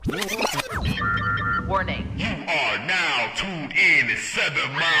Warning. You are now tuned in to 7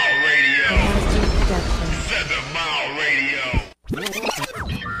 Mile Radio. 7 Mile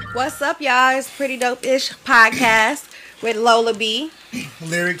Radio. What's up, y'all? It's Pretty Dope-ish podcast with Lola B.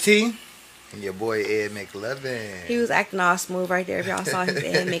 Lyric T. And your boy Ed McLovin. He was acting all smooth right there. If y'all saw his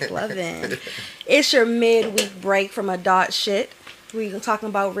Ed McLovin. It's your midweek break from adult shit. We talking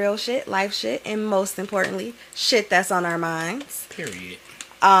about real shit, life shit, and most importantly, shit that's on our minds. Period.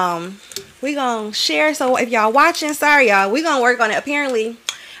 We gonna share. So if y'all watching, sorry y'all, we gonna work on it. Apparently,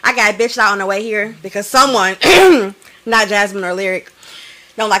 I got bitched out on the way here because someone, not Jasmine or Lyric,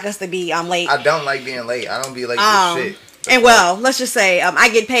 don't like us to be late. I don't like being late. I don't be late for shit. And well, let's just say I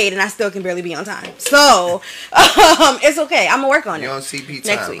get paid and I still can barely be on time. So it's okay. I'm gonna work on it. You on CP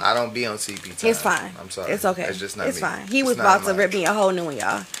next time? week. I don't be on CP time. It's fine. I'm sorry. It's okay. It's just not it's me. fine. He It's was not about to mine. rip me a whole new one,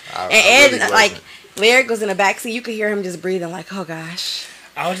 y'all. I And really Ed, like, wasn't. Lyric was in the backseat. You could hear him just breathing, like, oh gosh.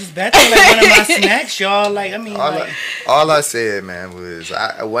 I was just betting like one of my snacks, y'all. Like, I mean, all I said, man, was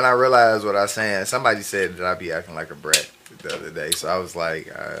when I realized what I was saying, somebody said that I be acting like a brat the other day. So I was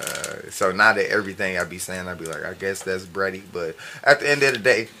like, so now that everything I be saying, I be like, I guess that's bratty. But at the end of the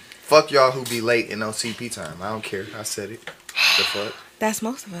day, fuck y'all who be late and on CP time. I don't care. I said it. The fuck? That's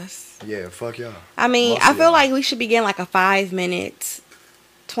most of us. Yeah, fuck y'all. I mean, Most I of feel y'all. like we should be getting like a 5 minutes,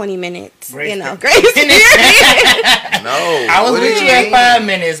 20 minutes, Grace grace period. period. No. I was what with do you at mean? 5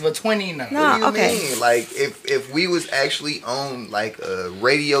 minutes, but 20 no. No. What do you Okay. mean? Like, if we was actually on, like, a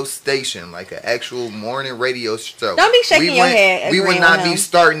radio station, like an actual morning radio show. Don't be shaking your head We would agreeing not with be him.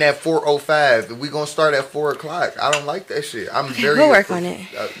 starting at 4:05. We gonna start at 4 o'clock. I don't like that shit. I'm very. we'll work on it.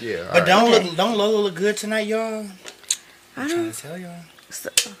 Yeah. But alright. don't Lola look good tonight, y'all? I I'm don't. trying to tell y'all.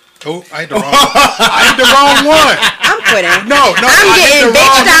 Oh, I ain't the wrong. I ain't the wrong one. I'm quitting. No, I'm I getting ain't the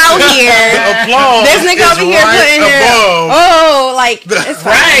bitched wrong. out here. Applause. This nigga is over here right putting here. above. Oh, like it's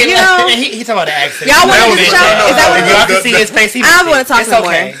fine. Right, You know. he talking about the accent. Y'all want to do the If show? Is that what y'all it can is? see his face, he I don't want to talk it's no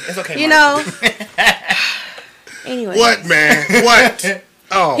okay. more. It's okay. You Mark. know. Anyway. What, man? What?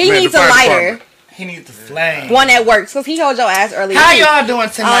 Oh, He man, needs the a fire lighter. department. He needs the flame. One that works, because he held your ass earlier. How y'all doing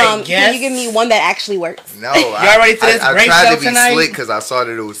tonight, Can you give me one that actually works? No, Y'all ready for this I great tried show to be tonight? slick because I saw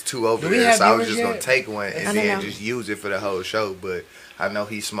that it was 2 over Do we there, have so I was viewers just gonna yet? take one I and don't then know. just use it for the whole show. But I know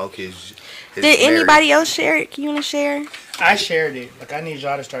he smoked his Did Mary. anybody else share it? Can you want to share? I shared it. Like, I need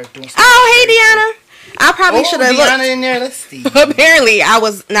y'all to start doing something. Oh, hey, Deanna. I probably should have Deanna looked. in there. Let's see. Apparently, I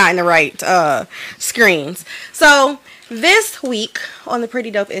was not in the right screens. So, this week on the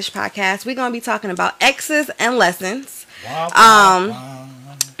Pretty Dope-ish podcast, we're going to be talking about exes and lessons. And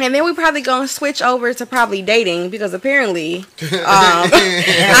then we probably going to switch over to probably dating because apparently I'm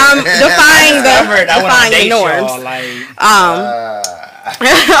defying the norms.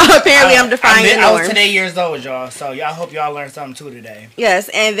 Apparently, I'm defying the I was norms. today years old, y'all. So y'all hope y'all learned something too today. Yes,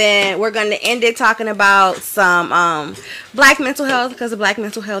 and then we're going to end it talking about some black mental health because Black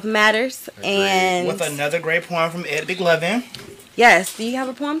mental health matters. And With another great poem from Ed McLovin. yes, do you have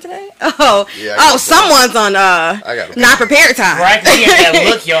a poem today? Oh, Yeah, I got a poem. someone's on got a poem. not prepared time. Right? We get that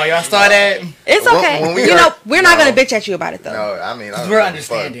look, y'all. Y'all saw that? It's When- okay. when we You are- know, we're not no. gonna bitch at you about it though. No, I mean, I don't We're give a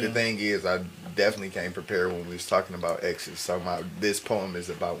understanding. fuck. The thing is, I definitely came prepared when we was talking about exes. So this poem is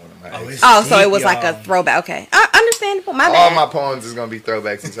about one of my exes. it's Oh, so deep, it was like a y'all. throwback. Okay, understandable. My All bad. my poems is gonna be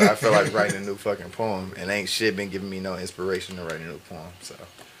throwbacks until I feel like writing a new fucking poem, and ain't shit been giving me no inspiration to write a new poem. So,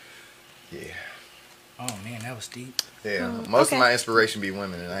 yeah, Oh, man, that was deep. yeah. Oh, Most okay. of my inspiration be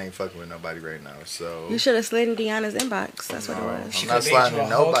women, and I ain't fucking with nobody right now. So You should have slid in Deanna's inbox. That's what No. it was. She not could have made sliding you a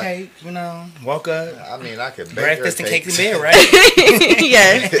to whole nobody. cake, you know. Woke up, I mean, I could bake breakfast her and cake. cakes in bed, right?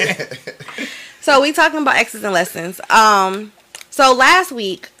 Yes. So we talking about exes and lessons. So last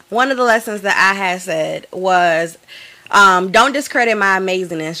week, one of the lessons that I had said was, don't discredit my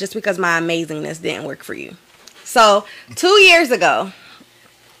amazingness just because my amazingness didn't work for you. So 2 years ago,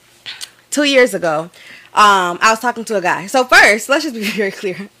 I was talking to a guy. So first, let's just be very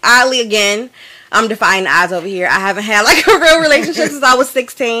clear. Oddly, again, I'm defying the odds over here. I haven't had like a real relationship since I was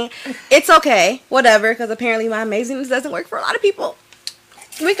 16. It's okay, whatever, because apparently my amazingness doesn't work for a lot of people.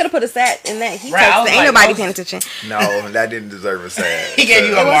 We could have put a sat in that. He Right, I texted. was Ain't like, nobody oh. paying attention. No, that didn't deserve a sad. He gave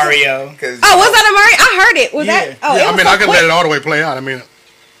you a Mario. Cause, Oh, was that a Murray? I heard it. Was Yeah. that? Oh, Yeah, it I was mean, so I could quick. let it all the way play out. I mean,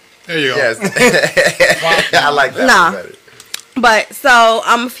 there you go. yes, I like that. Nah. one better. But so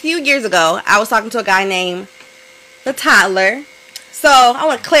a few years ago, I was talking to a guy named the Toddler. So I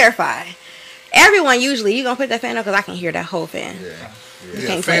want to clarify. Everyone usually you gonna put that fan up because I can hear that whole fan. Yeah, Yeah,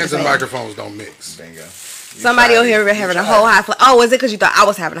 can't fans play and the microphones don't mix. bingo. Somebody over here having a whole hot flash. Oh, was it because you thought I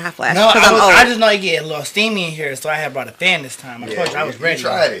was having a hot flash? No, 'Cause I'm old. I just know you get a little steamy in here, so I had brought a fan this time. I told you I was ready. You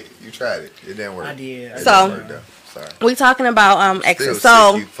tried it. You tried it. It didn't work. I did. It So- didn't work, though. Sorry. we talking about Still exes. sick,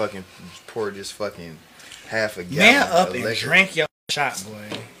 So you fucking pour just fucking half a gallon Man up of and liquor. drink your shot,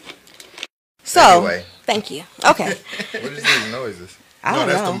 boy. So, Anyway. thank you. Okay. What is these noises? I don't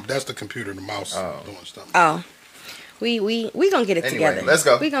know. That's the computer, the mouse doing something. Oh. We gonna get it Anyway, together. let's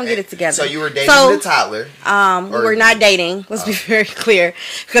go. We gonna get it together. So you were dating the toddler. We were not dating. Let's be very clear,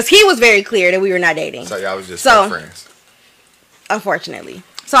 because he was very clear that we were not dating. So y'all was just friends. Unfortunately.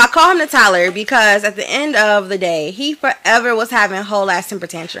 So I call him the Tyler because at the end of the day, he forever was having whole ass temper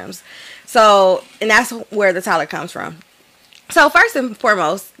tantrums. So, and that's where the Tyler comes from. So first and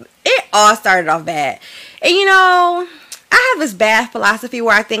foremost, it all started off bad. And you know, I have this bad philosophy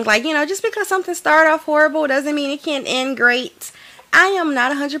where I think like, you know, just because something started off horrible doesn't mean it can't end great. I am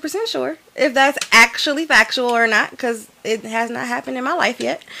not 100% sure if that's actually factual or not, because it has not happened in my life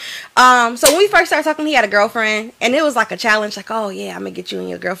yet. So when we first started talking, he had a girlfriend, and it was like a challenge, like, oh yeah, I'm gonna get you and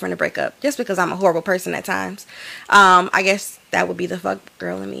your girlfriend to break up, just because I'm a horrible person at times. I guess that would be the fuck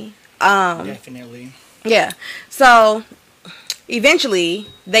girl in me. Definitely. Yeah. So eventually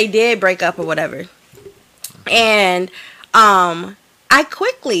they did break up or whatever, and I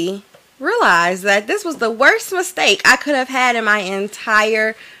quickly realized that this was the worst mistake I could have had in my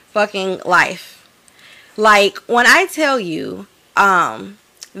entire fucking life. Like, when I tell you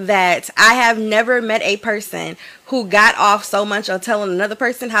that I have never met a person who got off so much on telling another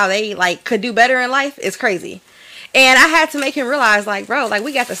person how they like could do better in life, it's crazy. And I had to make him realize, like, bro, like,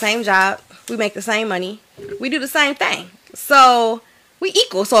 we got the same job, we make the same money, we do the same thing, so we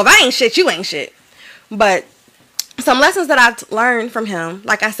equal. So if I ain't shit, you ain't shit. But some lessons that I've learned from him,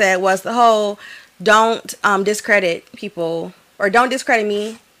 like I said, was the whole don't discredit people, or don't discredit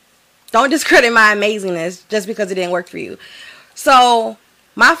me. Don't discredit my amazingness just because it didn't work for you. So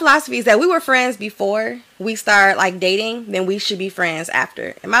my philosophy is that we were friends before we start like dating, then we should be friends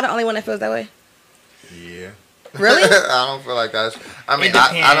after. Am I the only one that feels that way? Yeah. Really? I don't feel like I mean, It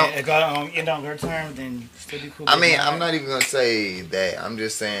depends. I don't. If y'all end on good terms, then still be cool. I mean, I'm not even gonna say that. I'm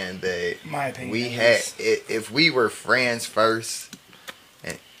just saying that My opinion we is- had if we were friends first,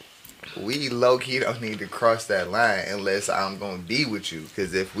 and we low key don't need to cross that line unless I'm gonna be with you.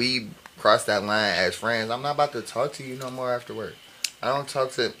 Because if we cross that line as friends, I'm not about to talk to you no more after work. I don't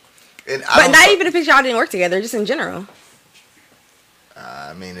talk to. And But not even if y'all didn't work together, just in general.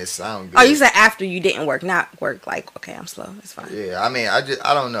 I mean, it sounds good. Oh, you said after you didn't work, not work. Like, okay, I'm slow. It's fine. Yeah, I mean, I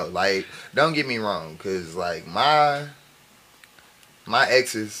don't know. Like, don't get me wrong, cause like my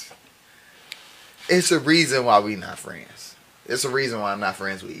exes, it's a reason why we not friends. It's a reason why I'm not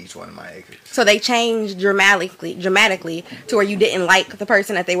friends with each one of my exes. So they changed dramatically to where you didn't like the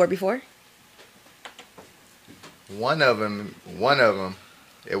person that they were before? One of them,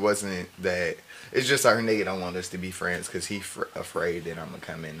 it wasn't that. It's just our nigga don't want us to be friends because he afraid that I'm gonna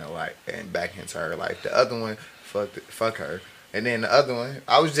come in and back into her life. The other one, fuck her. And then the other one,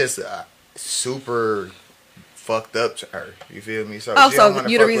 I was just super fucked up to her. You feel me? So So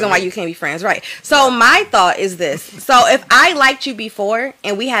you're the reason why you can't be friends, right? So my thought is this. So if I liked you before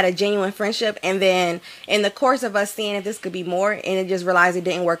and we had a genuine friendship, and then in the course of us seeing if this could be more, and it just realized it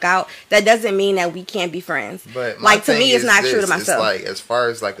didn't work out, that doesn't mean that we can't be friends. But like, to me, it's not true to myself. It's like, as far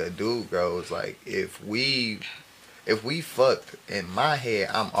as like a dude goes, like if we fucked, in my head,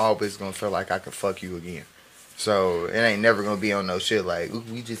 I'm always gonna feel like I could fuck you again. So it ain't never gonna be on no shit like, ooh,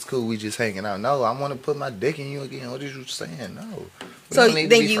 we just cool, we just hanging out. No, I want to put my dick in you again. What is you saying? No. We So don't need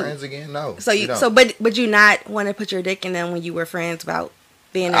then to be you- friends again. No. So we you, don't. but you not want to put your dick in them when you were friends about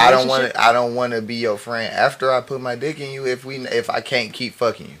being in a I relationship? don't want to be your friend after I put my dick in you if I can't keep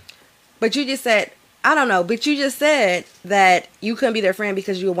fucking you. But you just said, I don't know, but you just said that you couldn't be their friend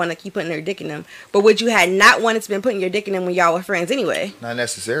because you would want to keep putting their dick in them. But would you had not wanted to been putting your dick in them when y'all were friends anyway? Not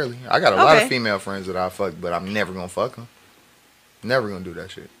necessarily. I got a lot Okay. of female friends that I fuck, but I'm never gonna fuck them. Never gonna do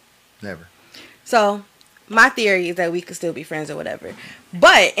that shit. Never. So my theory is that we could still be friends or whatever.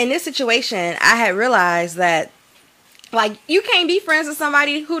 But in this situation, I had realized that, like, you can't be friends with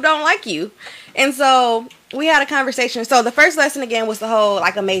somebody who don't like you. And so we had a conversation. So the first lesson again was the whole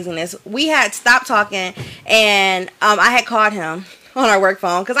like amazingness. We had stopped talking, and I had called him on our work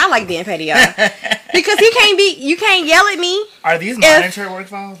phone because I like being petty, y'all. Because you can't yell at me. Are these monitored work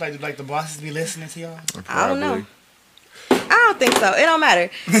phones? Like the bosses be listening to y'all? I don't know. Probably. I don't think so. It don't matter.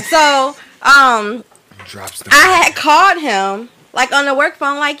 So Drops the I had called him like on the work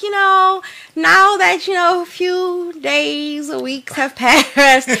phone, like, you know, now that, you know, a few days or weeks have passed,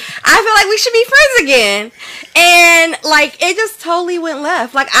 I feel like we should be friends again. And like, it just totally went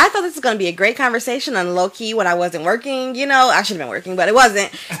left. Like, I thought this was going to be a great conversation on low key when I wasn't working, you know, I should have been working, but it wasn't,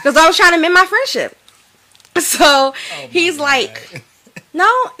 because I was trying to mend my friendship. So he's like, no,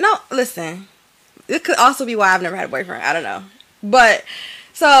 listen, it could also be why I've never had a boyfriend. I don't know. But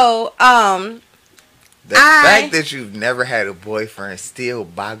So, The fact that you've never had a boyfriend still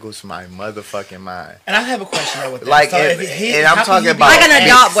boggles my motherfucking mind. And I have a question though with that. Like, So and I'm talking about like an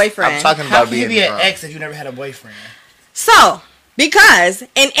adult boyfriend. I'm talking How about can you being be an drunk. ex if you never had a boyfriend? So, because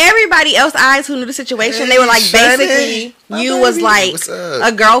in everybody else's eyes who knew the situation, they were like, Shannon, basically, my you was baby. like What's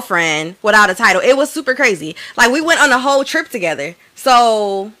up? a girlfriend without a title. It was super crazy. Like, we went on a whole trip together.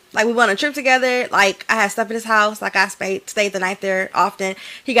 So, like, we went on a trip together. Like, I had stuff at his house. Like, I stayed the night there often.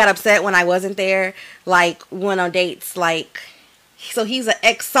 He got upset when I wasn't there. Like, we went on dates. Like, so he's an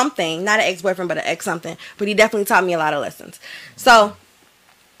ex something. Not an ex-boyfriend, but an ex something. But he definitely taught me a lot of lessons. So,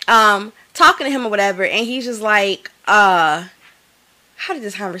 talking to him or whatever, and he's just like, how did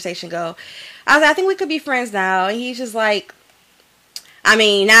this conversation go? I was like, I think we could be friends now. And he's just like, I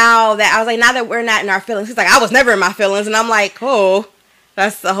mean, now that we're not in our feelings. He's like, I was never in my feelings. And I'm like, oh,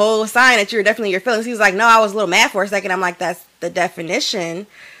 that's the whole sign that you're definitely in your feelings. He was like, no, I was a little mad for a second. I'm like, that's the definition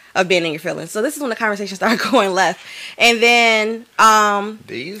of being in your feelings. So this is when the conversation started going left. And then,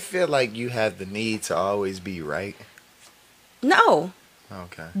 Do you feel like you have the need to always be right? no.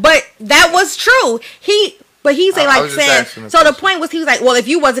 Okay. But that was true. He said, I like, was just saying, asking a so the question. point was, he was like, well, if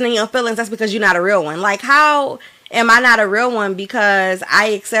you wasn't in your feelings, that's because you're not a real one. Like, how am I not a real one? Because I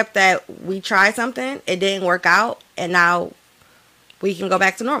accept that we tried something, it didn't work out, and now we can go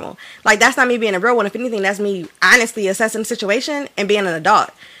back to normal. Like, that's not me being a real one. If anything, that's me honestly assessing the situation and being an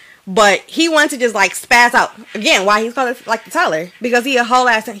adult. But he wanted to just, like, spaz out. Again, why he's called it, like, the Tyler. Because he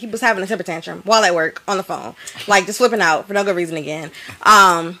was having a temper tantrum while at work on the phone. Like, just flipping out for no good reason again.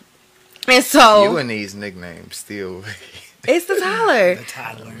 And so You and these nicknames still. it's the Tyler. The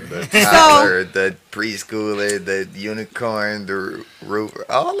toddler. The toddler, the preschooler, the unicorn, the roofer,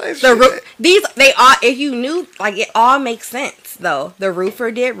 all that shit. They all, if you knew, like, it all makes sense though. The roofer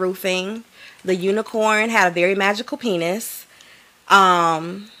did roofing. The unicorn had a very magical penis.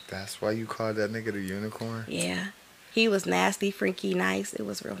 That's why you called that nigga the unicorn? Yeah, he was nasty, freaky, nice. It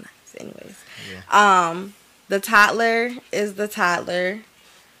was real nice. Anyways, Yeah. the toddler is the toddler.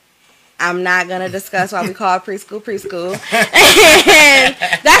 I'm not gonna discuss why we call it preschool. And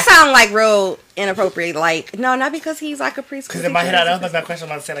that sounds like real inappropriate. Like, no, not because he's like a preschool. Because in my head, that was my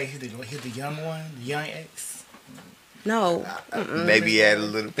question. I was about to say, like, he's the young one, the young ex. No, Maybe add a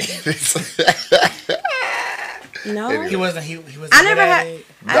little bit. no. He wasn't. He was. I never had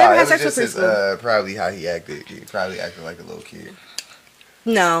It sex was with just preschool. probably how he acted. He probably acted like a little kid.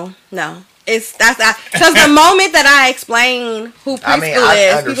 No. That's because the moment that I explain who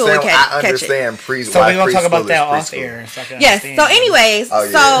preschool is, people will catch it. understand preschool. So we're gonna talk about that off air. So I can Yes. understand. So, anyways, Oh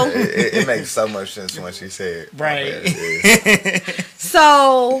yeah, so it makes so much sense when she said Right.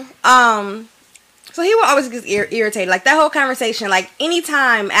 so so he would always get irritated. Like, that whole conversation, like,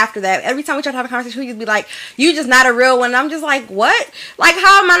 anytime after that, every time we try to have a conversation, he'd just be like, you just not a real one. And I'm just like, what? Like,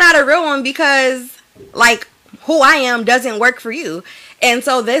 how am I not a real one? Because, like, who I am doesn't work for you. And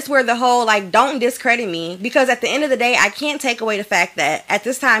so this where the whole, like, don't discredit me. Because at the end of the day, I can't take away the fact that at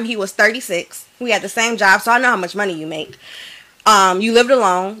this time he was 36. We had the same job, so I know how much money you make. You lived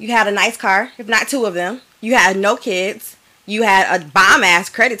alone. You had a nice car, if not two of them. You had no kids. You had a bomb-ass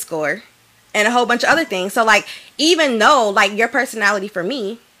credit score. And a whole bunch of other things. So, like, even though, like, your personality for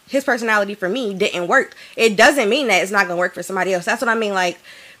me, his personality for me didn't work, it doesn't mean that it's not going to work for somebody else. That's what I mean. Like,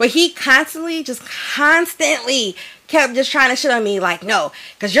 but he constantly kept just trying to shit on me. Like, no,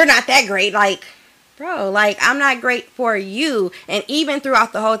 because you're not that great. Like, bro, like, I'm not great for you. And even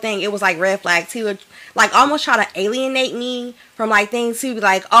throughout the whole thing, it was like red flags. He would, like, almost try to alienate me from, like, things. He'd be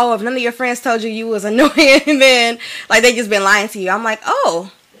like, oh, if none of your friends told you was annoying, then, like, they just been lying to you. I'm like,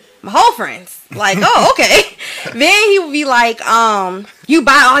 oh, my whole friends. Like, oh, okay. Then he would be like, you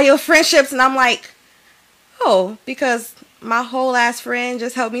buy all your friendships. And I'm like, oh, because my whole ass friend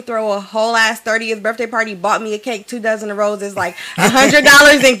just helped me throw a whole ass 30th birthday party, bought me a cake, 2 dozen of roses, like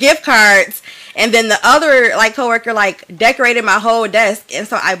 $100 in gift cards. And then the other, like, coworker, like, decorated my whole desk. And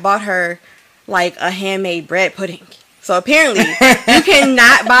so I bought her, like, a handmade bread pudding. So apparently you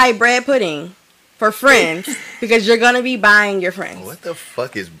cannot buy bread pudding for friends because you're going to be buying your friends. What the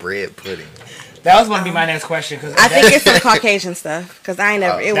fuck is bread pudding? That was going to be my next question. Cause I think it's some Caucasian stuff because I ain't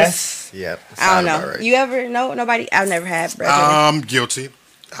never, it was, Yep. I don't know. About right. You ever know? Nobody? I've never had bread pudding. I'm guilty.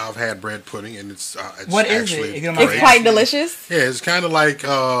 I've had bread pudding, and it's What is actually it? If you don't mind It's quite delicious. Yeah, it's kind of like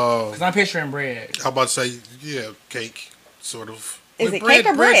Because I'm picturing bread. how about to say cake, sort of. Is With it cake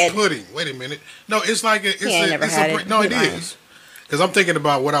or bread? pudding. Wait a minute. No, it's like it's He ain't never had it. No, He it lying. is. Because I'm thinking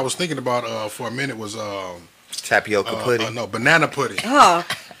about what I was thinking about for a minute was Tapioca pudding. No, banana pudding.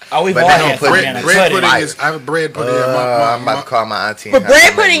 Oh, we've But all they had don't put banana Bread pudding. pudding is. I have bread pudding. I'm about to call my auntie. and but have bread her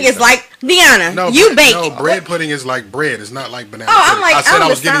make pudding me is some. like Deanna. No, You bake No, it. bread pudding is like bread. It's not like banana. Oh, I'm pudding. like, I said on I the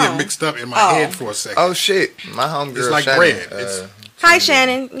was getting it sound. mixed up in my Oh. head for a second. Oh shit, my homegirl. It's like Shannon, bread. It's- Hi,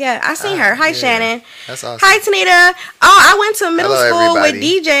 Shannon. Yeah, I seen her. Hi, yeah. Shannon. That's awesome. Hi, Tanita. Oh, I went to middle Hello, school with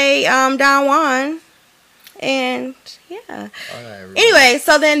everybody. DJ Don Juan. And, yeah. All right, everybody. Anyway,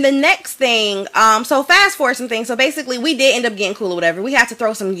 so then the next thing, so fast forward some things. So basically, we did end up getting cool or whatever. We had to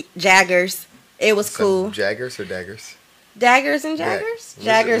throw some Jaggers. It was Some cool. Jaggers or daggers? Daggers and Jaggers? Yeah.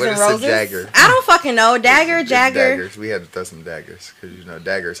 Jaggers What and is a roses? Jagger? I don't fucking know. Dagger, It's Jagger. Daggers. We had to throw some daggers because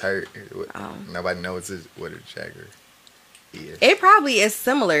daggers hurt. Oh. Nobody knows what a jagger is. It probably is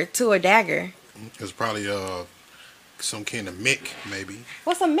similar to a dagger. It's probably some kind of Mick, maybe.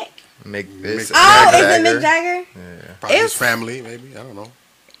 What's a Mick? It's a Oh, is it dagger. Mick Jagger? Yeah. Probably his It's- family, maybe. I don't know.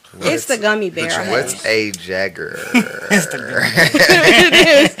 It's the gummy bear. I had. What's a jagger? It's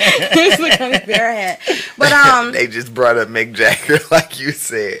the gummy bear I had. But They just brought up Mick Jagger like you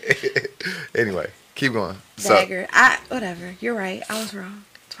said. Anyway, keep going. dagger. Whatever. You're right. I was wrong.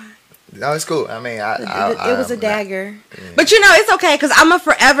 It's fine. No, it's cool. I mean, It was a dagger. But it's okay because I'm gonna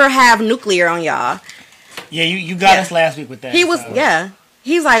forever have nuclear on y'all. Yeah, you got Yeah. us last week with that. He was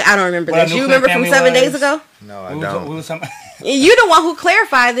He's like, I don't remember What this. a You nuclear remember from family 7 days was? ago? No, I We don't. was You the one who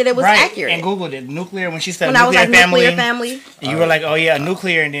clarified that it was right, accurate. and Googled it. Nuclear, when she said When I was nuclear like family, nuclear family. and you were like, oh yeah,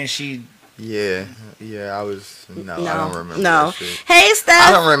 nuclear, and then she... Yeah, I was. No, I don't remember No. that shit. Hey, Steph.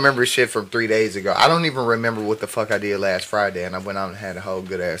 I don't remember shit from 3 days ago. I don't even remember what the fuck I did last Friday, and I went out and had a whole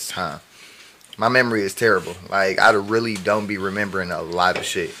good ass time. My memory is terrible. Like, I really don't be remembering a lot of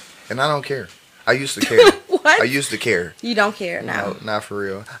shit, and I don't care. I used to care. What? I used to care. You don't care now. No, not for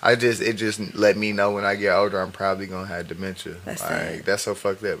real. It just let me know when I get older, I'm probably gonna have dementia. That's like sad. that's so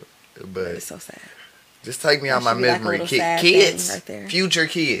fucked up. But It's so sad. just take me That out my should be like a memory. little sad Kids, thing right there. future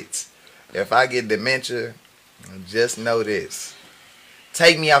kids. If I get dementia, just know this.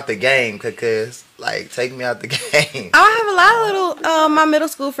 Take me out the game, cause take me out the game. I have a lot of little my middle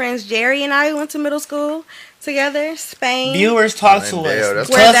school friends. Jerry and I went to middle school together. Spain. Viewers, talk to Mandel, us. that's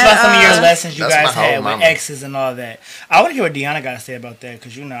Tell us my- about some of your lessons you that's guys my whole had with mama. exes and all that. I want to hear what Deanna got to say about that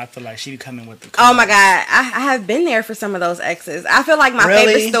because I feel like she be coming with the. Oh my god, I have been there for some of those exes. I feel like my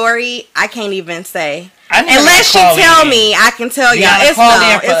Really? favorite story I can't even say. I need Unless to you call tell in. me, I can tell you. Deanna, It's call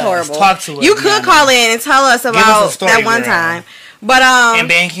in for it's us. horrible. Talk to us, You could Deanna. call in and tell us us about a story, that one girl. time. But And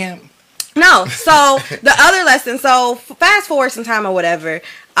band camp. no. So the other lesson. So fast forward some time or whatever.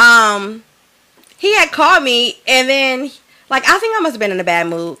 He had called me and then I think I must have been in a bad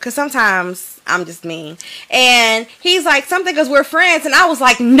mood because sometimes I'm just mean. And he's like something because we're friends, and I was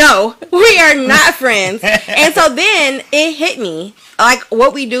like, no, we are not friends. And so then it hit me like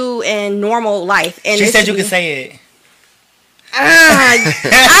what we do in normal life. And She this said you is- could say it.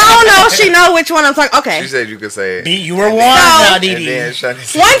 I don't know if she know which one I'm talking. Okay, She said you could say it. You were one So- now, And Dee then Dee. Shani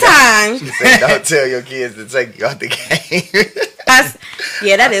said, one time. She said, don't tell your kids to take you out the game.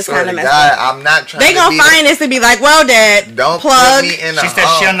 Yeah, that is Swear kind to of messed God, up. I'm not trying They to gonna be find this and be like, well, Dad, Don't plug. put me in a She said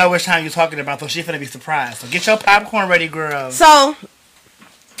hole. she don't know which time you're talking about, so she finna be surprised. So get your popcorn ready, girl. So,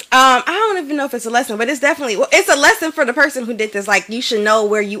 I don't even know if it's a lesson, but it's definitely it's a lesson for the person who did this. Like, you should know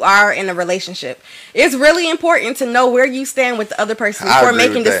where you are in a relationship. It's really important to know where you stand with the other person I before agree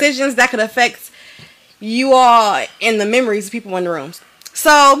making with that. decisions that could affect you all and the memories of people in the rooms.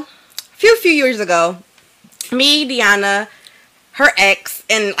 So, a few years ago, me, Deanna, her ex,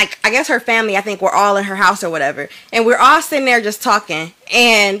 and I guess her family, I think, were all in her house or whatever, and we're all sitting there just talking,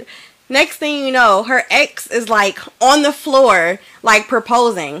 and next thing you know, her ex is on the floor,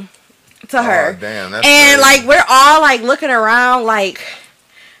 proposing to her. Oh, damn, that's and crazy. we're all looking around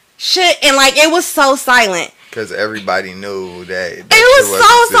shit, and it was so silent. Because everybody knew that. It was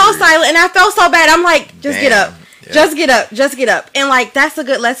so serious. silent, and I felt so bad. I'm like, just get Damn, up. yeah. Just get up. Just get up. And that's a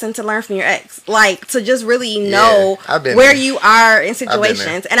good lesson to learn from your ex. To just really know I've been where there. you are in been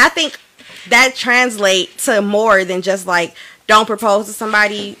situations. And I think that translates to more than just don't propose to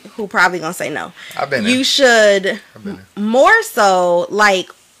somebody who probably gonna say no. I've been You there. should I've been there. more so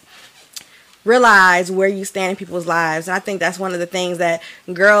realize where you stand in people's lives. And I think that's one of the things that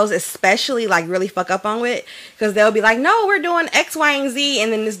girls especially really fuck up on with, because they'll be like, no, we're doing X, Y, and Z,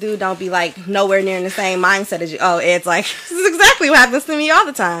 and then this dude don't be nowhere near in the same mindset as you. Oh, it's this is exactly what happens to me all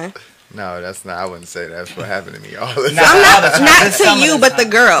the time. No, that's not. I wouldn't say that's what happened to me all the time. Nah. I'm all the not time. not Some to of you, the but the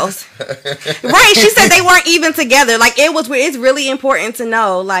time. girls. Right? She said they weren't even together. It's really important to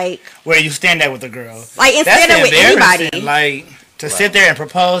know Where you stand at with the girl. instead of with anybody. To sit there and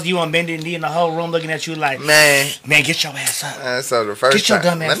propose, you on bended knee in the whole room looking at you like, Man, get your ass up. so the first Get your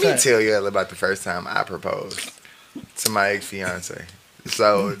time, dumb let ass me up. tell you about the first time I proposed to my ex-fiance.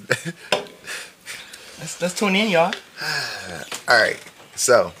 So, Let's tune in, y'all. all right.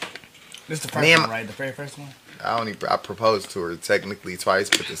 So, This is the Me first and one, right? The very first one? I proposed to her technically twice,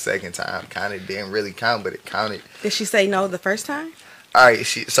 but the second time kind of didn't really count, but it counted. Did she say no the first time? All right,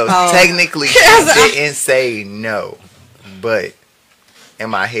 so Oh. technically she didn't say no, but in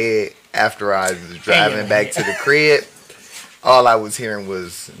my head, after I was driving back to the crib, all I was hearing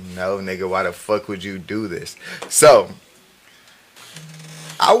was, "No, nigga, why the fuck would you do this?" So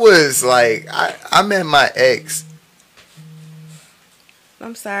I was like, I met my ex.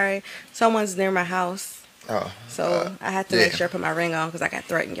 I'm sorry. Someone's near my house. Oh, So I had to yeah. make sure I put my ring on because I got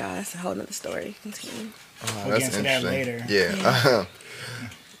threatened, y'all. That's a whole nother story. Continue. We'll get into that later. Yeah.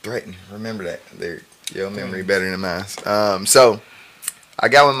 Threaten. Remember that. Your memory better than mine. So I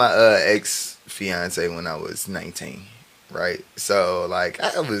got with my ex fiance when I was 19. Right. So like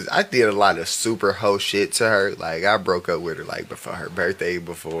I did a lot of super hoe shit to her. Like I broke up with her like before her birthday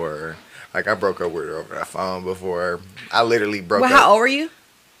before. Like I broke up with her over the phone before. I literally broke Well, up. how old were you?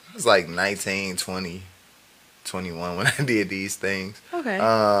 I was like 19, 20, 21 when I did these things. Okay.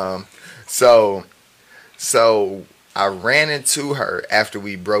 So I ran into her after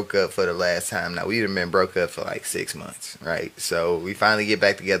we broke up for the last time. Now, we'd have been broke up for like 6 months, right? So we finally get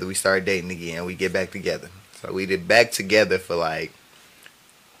back together. We start dating again. We get back together. So we did back together for like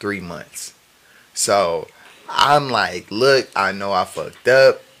 3 months. So I'm like, look, I know I fucked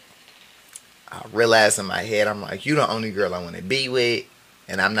up. I realized in my head, I'm like, you the only girl I want to be with.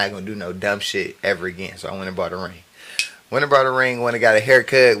 And I'm not going to do no dumb shit ever again. So I went and bought a ring. Went and bought a ring. Went and got a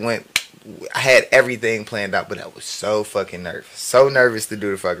haircut. I had everything planned out, but I was so fucking nervous. So nervous to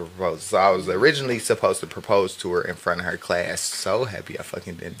do the fucking proposal. So I was originally supposed to propose to her in front of her class. So happy I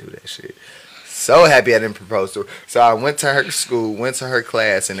fucking didn't do that shit. So happy I didn't propose to her. So I went to her school, went to her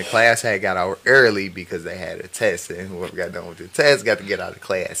class, and the class had got out early because they had a test. And whoever got done with the test got to get out of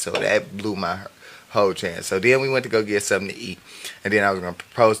class. So that blew my whole chance. So then we went to go get something to eat. And then I was going to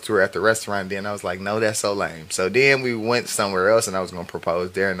propose to her at the restaurant. Then I was like, no, that's so lame. So then we went somewhere else and I was going to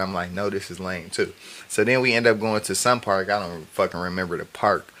propose there. And I'm like, no, this is lame too. So then we end up going to some park. I don't fucking remember the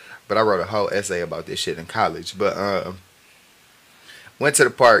park. But I wrote a whole essay about this shit in college. But went to the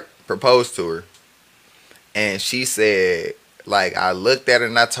park, proposed to her. And she said, like, I looked at her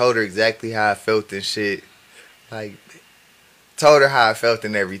and I told her exactly how I felt and shit. Like, told her how I felt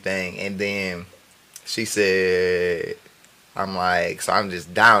and everything. And then she said, I'm like, so I'm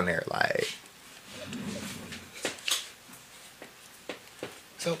just down there like,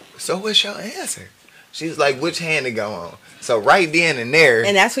 so what's your answer? She was like, which hand to go on? So right then and there,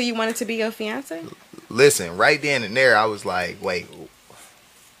 And that's who you wanted to be your fiance? listen, right then and there, I was like, wait,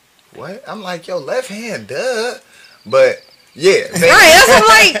 what? I'm like, yo, left hand, duh. But yeah, Right, that's what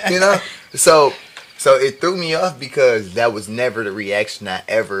I'm like. you know, so it threw me off because that was never the reaction I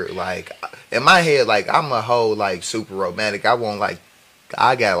ever, like, in my head, like, I'm a whole, like, super romantic.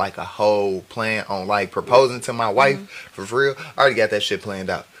 I got, like, a whole plan on, like, proposing to my wife for real. I already got that shit planned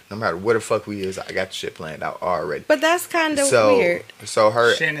out. No matter where the fuck we is, I got the shit planned out already. But that's kind of So, weird. so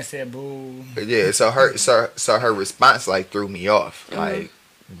her, Shannon said, boo. yeah, so her response, like, threw me off, like,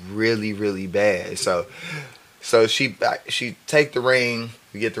 really, really bad. So she take the ring.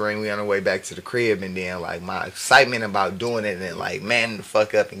 We get the ring. We on our way back to the crib, and then like my excitement about doing it and like manning the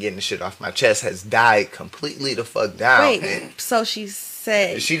fuck up and getting the shit off my chest has died completely the fuck down. Wait, And so she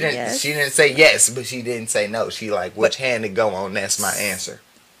said she didn't. yes? She didn't say yes, but she didn't say no. She like which hand to go on. That's my answer.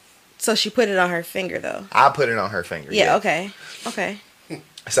 So she put it on her finger, though. I put it on her finger. Yeah, okay.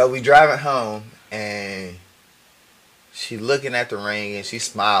 So we driving home, and she looking at the ring and she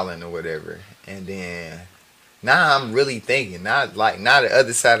smiling or whatever, and then. Now I'm really thinking, now the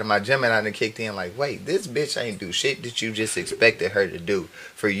other side of my Gemini done kicked in like, wait, this bitch ain't do shit that you just expected her to do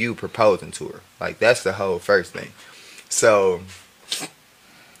for you proposing to her. Like, that's the whole first thing. So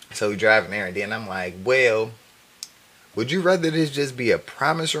we driving there, and then I'm like, well, would you rather this just be a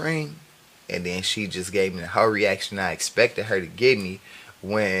promise ring? And then she just gave me the whole reaction I expected her to give me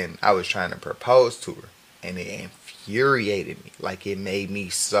when I was trying to propose to her. And it infuriated me. Like, it made me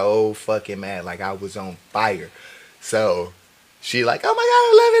so fucking mad. Like, I was on fire. So she like, oh my God,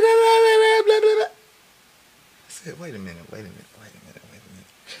 I love it. Blah, blah, blah, blah. I said, wait a minute.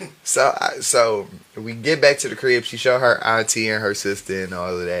 So we get back to the crib. She showed her auntie and her sister and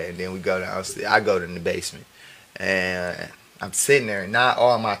all of that. And then we go downstairs. I go in the basement. And I'm sitting there, and now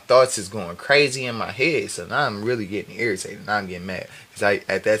all my thoughts is going crazy in my head. So now I'm really getting irritated. Now I'm getting mad. Because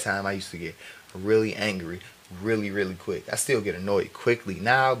at that time, I used to get really angry really, really quick. I still get annoyed quickly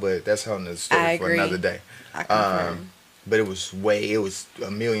now, but that's another I story for agree. another day. I confirm. But it was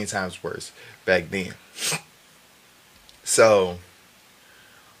a million times worse back then. So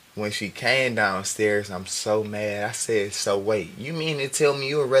when she came downstairs, I'm so mad. I said, so wait, you mean to tell me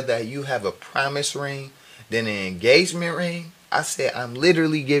you would rather you have a promise ring than an engagement ring? I said, I'm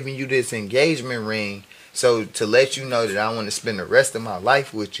literally giving you this engagement ring so to let you know that I want to spend the rest of my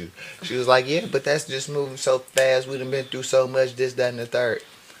life with you. She was like, yeah, but that's just moving so fast. We done been through so much, this, that, and the third.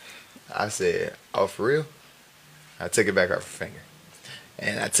 I said, oh, for real? I took it back off her finger.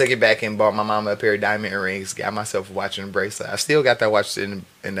 And I took it back and bought my mama a pair of diamond earrings, got myself a watch and a bracelet. I still got that watch in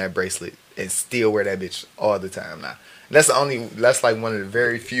that bracelet and still wear that bitch all the time now. That's like one of the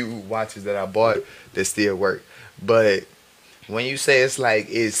very few watches that I bought that still work. But when you say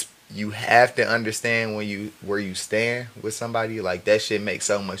you have to understand where you stand with somebody, like that shit makes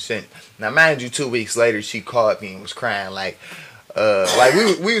so much sense. Now mind you, 2 weeks later she called me and was crying like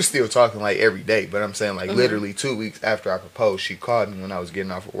we were still talking like every day, but I'm saying like literally 2 weeks after I proposed, she called me when I was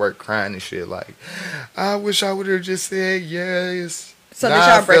getting off of work crying and shit like, I wish I would have just said yes. So did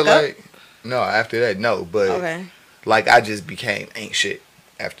y'all break up? No, after that, no, but Okay. like I just became ain't shit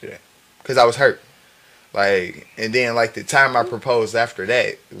after that because I was hurt. Like, and then like the time I proposed after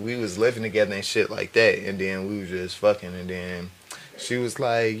that, we was living together and shit like that, and then we was just fucking, and then she was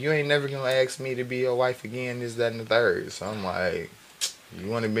like, you ain't never gonna ask me to be your wife again, this, that, and the third. So I'm like, you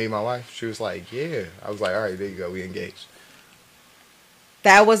want to be my wife? She was like, yeah. I was like, all right, there you go, we engaged.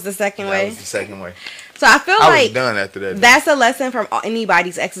 That was the second That way. was the second way. So I feel I like was done after that. that's a lesson from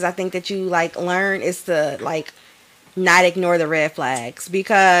anybody's exes. I think that you like learn is to like not ignore the red flags,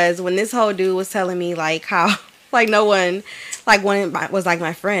 because when this whole dude was telling me like how like no one like one was like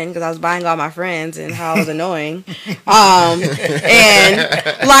my friend because I was buying all my friends and how I was annoying, and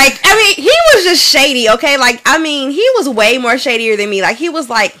like I mean he was just shady. Okay, like I mean he was way more shadier than me. Like he was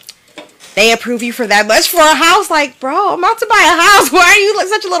like, they approve you for that much for a house. Like, bro, I'm about to buy a house. Why are you like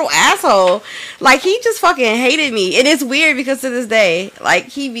such a little asshole? Like, he just fucking hated me. And it's weird because to this day, like,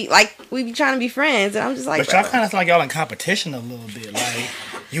 he be like, we be trying to be friends. And I'm just like, but y'all kind of like y'all in competition a little bit. Like,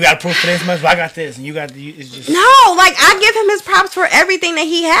 you got proof for this much, but I got this. And you got, it's just. no, like, I give him his props for everything that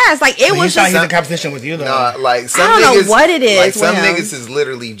he has. Like, it was He's just. in competition with you, though. No, like some I don't niggas, know what it is Like some with him. niggas is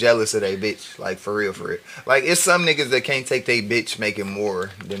literally jealous of their bitch. Like for real, for real. Like it's some niggas that can't take their bitch making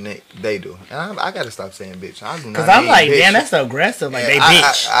more than they do. And I gotta stop saying bitch. I do not. Because I'm mean like, bitch. damn, that's so aggressive. Like, Yeah, they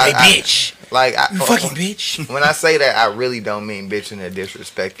bitch. Like You fucking bitch. When I say that, I really don't mean bitch in a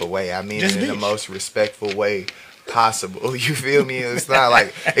disrespectful way. I mean Just it in the bitch. most respectful way possible. You feel me? It's not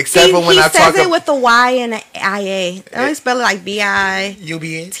like except for when he I talk says it with the Y and the IA. I only spell it like You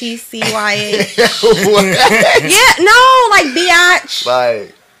bitch. BITCYH. Yeah, no, like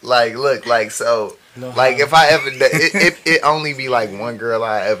biatch. like look, like so like if I ever it only be like one girl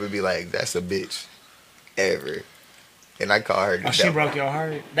I ever be like, that's a bitch ever. And I call her the Oh, she devil. broke your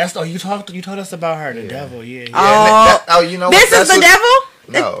heart. That's you told us about her, the devil. Yeah. Oh, You know what? This is the devil?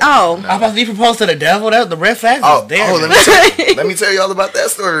 No. Oh. no. I was about to propose to the devil. That the red flags Oh, was there. oh man. let me tell you all about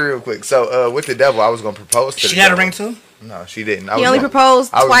that story real quick. So, with the devil, I was gonna propose to. She the got a devil. ring too. No, she didn't. He only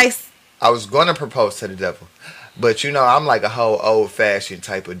proposed twice. I was gonna propose to the devil, but you know I'm like a whole old fashioned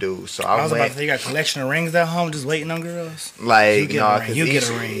type of dude. So I I was about went to say, you got a collection of rings at home, just waiting on girls. like You get no, a ring. 'cause You get each-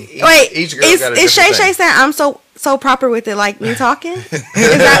 a ring. Wait, each girl is got a Shay different Shay thing. saying I'm so proper with it, like me talking? Is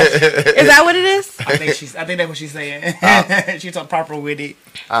that what it is? I think that's what she's saying. She's so proper with it.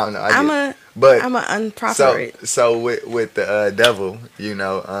 I don't know. I'm a unproper. so with the devil, you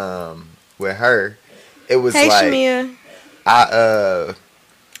know, with her, it was Hey, like Shamia.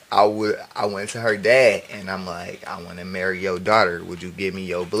 I went to her dad and I'm like, I want to marry your daughter. Would you give me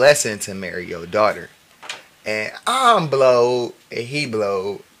your blessing to marry your daughter? And I'm blowed and he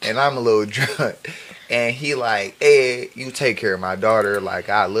blowed and I'm a little drunk. And he like, hey, you take care of my daughter. Like,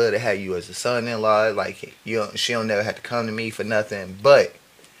 I love to have you as a son-in-law. Like, she don't never have to come to me for nothing. But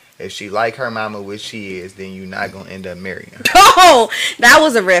if she like her mama, which she is, then you're not going to end up marrying her. Oh, that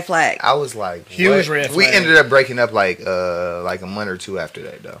was a red flag. I was like, Huge what? red We flag. ended up breaking up like a month or two after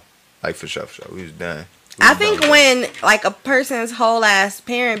that, though. Like, for sure. We was done. I think when like a person's whole ass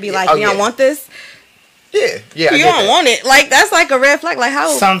parent be like, Oh, you don't yeah. want this, Yeah. I you get don't that. want it. Like that's like a red flag. Like how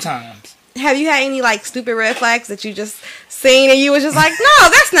Sometimes. have you had any like stupid red flags that you just seen and you was just like, no,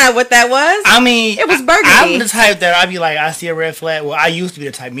 that's not what that was. I mean, It was burgundy. I'm the type that I'd be like, I see a red flag. Well, I used to be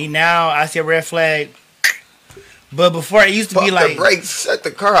the type. Me now, I see a red flag. But before it used to Fuck be like, the brakes, shut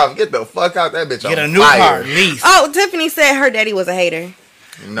the car off, get the fuck out that bitch get on a new fire. car, at least. Oh, Tiffany said her daddy was a hater.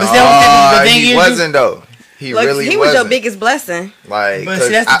 No, But the thing he is, wasn't though. He Look, really he was your wasn't. biggest blessing. Like, But see,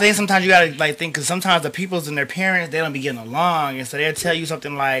 that's the thing. Sometimes you gotta like think, because sometimes the peoples and their parents, they don't be getting along, and so they'll tell you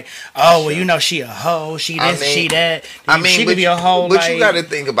something like, "Oh, well, you know, she a hoe, she this, she that." She could be a hoe. But like, you got to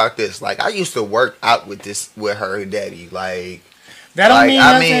think about this. Like, I used to work out with her daddy. Like, that don't like, mean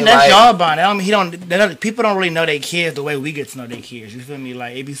I nothing. mean, That's like- y'all bond. That don't mean people don't really know their kids the way we get to know their kids. You feel me?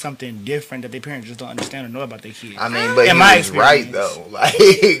 Like, it be something different that their parents just don't understand or know about their kids. I mean, but In he my was right experience. though.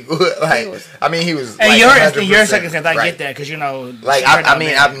 Like, I mean, he was. In Like, your 100% circumstance, I right. get that, because you know. Like, she heard I that mean,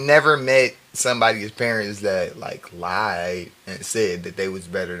 man. I've never met somebody's parents that like lied and said that they was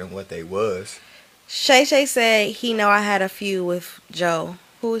better than what they was. Shay Shay said he know I had a few with Joe.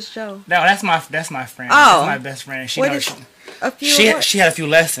 Who is Joe? No, that's my friend. Oh. That's my best friend. She What knows. is a few? She had a few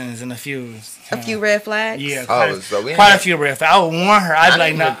lessons and a few. a few red flags. Yeah, Oh, so we quite a ain't- few red flags. I would warn her. I'd be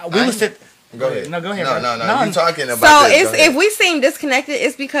like, didn't nah. even- We I would didn't- sit. Go ahead. No, go ahead. No, bro. no. You talking about So this. it's Go ahead. if we seem disconnected,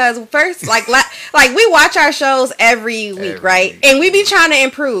 it's because first, like we watch our shows every week, Every right? week. And we be trying to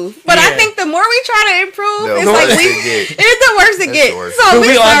improve. But I Yeah. think the more we try to improve, The it's worse like it get. it's the worse it That's gets. the worst. So We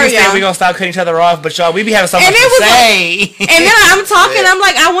we all sorry, understand y'all. we gonna stop cutting each other off, but y'all, we be having so much And to it was say. And then I'm talking, I'm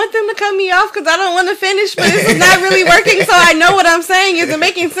like, I want them to cut me off because I don't want to finish, but this is not really working. So I know what I'm saying isn't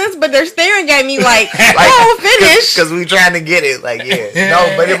making sense, but they're staring at me like, oh, finish. Because we trying to get it. Like, yeah.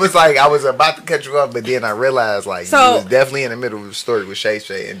 No, but it was like I was about to cut you off, but then I realized like So- you was definitely in the middle of the story with Shay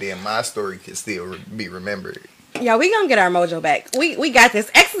Shay, and then my story can still be remembered. Yeah, we gonna get our mojo back. We got this.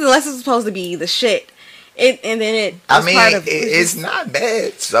 Exit lesson is supposed to be the shit. And then it. I was mean, part of, it's not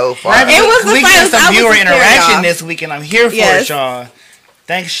bad so far. It was the we finals. get I some was viewer just there, interaction y'all. this week, and I'm here for Yes. it, y'all.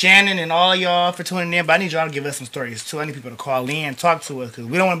 Thanks, Shannon, and all y'all for tuning in. But I need y'all to give us some stories too. I need people to call in, talk to us, because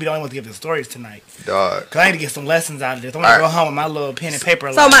we don't want to be the only ones to give the stories tonight. Dog. Because I need to get some lessons out of this. I want to All go right. home with my little pen and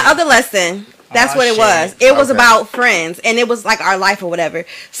paper. So my other lesson, that's Oh, what it shit. was. It was Okay. about friends, and it was like our life or whatever.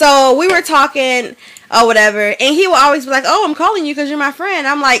 So we were talking or whatever, and he would always be like, "Oh, I'm calling you because you're my friend."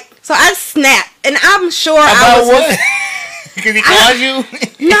 I'm like, so I snapped, and I'm sure I About was. what? Because he called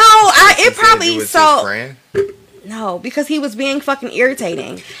you? No, He it said probably you was his so. friend? No, because he was being fucking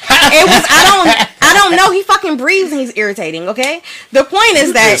irritating. It was I don't know. He fucking breathes and he's irritating. Okay. The point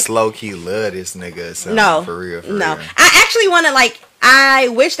is that Just low key love this nigga. Or something, no, for real. no. I actually want to like. I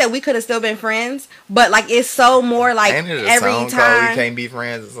wish that we could have still been friends, but like it's so more like Ain't it a every song called time. "We Can't Be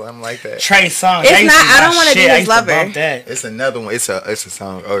Friends" or something like that? Trey Songz. It's That used to not- be I my don't wanna be shit. I his used to lover. bump that. It's another one. It's a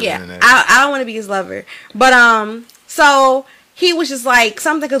song older Yeah, than that. I don't want to be his lover, but so he was just like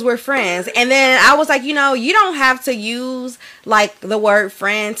something because we're friends, and then I was like, you know, you don't have to use like the word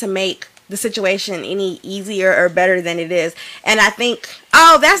friend to make the situation any easier or better than it is. And I think,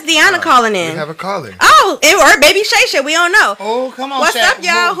 oh, that's Deanna calling We in. have a caller. Oh, or baby Shay Shay, we don't know. Oh, come on, What's Shaq. up,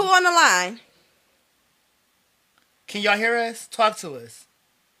 y'all? Who on the line? Can y'all hear us? Talk to us.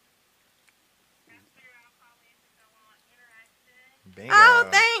 Bingo. Oh,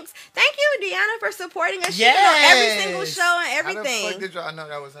 thanks. Thank you, Deanna, for supporting us. She's been on every single Yes. show and How the fuck everything. did y'all know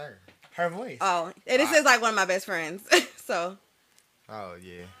that was her? Her voice. Oh, and this is like one of my best friends. So, Oh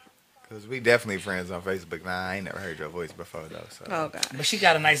yeah, cause we definitely friends on Facebook. Nah, I ain't never heard your voice before though. So oh god. But she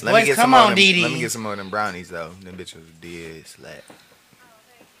got a nice let me voice. get Come some more. on, Them, Dee Dee. let me get some more of them brownies though. Them bitches did slap.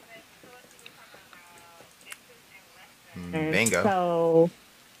 Bingo. So,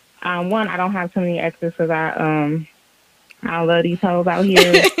 one, I don't have too many exes because I don't love these hoes out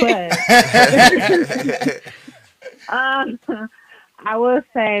here. But I will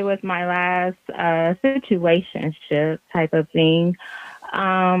say with my last situationship type of thing,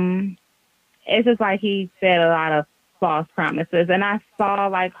 it's just like he said a lot of false promises, and I saw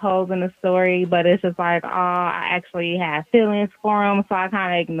like holes in the story, but it's just like, oh, I actually had feelings for him, so I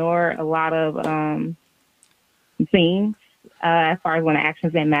kind of ignored a lot of things as far as when the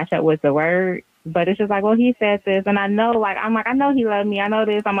actions didn't match up with the word. But it's just like, well, he said this, and I know he loved me, I know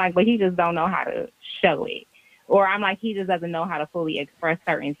this. I'm like, but he just don't know how to show it, or I'm like, he just doesn't know how to fully express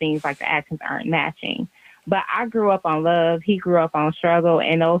certain things, like the actions aren't matching. But I grew up on love, he grew up on struggle,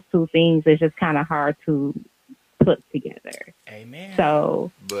 and those two things is just kind of hard to put together. Amen.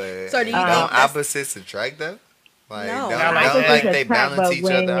 So But So do you don't think that's- opposites attract though? Like No. don't, Not like don't that. like they Opposites attract, balance but each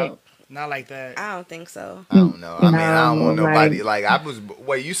when other it- out? Not like that. I don't think so. I don't know. I mean, I don't want No, nobody. Like I was.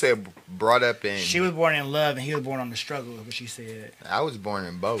 Wait, you said brought up in. She was born in love, and he was born on the struggle. Is what she said. I was born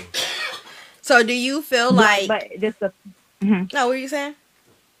in both. So do you feel like but just the no, what were you saying?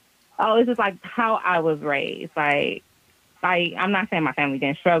 oh, it's just like how I was raised. Like like, I'm not saying my family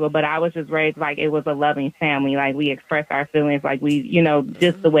didn't struggle, but I was just raised like it was a loving family. Like, we expressed our feelings, like we,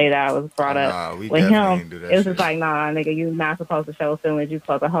 just the way that I was brought up. Nah, we With definitely him, ain't do that it was shit. just like, nah, nigga, you're not supposed to show feelings. You're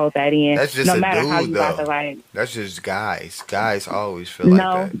supposed to hold that in. That's just no a matter dude, how you got though. to, like. That's just guys. Guys always feel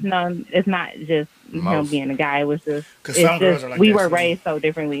like that. No, it's not just him Most. being a guy. It was just, Because some girls just are like we that, were too. raised so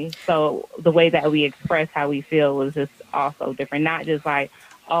differently. So the way that we express how we feel was just also different. Not just like,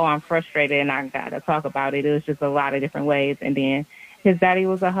 oh, I'm frustrated and I got to talk about it. It was just a lot of different ways. And then his daddy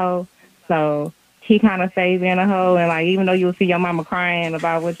was a hoe, so he kind of stayed being a hoe. And like, even though you would see your mama crying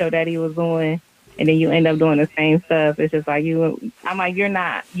about what your daddy was doing, and then you end up doing the same stuff, it's just like I'm like,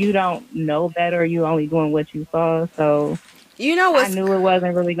 you don't know better. You only doing what you saw. So I knew it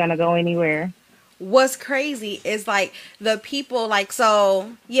wasn't really gonna go anywhere. What's crazy is like the people like,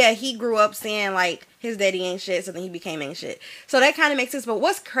 so yeah, he grew up saying like his daddy ain't shit, so then he became ain't shit. So that kind of makes sense. But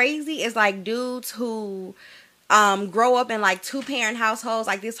what's crazy is like dudes who grow up in like 2-parent households,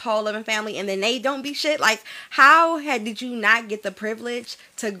 like this whole loving family, and then they don't be shit. Like, did you not get the privilege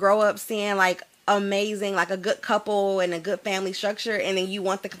to grow up seeing like amazing, like a good couple and a good family structure, and then you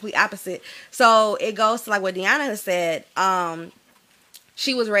want the complete opposite? So it goes to like what Deanna has said.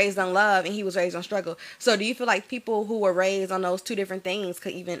 She was raised on love and he was raised on struggle. So do you feel like people who were raised on those two different things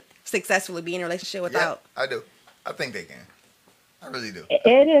could even successfully be in a relationship without? Yeah, I do. I think they can. I really do.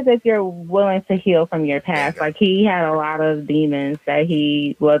 It is if you're willing to heal from your past. Like, he had a lot of demons that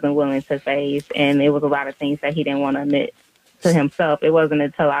he wasn't willing to face, and it was a lot of things that he didn't want to admit to himself. It wasn't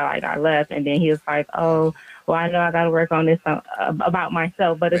until I left, and then he was like, oh, well, I know I got to work on this about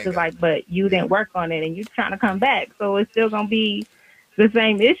myself. But it's just like, but you didn't work on it, and you're trying to come back. So it's still going to be the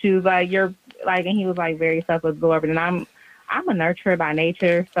same issues. Like, you're like, and he was like very self-absorbed, and I'm a nurturer by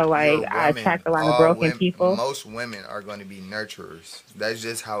nature, so like I attract a lot of broken people. Most women are going to be nurturers. That's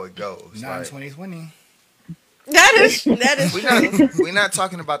just how it goes. Not in 2020. That is We're not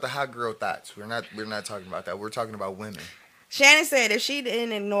talking about the hot girl thoughts. We're not talking about that. We're talking about women. Shannon said if she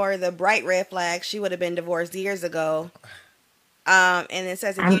didn't ignore the bright red flags, she would have been divorced years ago. And it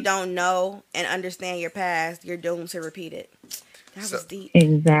says if you don't know and understand your past, you're doomed to repeat it. That was deep.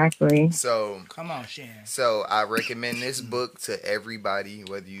 Exactly. So come on, Shannon. So I recommend this book to everybody,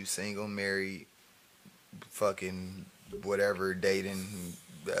 whether you single, married, fucking whatever, dating,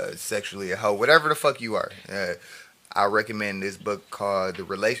 sexually a hoe, whatever the fuck you are. I recommend this book called The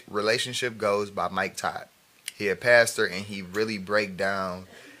Relationship Goes by Mike Todd. He a pastor and he really break down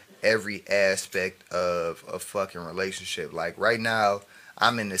every aspect of a fucking relationship. Like right now,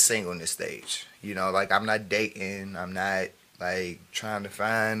 I'm in the singleness stage. You know, like I'm not dating, I'm not like trying to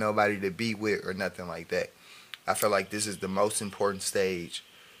find nobody to be with or nothing like that. I feel like this is the most important stage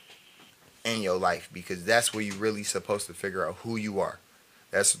in your life because that's where you really supposed to figure out who you are.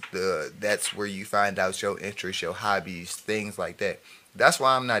 That's where you find out your interests, your hobbies, things like that. That's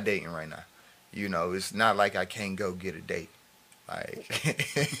why I'm not dating right now. You know, it's not like I can't go get a date. Like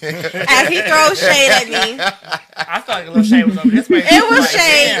as he throws shade at me. I thought like a little shade was over this way. It was like,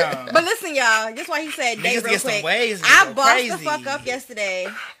 shade. Damn. But listen, y'all, that's why he said date real quick. I bossed the fuck up yesterday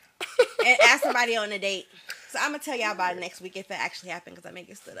and asked somebody on a date. So I'm gonna tell y'all about it next week if it actually happened because I may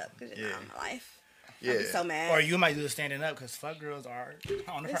get stood up because you know my life. Yeah. I'll be so mad. Or you might do the standing up because fuck girls are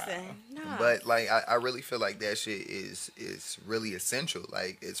on the prowl. Nah. But like I really feel like that shit is really essential.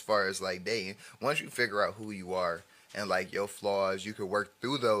 Like as far as like dating, once you figure out who you are and like your flaws, you can work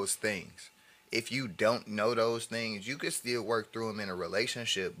through those things. If you don't know those things, you can still work through them in a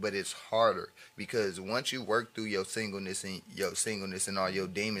relationship, but it's harder because once you work through your singleness and all your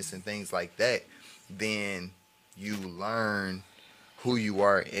demons and things like that, then you learn who you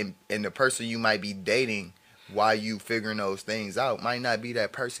are, and the person you might be dating while you figuring those things out might not be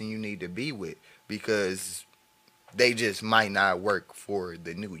that person you need to be with because they just might not work for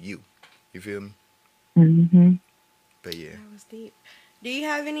the new you. You feel me? Mm-hmm. But yeah. That was deep. Do you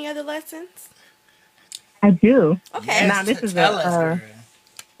have any other lessons? I do. Okay. Yes, now this is now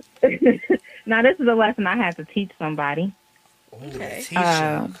this is a lesson I had to teach somebody. Ooh, okay.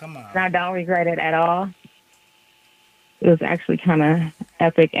 Come on. And I don't regret it at all. It was actually kind of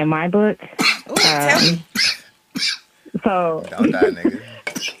epic in my book. Ooh, tell me. So Don't die, nigga.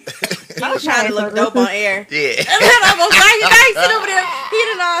 I was trying to look dope on air. Yeah. And then I was like, you guys sit over there, he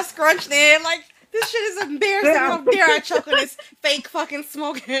done all scrunched in. Like, this shit is embarrassing. How dare I choke on this fake fucking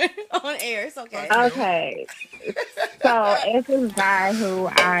smoking on air? It's okay. Okay. So it's this guy who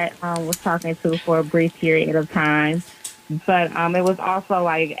I was talking to for a brief period of time. But it was also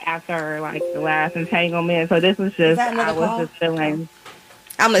like after like the last entanglement. So this was just I was just feeling.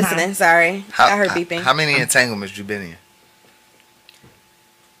 I'm listening. Sorry, I heard beeping. How many entanglements you been in?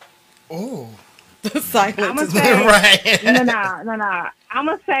 Oh, The silence is right. No. I'm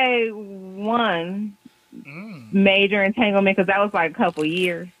gonna say one major entanglement because that was like a couple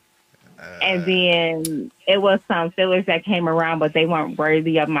years. And then it was some fillers that came around, but they weren't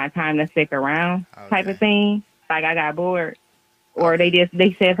worthy of my time to stick around, type of thing. Like I got bored, or they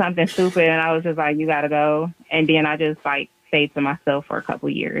said something stupid, and I was just like, "You gotta go." And then I just like stayed to myself for a couple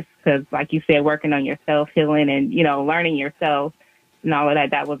years because, like you said, working on yourself, healing, and learning yourself and all of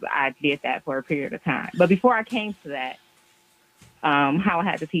that. I did that for a period of time. But before I came to that, how I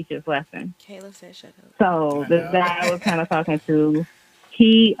had to teach this lesson. Caleb said, "Shut up." So the guy I was kind of talking to.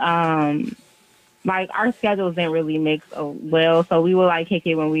 He, like, our schedules didn't really mix well, so we would, like, kick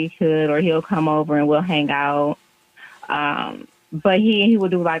it when we could, or he'll come over and we'll hang out. But he would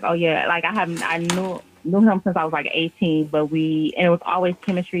do, like, oh, yeah, like, I knew him since I was, like, 18, and it was always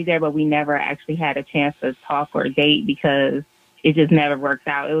chemistry there, but we never actually had a chance to talk or date because it just never worked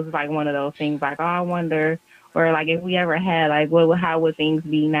out. It was, like, one of those things, like, oh, I wonder, or, like, if we ever had, like, how would things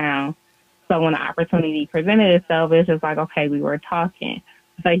be now? So when the opportunity presented itself, it's just like, okay, we were talking.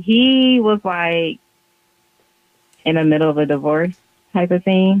 But he was like in the middle of a divorce type of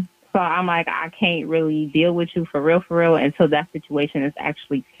thing. So I'm like, I can't really deal with you for real until that situation is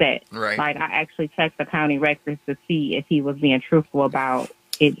actually set. Right. Like I actually checked the county records to see if he was being truthful about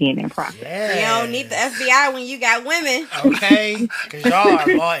it being in process. Yeah. You don't need the FBI when you got women. Okay, because y'all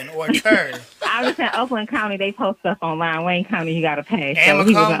are law and order. I was in Oakland County. They post stuff online. Wayne County, you got to pay. And so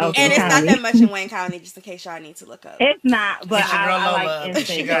he was in Macomb. Oakland And it's County. not that much in Wayne County, just in case y'all need to look up. It's not, but It's your girl I Lola. like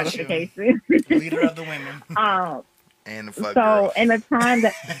She instant got you. notifications. Leader of the women. And the fuck So girl. in the time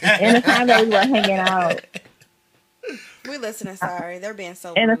that we were hanging out, We listening, sorry. They're being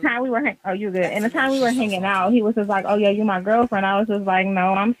so in the rude. time we were you good. In the time we were hanging out, he was just like, "Oh yeah, you my girlfriend." I was just like,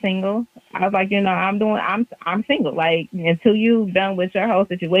 "No, I'm single." I was like, I'm single. Like until you've done with your whole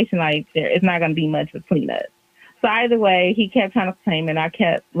situation, like it's not gonna be much between us. So either way, he kept trying to claim, and I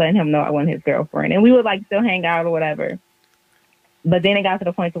kept letting him know I wasn't his girlfriend, and we would like still hang out or whatever. But then it got to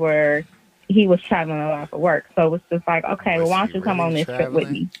the point to where he was traveling a lot for work, so it was just like, okay, well, why don't you come on this trip with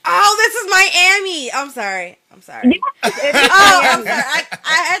me? Oh, this is Miami. I'm sorry. Oh, I'm sorry. I'm sorry. I'm like,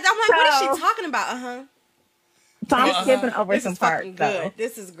 what is she talking about? So I'm skipping over This some is parts fucking good. though.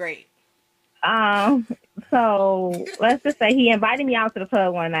 This is great. So let's just say he invited me out to the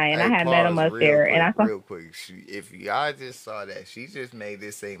club one night, and I had met him up there, and I saw. Real quick, if y'all just saw that, she just made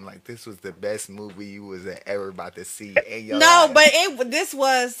this seem like this was the best movie you was ever about to see in your life. But this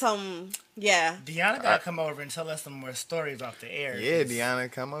was some, yeah. Deanna gotta come over and tell us some more stories off the air. Yeah,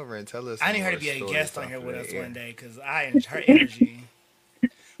 Deanna, come over and tell us. I need some her to more be a stories guest on off here of with the us air. one day because I enjoy her energy.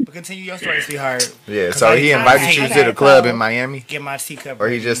 But continue your story, sweetheart. Yeah, 'Cause so he invited you to the club in Miami, Get my teacup. or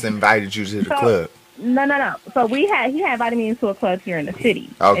he just invited you to the So- club. No. So he had invited me into a club here in the city,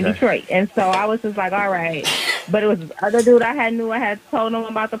 Okay. in Detroit, and so I was just like, all right. But it was this other dude I had told him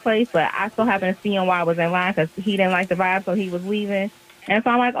about the place, but I still happened to see him while I was in line because he didn't like the vibe, so he was leaving. And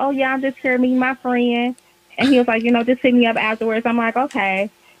so I'm like, oh yeah, I'm just here meeting my friend, and he was like, just hit me up afterwards. I'm like, okay.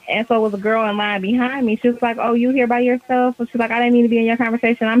 And so it was a girl in line behind me. She was like, oh, you here by yourself? So she's like, I didn't mean to be in your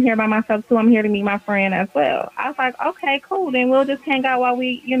conversation. I'm here by myself, too. I'm here to meet my friend as well. I was like, okay, cool. Then we'll just hang out while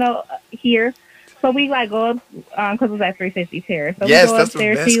we, here. So we, like, go up, because it was at 350 Terrace. So Yes, we go that's the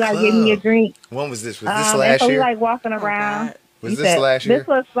upstairs. best She, like, give me a club. drink. When was this? Was this And last so we, year? like, walking around. God. Was this last year? This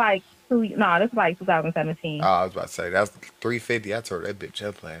was, like, this was, like, 2017. Oh, I was about to say, that was 350. I tore that bitch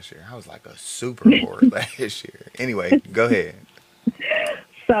up last year. I was like a super whore last year. Anyway, go ahead.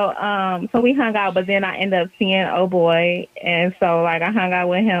 So we hung out, but then I ended up seeing oh boy, and so like I hung out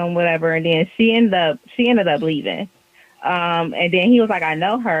with him, whatever, and then she ended up leaving. And then he was like, I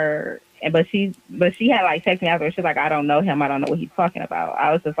know her, but she had like texted me after. She's like, I don't know him. I don't know what he's talking about.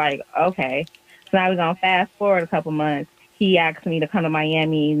 I was just like, okay. So now we're gonna fast forward a couple months. He asked me to come to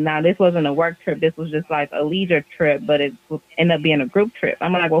Miami. Now this wasn't a work trip. This was just like a leisure trip, but it ended up being a group trip.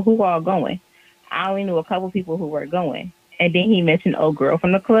 I'm like, well, who all going? I only knew a couple people who were going. And then he mentioned, girl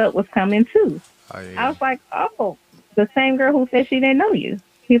from the club was coming too. Oh, yeah. I was like, oh, the same girl who said she didn't know you.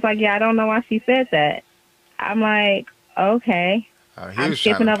 He's like, yeah, I don't know why she said that. I'm like, okay. He I'm was trying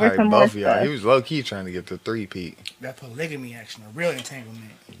skipping to over pipe some more both of y'all. stuff. He was low key trying to get the 3-peat. That polygamy action, a real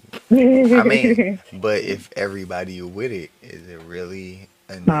entanglement. I mean, but if everybody with it, is it really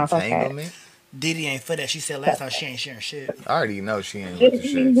an No, it's okay. entanglement? Didi ain't for that. She said last time she ain't sharing shit. I already know she ain't with the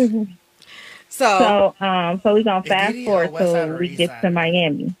shit. So, So we gonna Is fast Didi forward a West Side till or we East get Side? to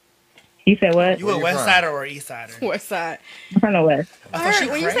Miami. You said what? You Where a you West from? Sider or East Sider? West Side. I'm from the West. I I thought she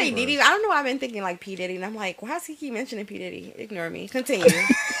heard, when you say crazy. Diddy, I don't know why I've been thinking like P. Diddy, and I'm like, why does he keep mentioning P. Diddy? Ignore me. Continue.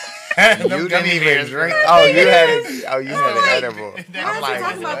 You didn't even drink. Oh, you had it. Oh, you had an edible. I'm like,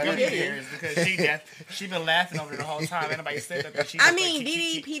 talking about what? P. Diddy? Because she been laughing over the whole time. Anybody said that she. I mean,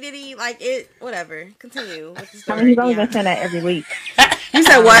 Diddy, P. Diddy, like it. Whatever. Continue with the I story. mean, he's only been saying that every week. You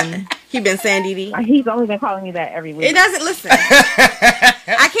said what? He been saying Diddy. He's only been calling me that every week. It doesn't listen.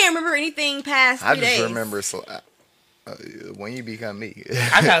 I can't remember anything past 3 days. I just remember when you become me.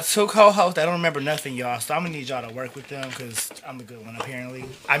 I got 2 co-hosts that don't remember nothing, y'all. So I'm gonna need y'all to work with them because I'm the good one. Apparently,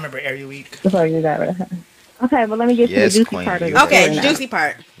 I remember every week. So you got it. Okay, but let me get to the juicy queen, part of you the Okay, story now. juicy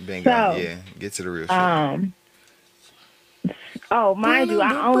part. Bingo. So, Yeah, get to the real shit. Oh, mind you,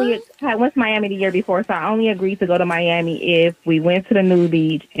 I went to Miami the year before, so I only agreed to go to Miami if we went to the nude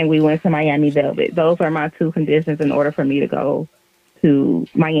beach and we went to Miami Velvet. Those are my 2 conditions in order for me to go to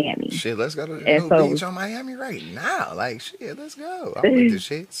Miami. Shit, let's go to the nude beach on Miami right now. Like, shit, let's go. I'm with the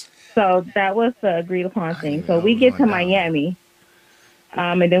shits. So that was the agreed upon thing. So we get to Miami,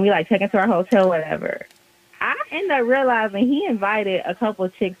 and then we check into our hotel, whatever. I end up realizing he invited a couple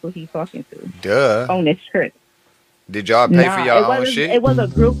of chicks who he's talking to. Duh. On this trip. Did y'all pay for y'all own shit? It was a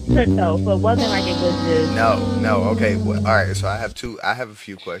group trip though, so it wasn't like it was just. No. Okay. Well, all right. So I have a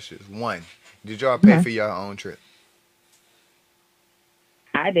few questions. One, did y'all pay for your own trip?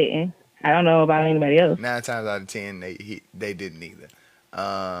 I didn't. I don't know about anybody else. 9 times out of 10, they didn't either.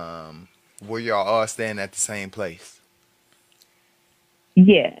 Were y'all all staying at the same place?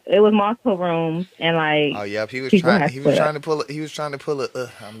 Yeah, it was multiple rooms and Oh yeah, he was trying to pull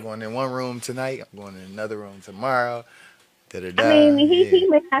a. I'm going in one room tonight. I'm going in another room tomorrow. Da-da-da. I mean, he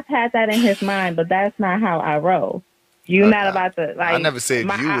may have had that in his mind, but that's not how I roll. You're not about to I never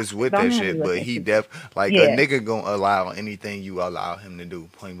said you was with that shit, but he a nigga gonna allow anything you allow him to do.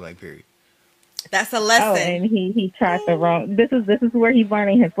 Point blank. Period. That's a lesson. Oh, and he tried the wrong. This is where he's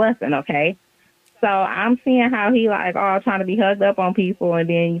learning his lesson. Okay. So I'm seeing how he trying to be hugged up on people, and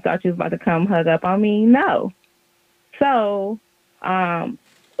then you thought you was about to come hug up on me. No. So,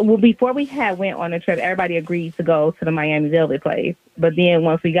 before we went on the trip, everybody agreed to go to the Miami Velvet place. But then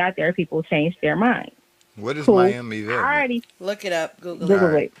once we got there, people changed their mind. What is Miami Velvet? I already look it up.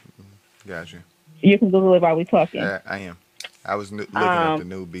 Google it. Got you. You can Google it while we talking. I am. I was looking at the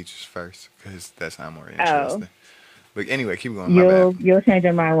nude beaches first because that's how I'm more interested. But anyway, keep going. You'll change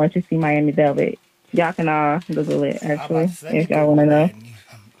your mind once you see Miami Velvet. Y'all can all Google it, actually, if y'all want to know.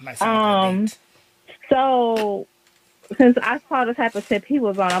 So, since I saw the type of tip he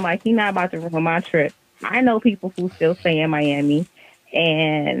was on, I'm like, he's not about to ruin my trip. I know people who still stay in Miami,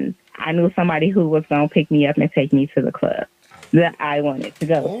 and I knew somebody who was going to pick me up and take me to the club that I wanted to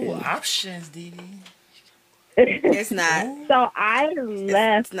go to. Options, Didi. It's not. So I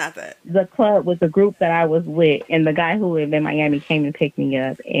left it's not that. the club with the group that I was with, and the guy who lived in Miami came and picked me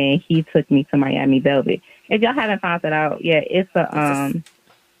up, and he took me to Miami Velvet. If y'all haven't found that out yet, it's a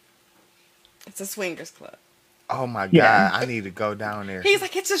swingers club. Oh my God, I need to go down there. He's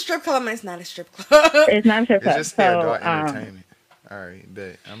like, it's a strip club. It's not a strip club. It's not a strip club. It's just adult entertainment. All right,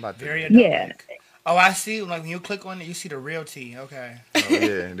 but I'm about to. Very adult. Oh, I see. When you click on it, you see the real tea. Okay. Oh,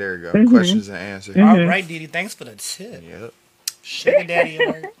 yeah, there you go. Questions and answers. All right, Didi. Thanks for the tip. Yep. Sugar daddy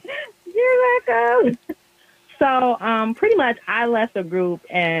alert. You're welcome. So, pretty much, I left the group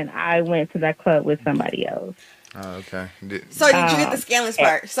and I went to that club with somebody else. Oh, okay. So did you get the scandalous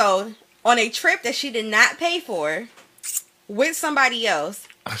part? So, on a trip that she did not pay for with somebody else,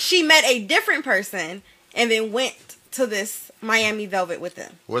 she met a different person and then went to this Miami Velvet with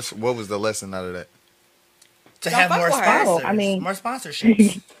them. What was the lesson out of that? To have more sponsors. I mean, more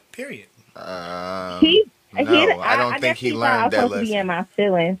sponsorships. Period. I don't think he learned that lesson. Be in my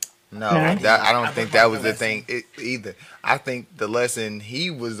feelings. No, I don't think that was the thing either. I think the lesson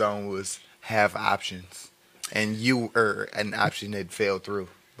he was on was have options, and you were an option that fell through,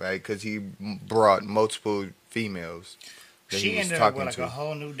 right? Because he brought multiple females. She ended up with a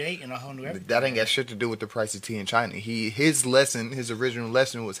whole new date and a whole new everything. That ain't got shit to do with the price of tea in China. His original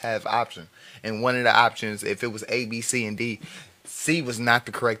lesson was have option. And one of the options, if it was A, B, C, and D, C was not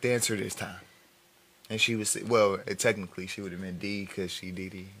the correct answer this time. And she was, technically she would have been D because she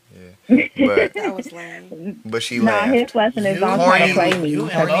Didi. Yeah. But that was lame. But she laughed. No, his lesson is don't try to play me. You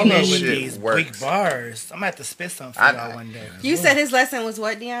and Lola with these weak bars. I'm going to have to spit something for y'all one day. You said his lesson was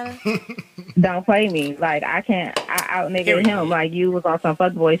what, Deanna? Don't play me. Like, I out nigga him. Like, you was on some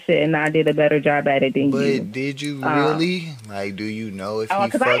fuckboy shit and I did a better job at it than you. But did you really? Like, do you know if he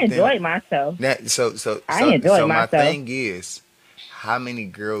fucked because I enjoyed myself. I enjoyed myself. My thing is, how many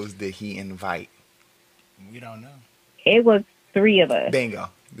girls did he invite? We don't know. It was 3 of us. Bingo.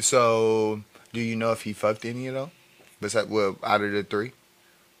 So, do you know if he fucked any of them? Besides, out of the 3?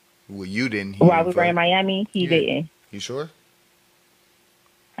 Well, you didn't. While we were in Miami, he didn't. You sure?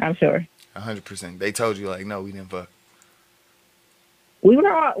 I'm sure. 100%. They told you like, no, we didn't fuck. We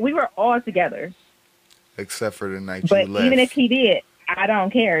were all together. Except for the night But you left. even if he did, I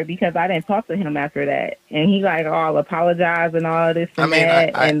don't care because I didn't talk to him after that, and he like all apologize and all this and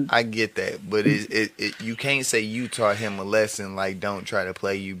that. I get that, but you can't say you taught him a lesson like don't try to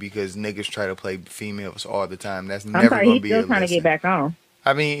play you because niggas try to play females all the time. That's never gonna be a lesson. He's still trying to get back on.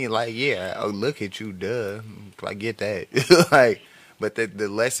 I mean, like, yeah, oh, look at you, duh. I get that. Like, but the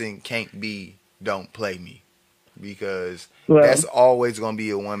lesson can't be don't play me because that's always gonna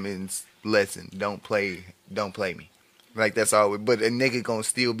be a woman's lesson. Don't play me. Like, that's all. But a nigga gonna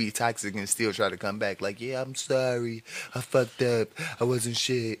still be toxic and still try to come back. Like, yeah, I'm sorry. I fucked up. I wasn't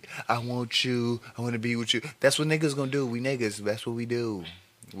shit. I want you. I want to be with you. That's what niggas gonna do. We niggas. That's what we do.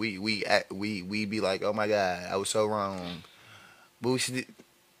 We be like, oh my God, I was so wrong. But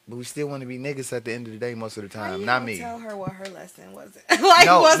we still want to be niggas at the end of the day most of the time. Not me. Tell her what her lesson was. Like,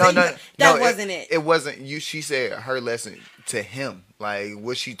 no. That wasn't it. It wasn't you. She said her lesson to him. Like,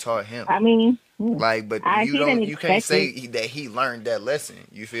 what she taught him. I mean, like, but you can't say that he learned that lesson.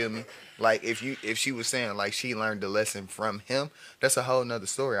 You feel me? Like, if she was saying like she learned the lesson from him, that's a whole nother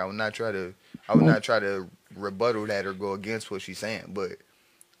story. I would not try to rebuttal that or go against what she's saying. But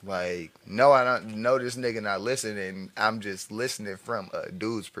like, no, I don't know this nigga not listening. I'm just listening from a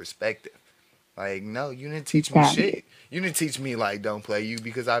dude's perspective. Like, no, you didn't teach me shit. You didn't teach me like don't play you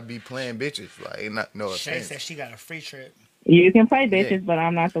because I be playing bitches. Like, no offense. Shay said she got a free trip. You can play bitches, but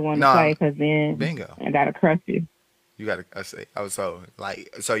I'm not the one to play because then bingo. I gotta crush you. You gotta.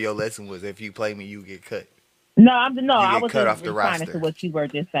 So your lesson was if you play me, you get cut. I was cut just off the responding roster to what you were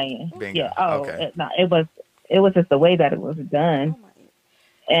just saying. Bingo. Yeah. Oh, okay. It was just the way that it was done,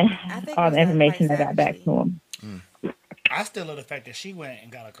 and all the information that got back to him. I still love the fact that she went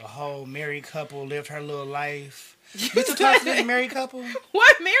and got like a whole married couple, lived her little life. You still talk to this married couple?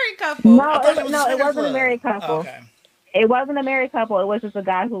 What married couple? No, it wasn't a married couple. Oh, okay. It wasn't a married couple. It was just a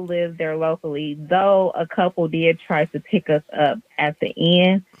guy who lived there locally. Though a couple did try to pick us up at the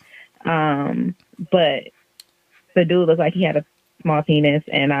end, but the dude looked like he had a small penis,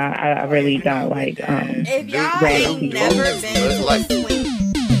 and I really don't like. If y'all ain't never been to a swing,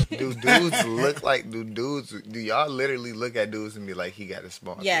 do y'all literally look at dudes and be like, he got a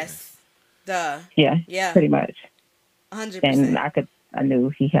small penis? Yes. Duh. Yeah. Pretty much. 100%. And I knew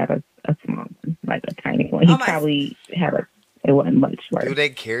he had a small one, like a tiny one. He probably had it wasn't much worse. Do they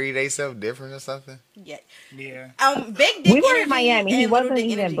carry themselves different or something? Yeah. Big dick. We were in Miami. He wasn't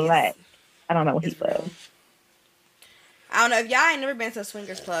even black. I don't know what he was. I don't know. If y'all ain't never been to a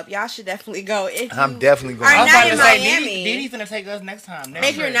swingers club, y'all should definitely go. I'm definitely going. Are not in Miami. Diddy's gonna take us next time.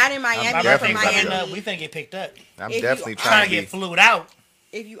 If you're not in Miami, you're from Miami. We finna get picked up. I'm definitely trying to get flued out.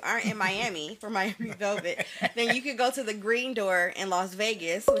 If you aren't in Miami for Miami Velvet, then you could go to the Green Door in Las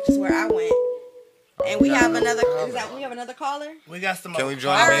Vegas, which is where I went. And we have another. We have another caller. We got some. Can we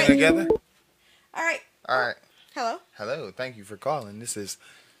join in together? All right. Hello. Thank you for calling. This is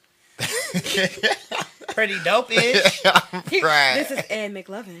pretty dope-ish. This is Ed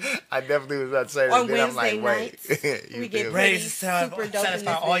McLovin. I definitely was about to say that. On Wednesday nights, we get ready to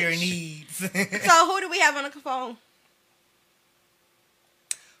satisfy all your needs. So who do we have on the phone?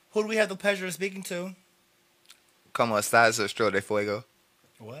 Who do we have the pleasure of speaking to? Como estás, Estro de Fuego?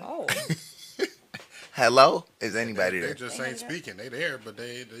 What? Oh. Hello? Is anybody there? They just ain't speaking. They there, but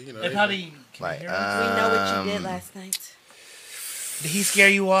they you know. They probably we know what you did last night. Did he scare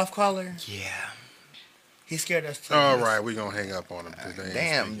you off, caller? Yeah. He scared us too. All right, we gonna hang up on him.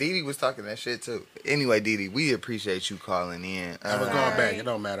 Damn, Didi was talking that shit too. Anyway, Didi, we appreciate you calling in. Have a call back. It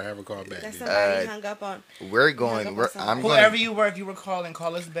don't matter. Have a call back. That's somebody hung up on. Whoever you were, if you were calling,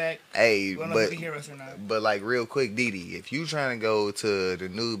 call us back. Hey, we don't know if you can hear us or not. But like real quick, Didi, if you trying to go to the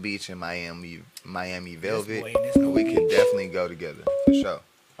new beach in Miami Velvet, we can definitely go together for sure.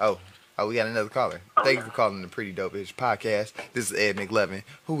 Oh, we got another caller. Thank you for calling the Pretty Dope-ish podcast. This is Ed McLovin,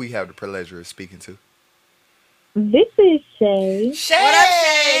 who we have the pleasure of speaking to. This is Shay. What up,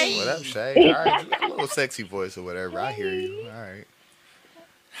 Shay? What up, Shay? All right, you got a little sexy voice or whatever. I hear you. All right.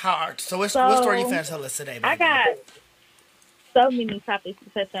 Hard. So what story you finna tell us today, baby? I got so many topics to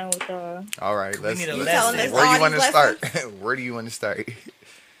touch on with y'all. All right, let's where do you want to start? Where do you want to start?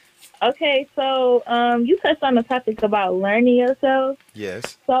 Okay, so you touched on the topic about learning yourself.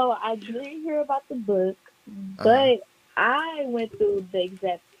 Yes. So I did hear about the book, but I went through the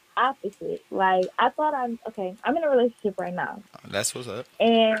exact opposite. Like, I thought I'm in a relationship right now. That's what's up.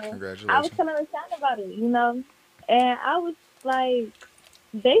 And congratulations. I was telling my son about it, you know, and I was like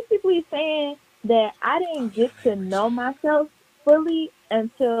basically saying that I didn't get to know myself fully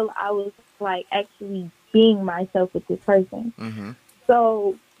until I was like actually being myself with this person. Mm-hmm.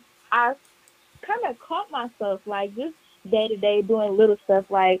 So I kind of caught myself like just day to day doing little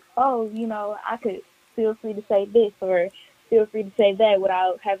stuff like, oh, I could feel free to say this or feel free to say that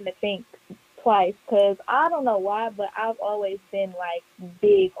without having to think twice. Because I don't know why, but I've always been like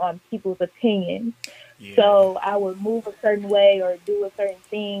big on people's opinions. Yeah. So I would move a certain way or do a certain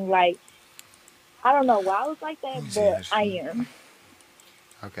thing. Like, I don't know why I was like that, but I am.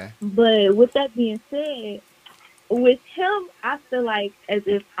 Okay. But with that being said, with him, I feel like as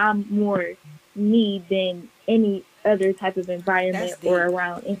if I'm more me than any other type of environment or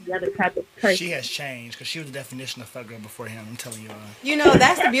around any other type of person. She has changed because she was the definition of fuck girl before him. I'm telling you.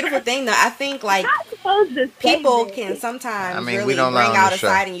 That's the beautiful thing, though. I think like people can sometimes really bring out a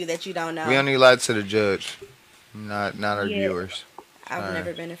side in you that you don't know. We only lie to the judge, not our viewers. I've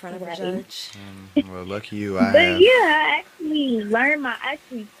never been in front of a judge. Well, lucky you. I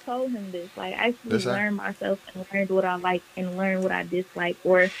actually told him this. Like, I actually learned myself and learned what I like and learned what I dislike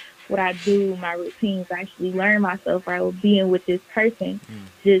or what I do, my routines. I actually learned myself by being with this person,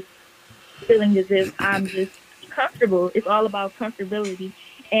 just feeling as if I'm just comfortable. It's all about comfortability.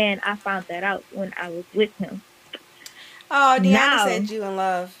 And I found that out when I was with him. Oh, Deanna said you in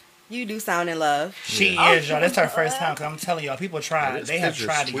love. You do sound in love. She is, y'all. That's her first time. Because I'm telling y'all, people tried. They have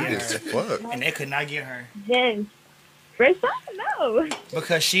tried to get her. And they could not get her. Yes. First time? No.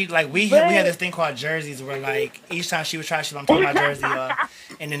 Because she, like, we had this thing called jerseys where, like, each time she would try, she'd like, I'm taking my jersey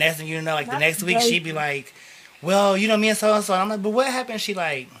off. And the next thing you know, like, the next week, she'd be like, well, me and so-and-so. And I'm like, but what happened? She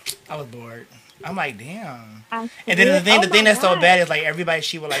like, I was bored. I'm like, damn. And then the thing that's so bad is, like, everybody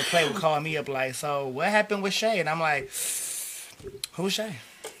she would, like, play would call me up, like, so what happened with Shay? And I'm like, who's Shay?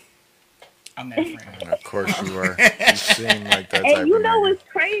 I'm that friend. Of course you are. You seem like that type and you know what's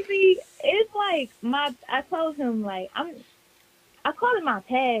crazy? It's like I told him like I call it my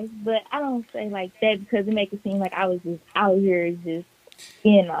past, but I don't say like that because it makes it seem like I was just out here just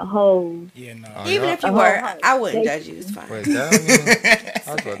being a hoe. Yeah, no. Even if you were, I wouldn't judge you. It's fine. Wait,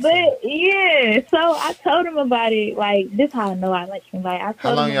 but yeah, so I told him about it. Like, this how I know I like him. Like, I told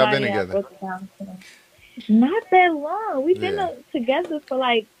how long him y'all about been together? Not that long. We've been together for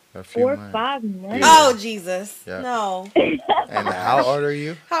like 4 or 5 months. Yeah. Oh, Jesus. Yeah. No. And how old are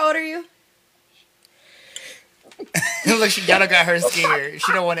you? How old are you? Look, y'all got her scared.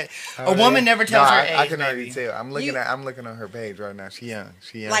 She don't want it. A woman never tells her age. I can already tell. I'm looking on her page right now. She young.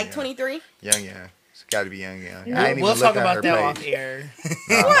 Like 23? Young. She got to be young. We'll talk about that off air.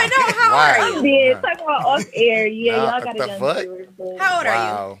 What? No, how old are you? Yeah, talk about off air. Yeah, y'all got a young viewer. How old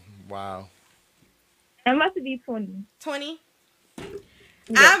are you? Wow. I must be 20. 20?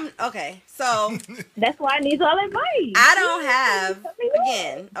 Yeah. Okay, so that's why I need y'all advice. I don't have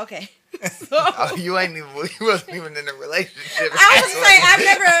okay. So you wasn't even in a relationship. I was saying I've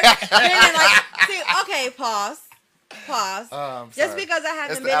never been in like. Okay, pause. Just because I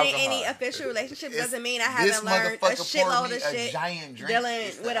haven't been in any official relationships doesn't mean I haven't learned a shitload of shit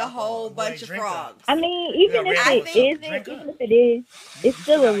dealing with a whole bunch of frogs. I mean, even if it is, it's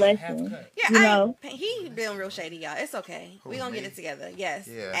still a lesson. Yeah, he been real shady, y'all. It's okay. We gonna get it together. Yes,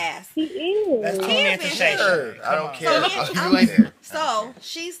 ass. He is. That's shady. I don't care. So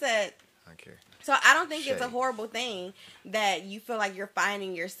she said. I care. So I don't think it's a horrible thing that you feel like you're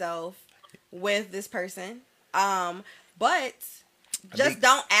finding yourself with this person. But just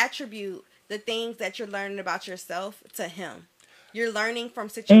don't attribute the things that you're learning about yourself to him. You're learning from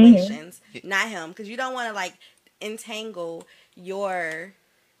situations, not him, because you don't want to like entangle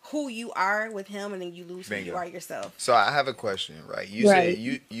who you are with him, and then you lose who you are yourself. So I have a question, right? You said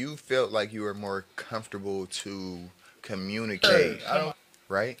you felt like you were more comfortable to communicate,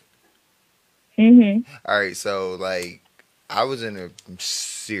 right? All right, so like I was in a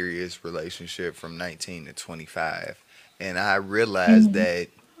serious relationship from 19 to 25, and I realized that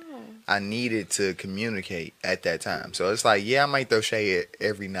I needed to communicate at that time. So it's like, I might throw shade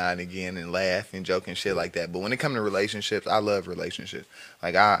every now and again and laugh and joke and shit like that. But when it comes to relationships, I love relationships.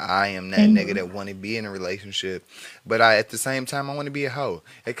 Like I am that nigga that want to be in a relationship, but at the same time I want to be a hoe.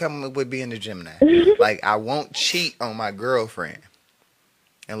 It comes with being a Gemini. Like I won't cheat on my girlfriend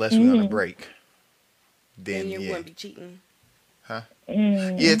unless we're on a break. Then you wouldn't be cheating. Huh?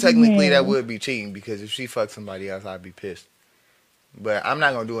 Yeah, technically that would be cheating because if she fucked somebody else, I'd be pissed. But I'm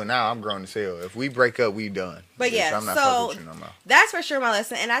not gonna do it now. I'm grown as hell. If we break up, we done. But yeah, I'm not so with you no more. That's for sure my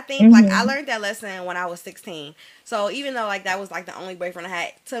lesson. And I think like I learned that lesson when I was 16. So even though like that was like the only boyfriend I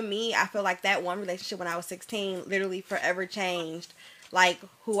had, to me, I feel like that one relationship when I was 16 literally forever changed like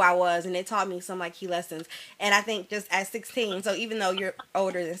who I was, and it taught me some like key lessons. And I think just at 16, so even though you're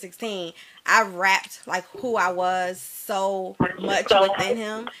older than 16, I wrapped like who I was so much within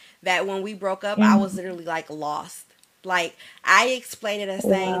him that when we broke up, I was literally like lost. Like, I explained it as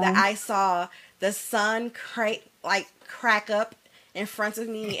saying that I saw the sun crack up in front of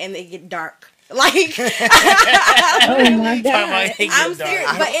me and it get dark. Like, Oh my God. I'm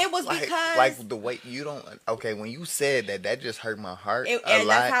serious, but it was like, because like the way you don't. Okay, when you said that, that just hurt my heart a and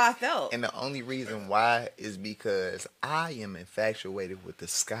lot. that's how I felt. And the only reason why is because I am infatuated with the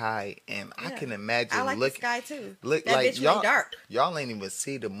sky, and I can imagine. I like the sky too. Look That like bitch y'all. went dark. Y'all ain't even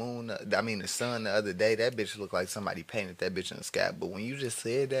see the moon. I mean the sun the other day. That bitch looked like somebody painted that bitch in the sky. But when you just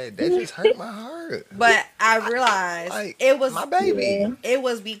said that, that just hurt my heart. But I realized Like, it was my baby. It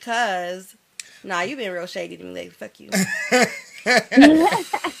was because you been real shady to me lately. Fuck you.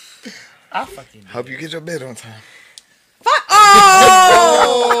 I fucking Hope you get your bed on time. Fuck.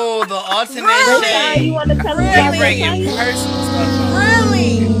 Oh, Oh, the ultimate Really? shade. You want to tell me Really? about Bringing that? personal stuff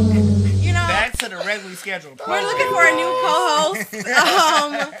really? You know, back to the regularly scheduled we're program. looking for a new co-host.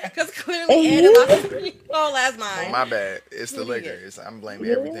 Because clearly Ed lost his last mine. My bad. It's the What do you liquor. get? I'm blaming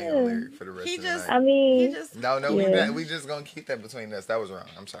everything on lyric for the rest He of the just, night. I mean, he just. No, Yeah. we just gonna keep that between us. That was wrong.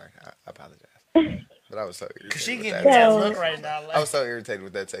 I'm sorry. I apologize. But I was so irritated. Cause she with getting that. that So- look right now. I was Like, so irritated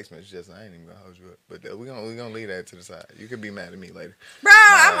with that text message. Just I ain't even gonna hold you up. But we gonna leave that to the side. You could be mad at me later. Bro,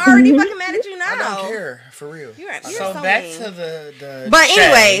 I'm already fucking mad at you now. I don't care for real. You're so so back mean. to the But chat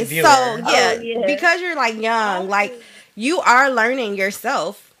anyways, viewer. so yeah, yeah. because you're like young, like you are learning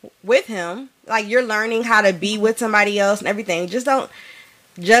yourself with him. Like you're learning how to be with somebody else and everything. Just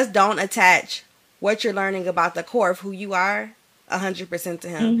don't attach what you're learning about the core of who you are 100% to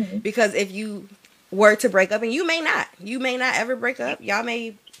him. Because if you were to break up, and you may not ever break up. Y'all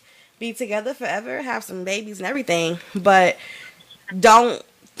may be together forever, have some babies and everything, but don't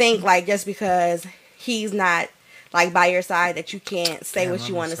think like just because he's not like by your side that you can't say Damn, what you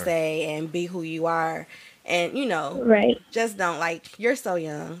I'm want to sorry. say and be who you are. And right. just don't, like, you're so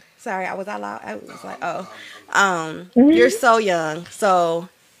young. Sorry, I was out loud. I was like, you're so young. So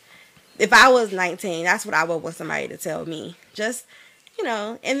if I was 19, that's what I would want somebody to tell me. Just,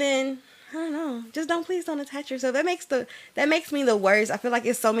 and then I don't know. Just please don't attach yourself. That makes me the worst. I feel like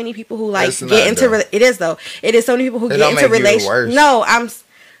it's so many people who like It's get not, into. though. It is though. It is so many people who It get don't into make you the relations. worst. No, That's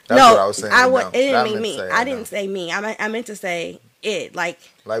what I was saying. It didn't I mean meant me. to say I it didn't don't. say me. I meant to say it. Like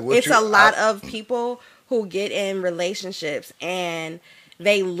Like what it's you- a lot of people who get in relationships and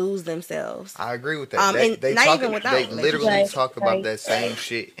they lose themselves. I agree with that. And They not talk, even without they literally relationships. talk about Right. that same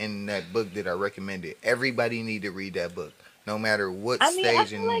shit in that book that I recommended. Everybody need to read that book, no matter what I mean, I stage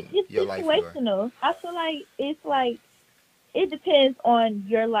feel in like it's your life you are. situational. I feel like it's like it depends on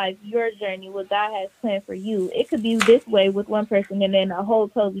your life, your journey, what God has planned for you. It could be this way with one person and then a whole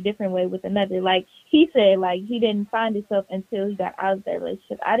totally different way with another. Like he said, like he didn't find himself until he got out of that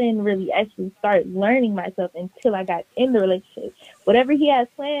relationship. I didn't really actually start learning myself until I got in the relationship. Whatever he has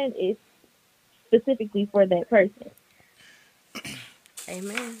planned is specifically for that person.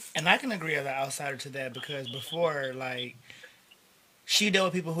 Amen. And I can agree as an outsider to that because before, like, she dealt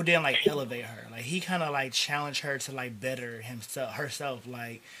with people who didn't like elevate her. Like he kind of like challenged her to like better herself.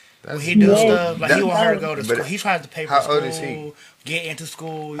 Like when he do Yes. stuff, like he want her to go to But school. He tries to pay for how school, old is he? get into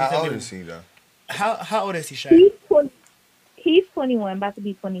school. You How feel old me? is he though? How old is he, Shay? He's 21, about to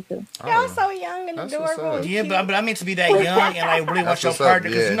be 22. Y'all so young and That's what's adorable. up. and Yeah, cute. but I mean to be that young and like really watch That's your what's up. partner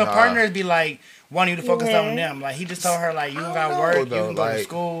because Yeah, you know nah. partners be like wanting you to focus on Yeah. them. Like he just told her like you don't I got don't work, know, you though, can go to like-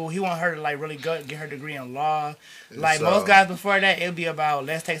 school. He want her to like really go get her degree in law. Like So- most guys before that, it'd be about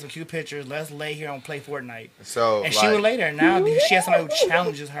let's take some cute pictures, let's lay here and play Fortnite. So And like, she would later. Now she has somebody who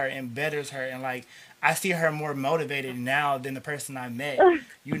challenges her and betters her, and like I see her more motivated now than the person I met,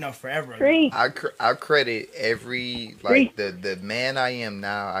 forever ago. Preach. I credit every like the man I am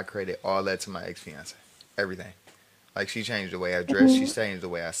now. I credit all that to my ex fiance. Everything. Like she changed the way I dressed. She changed the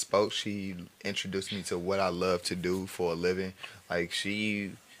way I spoke. She introduced me to what I love to do for a living. Like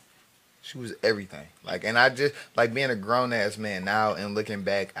she was everything. Like, and I just like being a grown ass man now and looking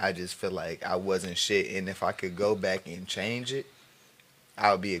back. I just feel like I wasn't shit. And if I could go back and change it,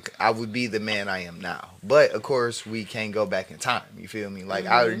 I would be the man I am now. But of course, we can't go back in time. You feel me? Like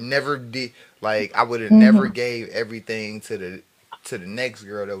I would never did. Like I would have never gave everything to the next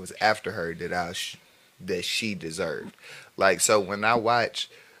girl that was after her that she deserved. Like so, when I watch,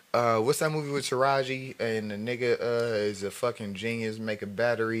 what's that movie with Taraji and the nigga is a fucking genius, make a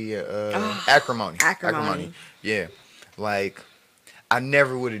battery, Acrimony. Acrimony. Yeah, like I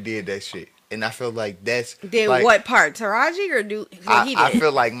never would have did that shit. And I feel like that's Did like, what part? Taraji or do what he did? I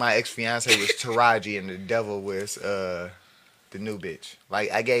feel like my ex fiance was Taraji and the devil was the new bitch.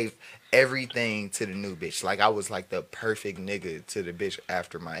 Like I gave everything to the new bitch. Like I was like the perfect nigga to the bitch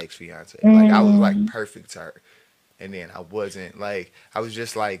after my ex fiance. Like I was like perfect to her, and then I wasn't. Like I was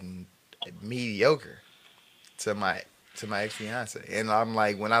just like mediocre to my to my ex fiance, and I'm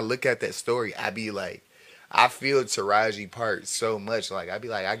like, when I look at that story, I be like, I feel Taraji Part so much. Like I be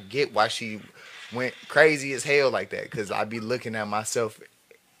like, I get why she went crazy as hell like that, because I be looking at myself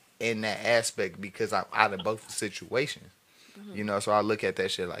in that aspect because I'm out of both situations. You know, so I look at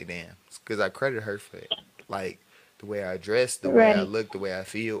that shit like, damn, because I credit her for it. Like the way I dress, the way I Right. look, the way I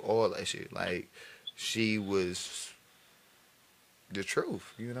feel, all that shit. Like she was the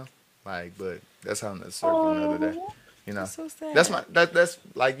truth, you know. Like, but that's how that's for another day. You know, That's so sad. that's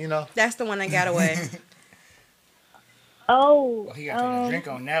like, you know. That's the one that got away. Oh, Well, he got to take a drink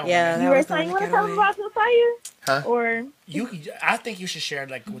on that Yeah, one. that you were was the saying you one want that to got talk away. about some fire? Huh? Or I think you should share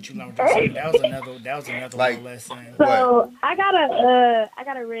like what you learned. That was another Like- one lesson. so I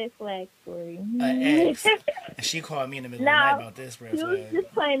got a red flag story. Ex, and she called me in the middle of the Now, night about this red Huge flag.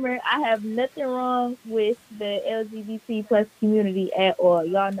 disclaimer: I have nothing wrong with the LGBT plus community at all.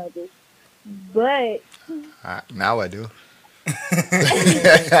 Y'all know this, but Now I do.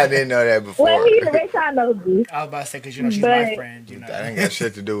 I didn't know that before. well, he the rest I know this. I was about to say because you know she's my But- friend. You know. That ain't got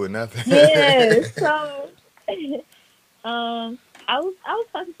shit to do with nothing. Yeah. So, I was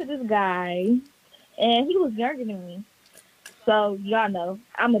talking to this guy, and he was younger than me. So y'all know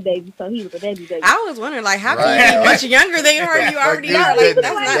I'm a baby, so he was a baby. I was wondering, like, how Right. can you be much younger than her? You already Like, are. you Like, been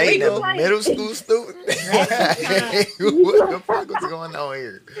that's not dating legal. a middle school student. What the fuck was going on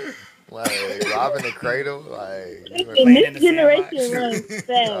here? Like robbing the cradle, like And playing in this the generation sandbox. runs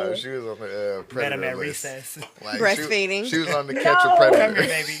no, fast. she was on the Met him predator at list. recess. Like, Breastfeeding. She was on the catch a No. Come predator. here,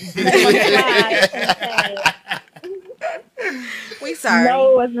 baby. We sorry.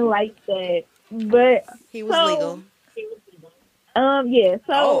 No, it wasn't like that. But He was so, legal. yeah.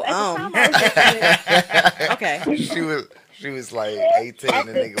 So Oh, at the time I was just Okay. She was like 18, and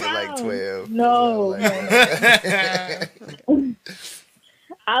the nigga was like 12. No, Like-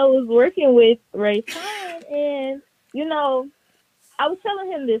 I was working with Ray Sean, and you know, I was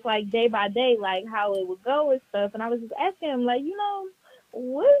telling him this like day by day, like how it would go and stuff, and I was just asking him like, you know,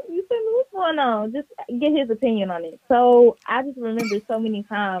 what you feel me? What's going on? Just get his opinion on it. So I just remember so many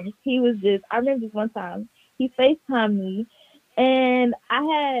times he was just. I remember this one time he FaceTimed me, and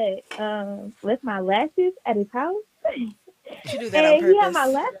I had left my lashes at his house. You do that on And he had my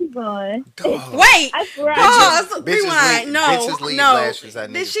purpose. lashes on. Dog. Wait. I swear. Pause. Bitches Rewind. leave- No. bitches leave No. lashes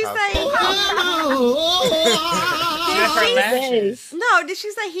at Did niggas' she house. Left her say? lashes. No. Did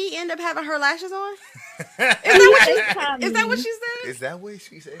she say he ended up having her lashes on? Is that what she said? Is that what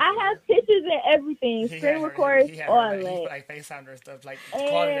she said? I have pictures and everything, screen records, all He that. like FaceTimed her and stuff, like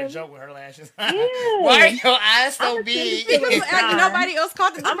calling it a And- joke with her lashes. Yeah. Why are your eyes so I'ma big? send it to Like, nobody else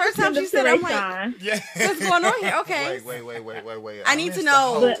caught it the I'm first time she said it. I'm like, Yeah. what's going on here? Okay. Wait. I need to missed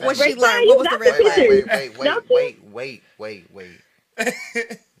know the whole what thing. she learned. What was the red flag?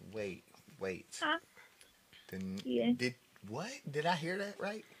 Wait. Huh? Yeah. Did I hear that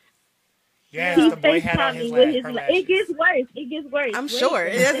right? Yes, He the boy had on FaceTimed his me with her his. lashes. It gets worse. I'm Wait sure. a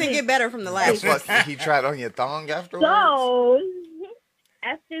It doesn't minute. get better from the last one. Fuck, he tried on your thong afterwards? So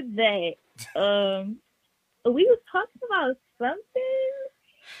after that, we was talking about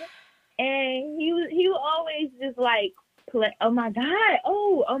something, and he was always just like, play, oh my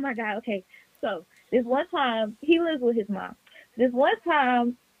god, okay. So this one time, he lives with his mom. This one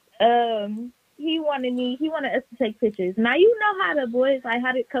time, he wanted us to take pictures. Now you know how the boys, like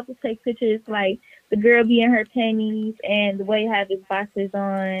how the couples take pictures, like the girl be in her panties and the boy have his boxers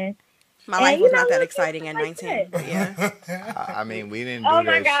on. My And life you was know, not that little exciting things at like 19. But yeah. I mean, we didn't do Oh that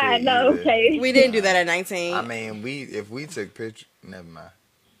my god, shit no, either. okay. We didn't do that at 19. I mean, if we took pictures, never mind.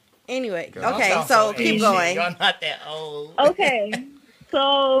 Anyway. Y'all Okay. Y'all So so keep Asian. going. Y'all not that old. Okay,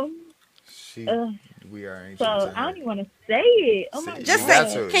 so We are ancient. so I don't even want to say it. Oh my Just god.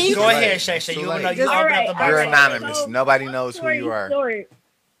 say- can you- Go ahead, Shay. Shay. Too You late. know you Just- opened Alright, up the You're box. alright. anonymous. So, Nobody long knows who story you are. Short,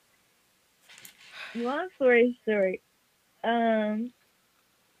 long story short,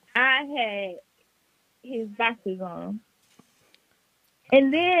 I had his boxers on.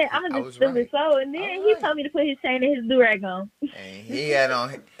 And then I'm I gonna was just spill right. it so. And then he told me to put his chain and his durag on. And he had on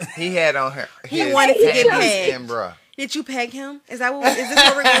her. He his wanted to get panties pegged. and bruh. Did you peg him? Is this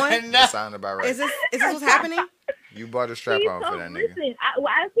where we're going? That sounded about right. Is this what's happening? You bought a strap He on for told- that nigga. Listen,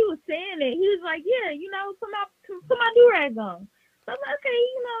 as he was saying it, he was like, "Yeah, you know, put my durag on." So I'm like, "Okay,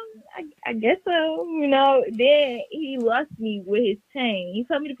 you know, I guess so." You know. Then he lost me with his chain. He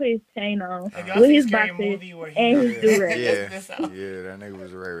told me to put his chain on Have y'all with seen his Scary boxers Movie where he and his goes- durag. Yeah, This yeah, out. that nigga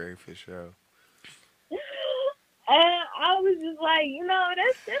was Ray for sure. And I was just like, you know,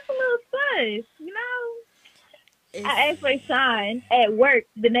 that's a little sus, you know. It's, I asked my son at work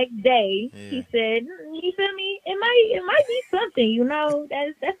the next day. Yeah. He said, "You feel me? It might be something.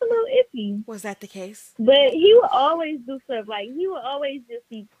 That's a little iffy." was that the case? But he would always do stuff like he would always just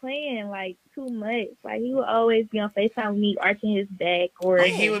be playing like too much. Like he would always be on FaceTime with me, arching his back, or And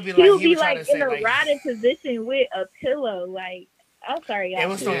he would be he like, would he be would try to like say in a like, rotted position with a pillow. Like I'm sorry, y'all. it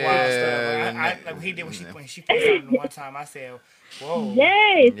was some Yeah, wild stuff. I like what he did when she posted something one time. I said, "Whoa."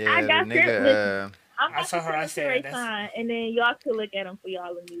 Yes, Yeah, I the got nigga. listen, I'm I about saw to her. I send it said, to Ray and then y'all could look at him for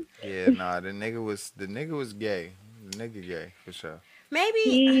y'all to mute. Yeah, nah, the nigga was gay. The nigga gay for sure. Maybe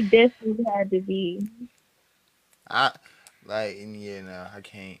He definitely had to be. I like, and yeah, no, I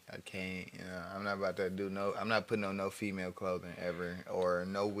can't. I'm not about to do no. I'm not putting on no female clothing ever, or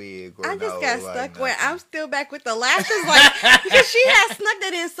no wig, or I no just got like, stuck where nothing. I'm still back with the lashes, like because she had snuck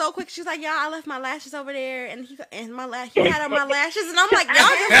that in so quick. She's like, "Y'all, I left my lashes over there," and he had on my lashes, and I'm like, "Y'all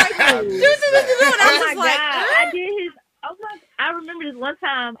just like I do missed and that. I'm Oh just my like, god! I did his. Oh my! I remember this one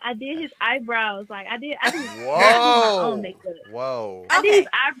time. I did his eyebrows. Like I did my own makeup. Whoa. I did Okay. his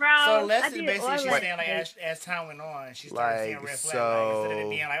eyebrows. So I Leslie did basically all she's that. saying like as time went on, she started seeing Like, red flags. Like instead of it so.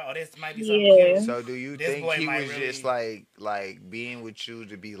 being like, oh, this might be something Yeah. cute. So do you This think boy he might was just like being with you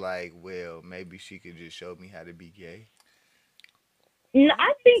to be like, well, maybe she could just show me how to be gay? No,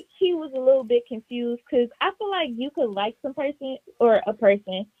 I think he was a little bit confused because I feel like you could like some person or a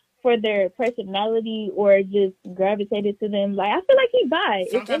person for their personality or just gravitated to them. Like I feel like he bi.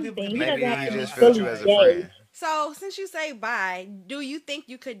 If Sometimes people anything, can he be doesn't Maybe have he to be just feel felt fully you as a gay. friend. So since you say bi, do you think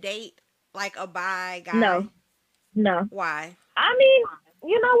you could date like a bi guy? No. Why? I mean,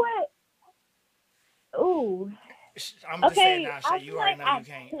 you know what? Ooh. I'm just saying Okay, now, I Shay, feel you already like know I you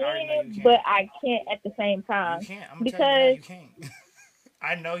can't. I already know you can, can't. but I can't at the same time You can't. I'm gonna tell you now, because you can't.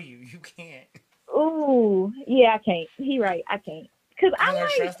 I know you. You can't. ooh, yeah, I can't. He right, I can't. Cause Cause her I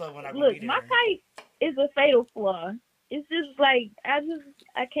stress level not gonna be look, there. my type is a fatal flaw. It's just like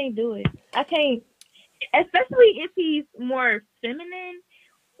I can't do it. I can't, especially if he's more feminine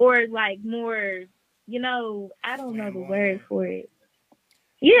or like more, I don't know the word Flamboyant. for it.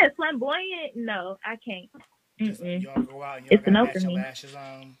 Yeah, flamboyant. No, I can't. Just Mm-mm. y'all go out and y'all It's a got no for matching me. lashes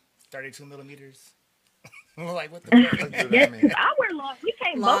on, 32 millimeters. Like what the What fuck? do Yes, that mean? because I wear long. We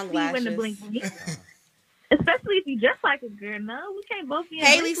can't both Long be in the lashes. blink blink. Especially if you dress like a girl. No, we can't both be in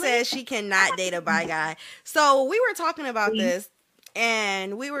Haley blink says she cannot date a bi guy. So we were talking about blink. this,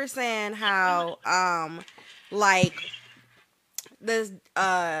 and we were saying how like this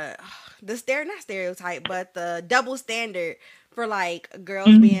not stereotype, but the double standard for like girls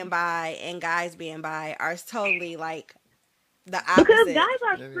Mhm. being bi and guys being bi are totally like the Because opposite. guys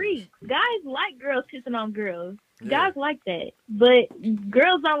are It is. freaks. Guys like girls kissing on girls. Yeah. Guys like that. But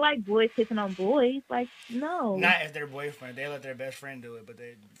girls don't like boys kissing on boys. Like, no. Not if their boyfriend. They let their best friend do it, but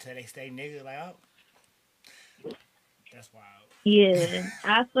they stay nigga like, oh, that's wild. Yeah.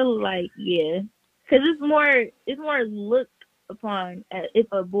 I feel like, yeah. Because it's more looked upon if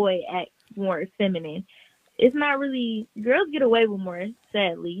a boy acts more feminine. It's not really, girls get away with more,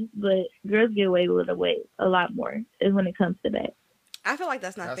 sadly, but girls get away with a lot more is when it comes to that. I feel like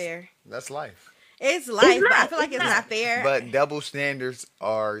that's not That's- fair. That's life. It's life, but I not, feel like it's it's not. not fair. But double standards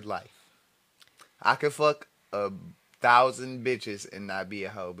are life. I could fuck 1,000 bitches and not be a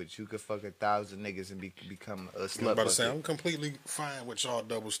hoe, but you could fuck 1,000 niggas and become a I'm slut about to say, bucket. I'm completely fine with y'all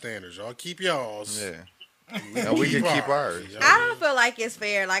double standards. Y'all keep y'all's. Yeah. And we can keep ours. I don't feel like it's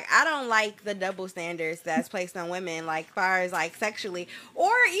fair. Like I don't like the double standards that's placed on women, like far as like sexually,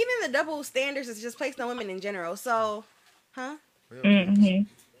 or even the double standards that's just placed on women in general. So, huh? Mm-hmm.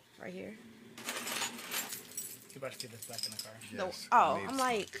 Right here. You about to get this back in the car. Yes, Oh, I need I'm some.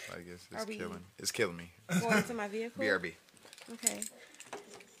 like, it's are we- killing me. Going to my vehicle. BRB. Okay.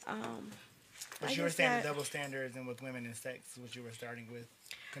 But I you were guess saying that- the double standards and with women and sex, what you were starting with.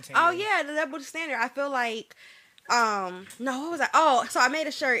 Continue. Oh yeah, the double standard. I feel like, no, what was I? Oh, so I made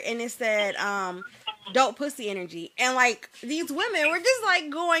a shirt and it said, dope pussy energy, and like these women were just like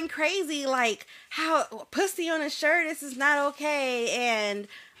going crazy, like how pussy on a shirt, this is not okay, and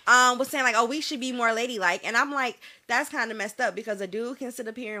was saying like, oh, we should be more ladylike, and I'm like, that's kind of messed up because a dude can sit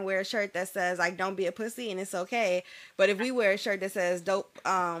up here and wear a shirt that says like, don't be a pussy, and it's okay, but if we wear a shirt that says dope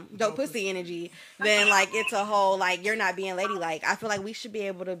pussy energy, then like it's a whole like you're not being ladylike. I feel like we should be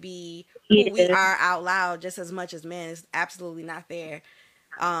able to be who we Yeah. are out loud just as much as men. It's absolutely not fair.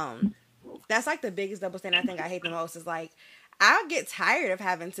 That's like the biggest double standard I think I hate the most is like I'll get tired of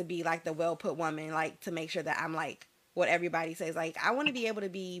having to be like the well put woman, like to make sure that I'm like what everybody says. Like I want to be able to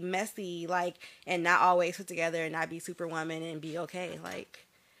be messy, like, and not always put together and not be superwoman and be okay. Like,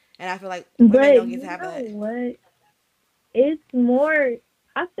 and I feel like women But don't get you to have know that. what? It's more,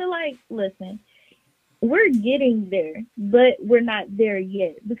 I feel like, listen, we're getting there, but we're not there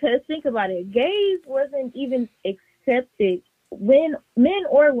yet. Because think about it, gays wasn't even accepted when men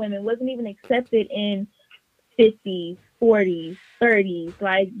or women wasn't even accepted in 50s, 40s, 30s.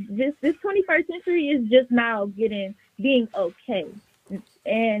 Like this 21st century is just now being okay.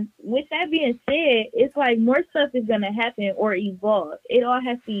 And with that being said, it's like more stuff is gonna happen or evolve. It all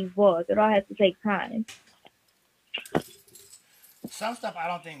has to evolve. It all has to take time. Some stuff I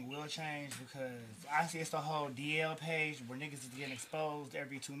don't think will change because I see it's the whole DL page where niggas is getting exposed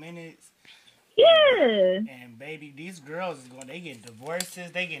every 2 minutes. Yeah. And baby, these girls they getting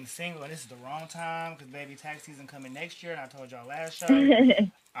divorces, they getting single, and this is the wrong time because baby, tax season coming next year. And I told y'all last show,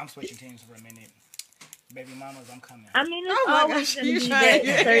 I'm switching teams for a minute. Baby mamas, I'm coming. I mean, it's always going to be that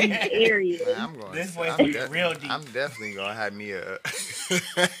in certain areas. Man, this voice is real deep. I'm definitely gonna have me a.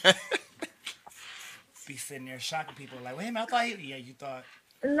 Be sitting there shocking people like, wait a minute, I thought you thought.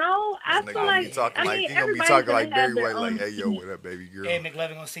 No, I feel like he gonna be everybody's talking like have Barry their White, like, own "Hey, yo, what up, baby girl?" Hey,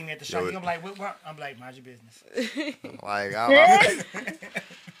 McLovin gonna see me at the shop. He gonna be like, what? I'm like, mind your business. Like, I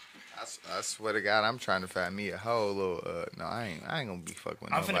swear to God, I'm trying to find me a whole little. No, I ain't gonna be fucking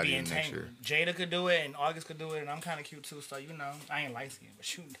with I'm finna nobody be next entangled. year. Jada could do it, and August could do it, and I'm kind of cute too. So I ain't light skinned,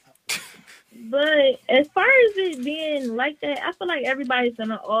 but you know. But as far as it being like that, I feel like everybody's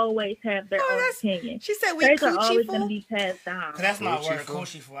gonna always have their own opinion. She said we Traits are always coochie gonna fool. be passed down. Cause that's my Coochie word, fool?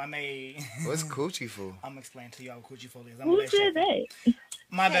 coochie fool. I made. What's coochie fool? I'm gonna explain to y'all what coochie fool is. Who said that?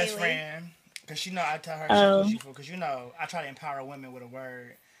 My best Haley. friend, cause I tell her she's coochie fool, cause I try to empower women with a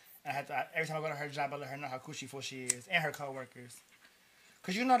word. I have to every time I go to her job, I let her know how coochie fool she is, and her coworkers.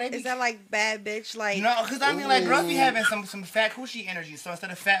 Cause they be. Is that like bad bitch? Like cause I mean, like girls be having some fat coochie energy. So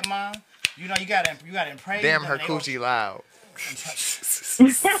instead of fat mom, you gotta praise. Damn, them, her and coochie loud.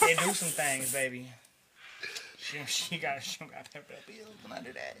 They do some things, baby. She got pepper bills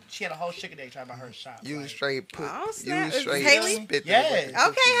under that. She had a whole sugar day trying to buy her shop. You like, straight put. Oh, You snap. straight Haley? spit. Yes.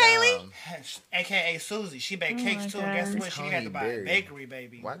 Okay, Haley. AKA Susie. She baked Oh cakes my too. And guess God. what? She had to buy a Honey bakery,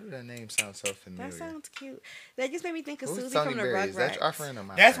 baby. Why do that name sound so familiar? That sounds cute. That just made me think of Who's Susie Tony from the Berry? Is that our Rugrats. friend or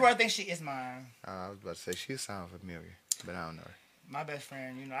my That's friend? where I think she is mine. I was about to say she sounds familiar, but I don't know her. My best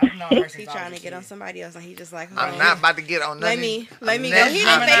friend. I've known her since He I trying was to get a on kid. somebody else, and he just like, I'm not about to get on Let nothing. me go. He That didn't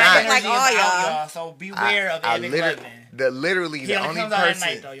I'm make not. it like energy all is out, y'all. So beware of Evan Levin. He He only only comes out at person.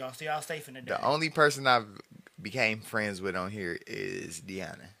 night though, y'all. So y'all safe in the day. The only person I've became friends with on here is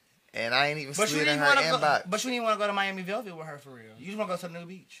Deanna, and I ain't even But you slid in didn't her want to go. inbox. But you didn't want to go to Miami Velvet with her for real. You just want to go to the new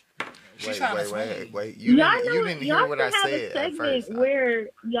beach. She's trying to swing. Wait. You Y'all didn't hear what I should have said a at segment first. where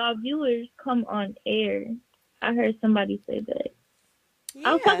y'all viewers come on air. I heard somebody say that.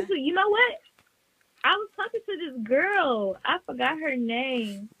 I was talking to, you know what? I was talking to this girl. I forgot her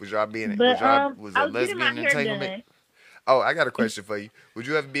name. Was y'all being? But Was I a was getting my lesbian hair entanglement? done. Oh, I got a question for you. Would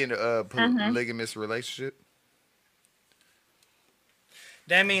you ever be in a polygamous relationship?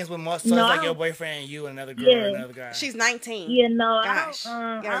 That means when most No, it's like I your don't- boyfriend and you and another girl Yeah. and another guy. She's 19. Yeah, no, Gosh, I you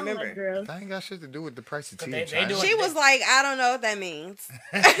don't, gotta I don't remember. like girls. That ain't got shit to do with the price of tea. They in China. do it. She was like, I don't know what that means.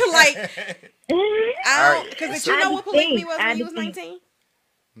 like, I Alright, don't, because so- did you know what polygamy I was when you was think- 19?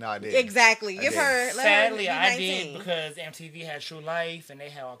 No, I didn't. Exactly. I Give didn't. her. Let Sadly, her be I 19. did because MTV had True Life and they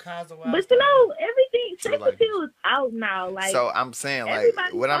had all kinds of wild But stuff. everything, So, sex like- appeal is out now. Like, So I'm saying, like,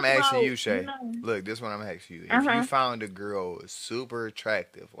 everybody what I'm talk asking about, you, Shay. you know. Look, this is what I'm asking you. If Uh-huh. you found a girl super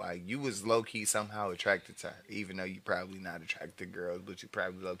attractive, like you was low key somehow attracted to her, even though you probably not attracted to girls, but you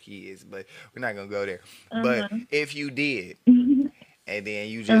probably low key is. But we're not gonna go there. But if you did, and then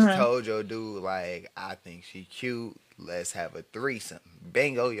you just told your dude, like, I think she cute. Let's have a threesome.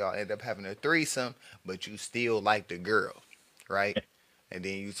 Bingo, y'all end up having a threesome, but you still like the girl, right? And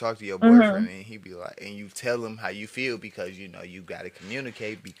then you talk to your boyfriend, and he be like, and you tell him how you feel because you know you got to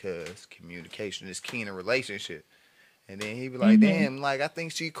communicate because communication is key in a relationship. And then he be like, damn, like I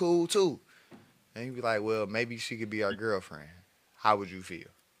think she cool too. And he be like, well, maybe she could be our girlfriend. How would you feel?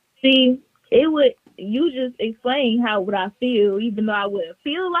 See, you just explain how would I feel, even though I wouldn't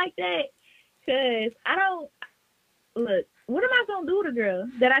feel like that. Cause I don't, look, what am I gonna do with a girl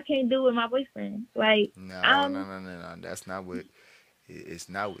that I can't do with my boyfriend? Like, No. That's not what. It's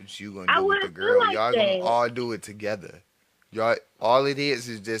not what you gonna I do with the wouldn't feel girl. like Y'all that. gonna all do it together. Y'all, all it is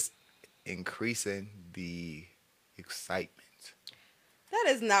just increasing the excitement. That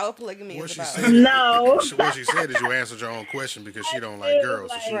is not what polygamy What is she about. said, No. what she said is you answered your own question because she don't like feel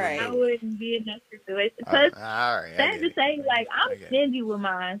girls, so like she Right. I wouldn't do it. wouldn't be in that situation. Cause All right. I sad get to it. say, like, I'm I get it. stingy with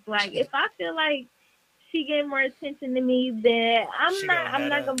mine. Like, if I feel like she get more attention than me, then I'm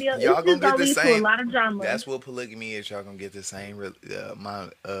not gonna be able. Y'all It's gonna just get gonna the lead to a same. lot of drama. That's what polygamy is. Y'all gonna get the same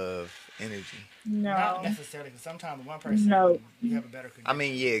amount of energy. Not No, necessarily, because sometimes with one person, No. you have a better connection. I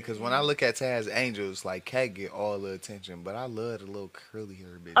mean, yeah, because when I look at Taz Angels, like Cat get all the attention, but I love the little curly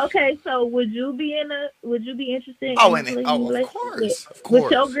hair bitch. okay. So would you be interested? Oh, in and a of polygamy course, relationship of course.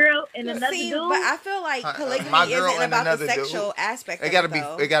 with your girl and another See, dude? but I feel like polygamy my girl isn't and about the another dude. sexual aspect. It of gotta it, be.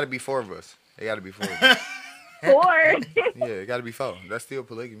 though. It gotta be 4 of us. It gotta be 4 of us. Or Yeah, it gotta be 4. That's still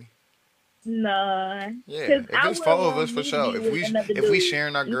polygamy. nah. Yeah, 'Cause if I there's would 4 of want us for me to sure. be If with we another dude.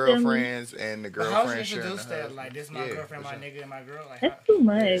 sharing our You feel me? girlfriends and the But how would you girlfriends sharing introduce the that? Like, this is my Yeah, girlfriend, for my sure. nigga, and my girl. Like, That's how, too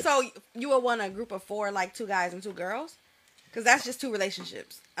much. So you would want a group of 4, like 2 guys and 2 girls? Because that's just 2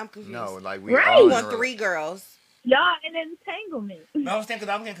 relationships. I'm confused. No, like we Right. all You in want a- 3 girls. Y'all in entanglement. No, I was thinking,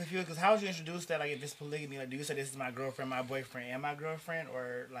 I'm getting confused, because how would you introduce that? Like, if it's polygamy, like, do you say this is my girlfriend, my boyfriend, and my girlfriend?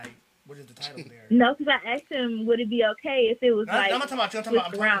 Or, like, what is the title there? No, because I asked him, would it be okay if it was No, like I'm not talking about you. I'm talking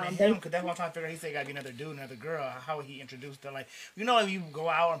switched about around? him, because that's what I'm trying to figure out. He said, got to be another dude, another girl. How would he introduce that? Like, you know, if you go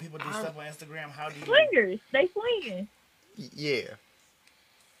out and people do stuff on Instagram, how do you... Swingers, they swinging. Yeah.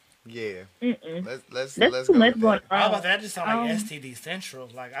 Yeah. Mm-mm. Let's That's go too much with going that. I was about on. that just sound like Um, STD Central.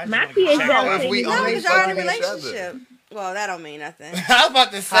 Like, I just my want to kids check don't out. If we No, No, only because y'all in a fucking each other. relationship. Well, that don't mean nothing. I was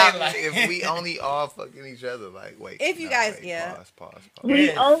about to say, How- like... if we only all fucking each other, like wait. If you guys- yeah. Pause. We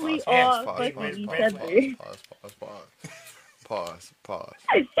Yes, only yes, all pause, fucking pause, each pause, other. Pause.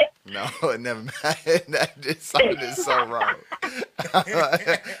 No, never mind. That just sounded so wrong.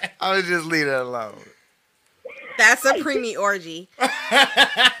 I would just leave that alone. That's a preemie orgy.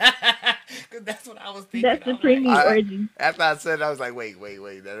 Because that's what I was thinking. That's the I'm like, premium I- orgy. After I said it, I was like, wait.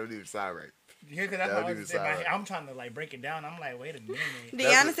 That don't even sound right. Yeah, because that's That what I dude was in my sound head. right. I'm trying to like break it down. I'm like, wait a minute.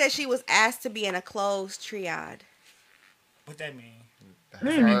 Deanna said she was asked to be in a closed triad. What that mean?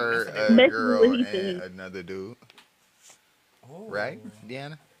 Her, a Basically girl, what he and said. another dude. Ooh. Right,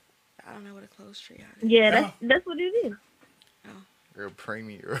 Deanna? I don't know what a closed triad is. Yeah, that's what it is. Girl,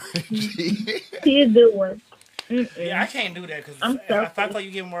 premium. He a good one. Mm-mm. Yeah, I can't do that because I'm if I selfish. thought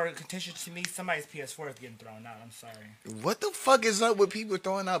you get more attention to me, somebody's PS4 is getting thrown out. I'm sorry. What the fuck is up with people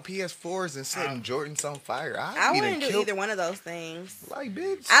throwing out PS4s and setting Jordans on fire? I wouldn't do either one of those things. Like,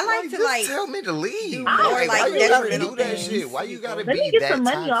 bitch. I like to, just like, tell me to leave. do Like, more, why like, you gotta detrimental do that things. shit? Why you gotta Let me be get that some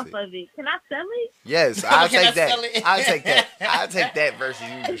money toxic? off of it. Can I sell it? Yes, I'll Can I take sell that. it? I'll take that. I'll take that versus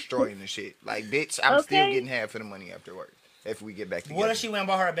you destroying the shit. Like, bitch, I'm still Okay. getting half of the money after work. If we get back together. What if she went and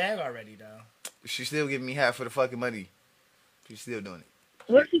bought her a bag already, though? She's still giving me half of the fucking money. She's still doing it.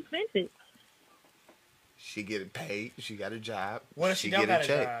 What if she spent it? She get it paid. She got a job. What if she don't get got a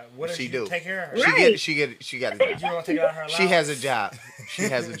check. job? What if she you do? take care of her? Right. She got a You job. don't take it out of her She has a allowance? job. She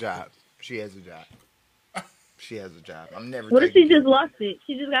has a job. She has a job. She has a job. I'm never. What if she taking just lost it?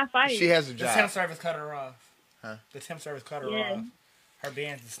 She just got fired. She has a The temp job. service cut her off. Huh? The temp service cut her Yeah. off. Her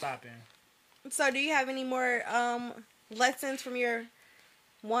bands is stopping. So, do you have any more lessons from your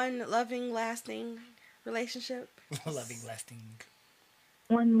one loving, lasting relationship? Loving, lasting.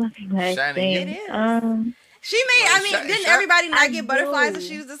 One loving last Shannon, thing. It is. She made. Well, I mean, Sha- didn't Sha- everybody not I get butterflies as do.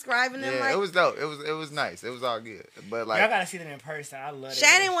 she was describing them? Yeah, Like, it was dope. It was nice. It was all good. But like, Y'all gotta see them in person. I love it.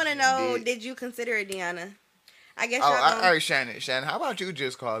 Shannon want to know, Did- did you consider it, Deanna? I guess oh, y'all all gonna- right, Shannon, how about you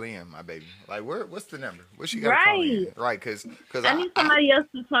just call in, my baby? Like, what's the number? What she got to call in? Right, because I need somebody else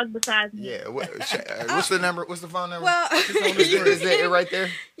to talk besides me. Yeah, what's the number? What's the phone number? Well, is it right there?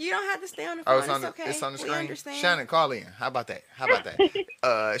 you don't have to stay on the Oh, phone. it's on okay. the We screen. understand. Shannon, call in. How about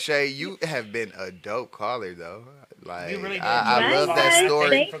that? Shay, you have been a dope caller though. Like, You really did. I love that Bye,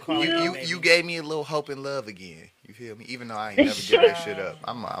 story. thank You gave me a little hope and love again. You feel me? Even though I ain't never give that shit up.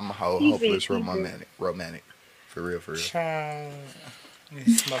 I'm a hopeless romantic. For real. Child.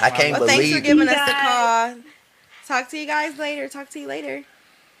 I can't Well, thanks for believe giving it. us the call. Talk to you guys later.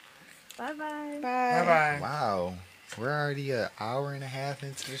 Bye-bye. Bye. Bye-bye. Wow, we're already an hour and a half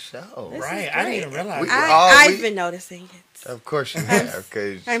into the show. This Right. is I didn't great. even realize We- that. I've been noticing it. Of course you have,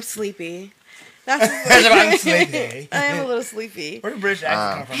 because I'm sleepy. That's I'm sleepy. I am a little sleepy. Where did British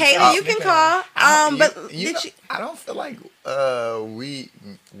accent come from? Haley, you can call. But did you? I don't feel like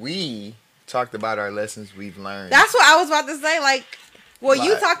we talked about our lessons we've learned. That's what I was about to say. Like, well,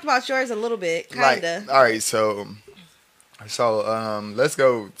 you Like- talked about yours a little bit, kinda. All right, so let's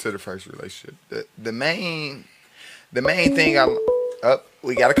go to the first relationship. The main thing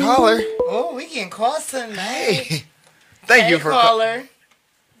we got a caller. Oh, we getting calls tonight. Hey, thank you for caller.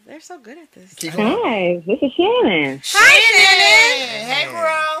 They're so good at this. Keep going. Hi, this is Shannon. Hi, Hey,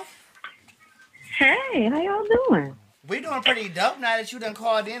 girl. Hey, how y'all doing? We doing pretty dope now that you done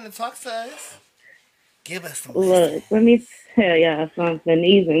called in to talk to us. Give us some Look, let me tell y'all something.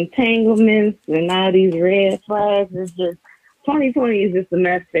 These entanglements and all these red flags is just 2020 is just a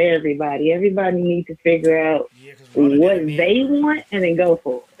mess for everybody. Everybody needs to figure out Yeah, because Rona did what it me. they want and then go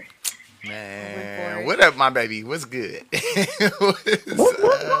for it. Man, what up, my baby? What's good? What's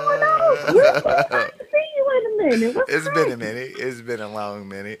going on? I haven't seen you in a minute. What's It's been a cracking? minute. It's been a long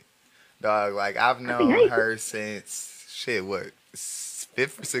minute, dog. Like I've I think I known ain't her since shit. What,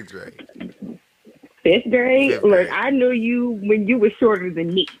 fifth or sixth grade? fifth grade. Fifth Look, grade. I knew you when you were shorter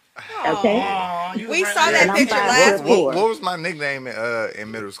than me. Okay, Aw, you was We right saw there. that and I'm picture last 5'4". What was my nickname in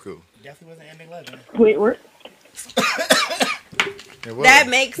middle school? Definitely wasn't ending legend. Squidward. It was. That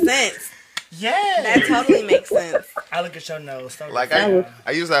makes sense. Yeah. That totally makes sense. I look at your nose. So Like That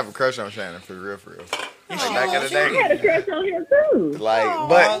I used to have a crush on Shannon for real, for real. Like back in the I had a day. crush on him too. Like,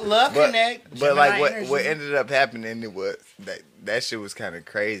 Aw, love but connect. but like Gemini what energy. ended up happening it was that shit was kind of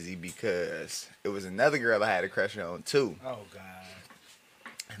crazy because it was another girl I had a crush on too, Oh God.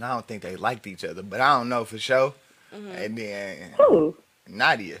 and I don't think they liked each other, but I don't know for sure. Mm-hmm. And then Who?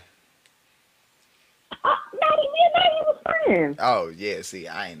 Nadia. Maddie, me and Maddie was friends. Oh yeah, see,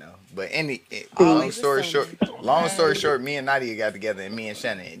 I ain't know, but Always assuming. long story short, me and Nadia got together, and me and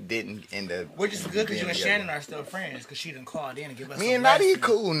Shannon didn't end up. Which is good because being you and together. Shannon are still friends because she done called in and give us Me some and Nadia lessons.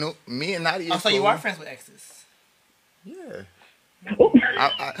 cool. No, me and Nadia. Oh, so cool. you are friends with exes? Yeah. Oh,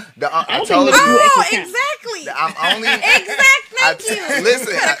 I don't told think you. Oh, Exes exactly. I'm only. Thank you.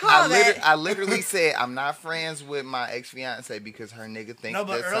 Listen, Gotta call that. I literally said I'm not friends with my ex fiance because her nigga thinks No,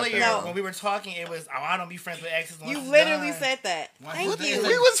 but that's earlier something wrong. when we were talking, it was, oh, I don't be friends with exes. once You it's literally done. said that. What? Thank We you.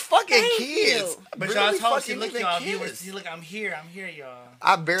 We was fucking Thank kids. you. But Really y'all told, fucking see, look, even y'all kids. viewers, see, look, I'm here, y'all.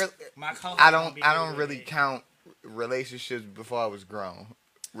 I barely. My co I don't really count relationships before I was grown.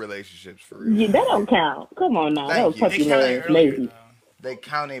 Relationships for real. Yeah, that don't count. Come on now. Thank That was you. They puppy counted love. earlier, Lazy. though. They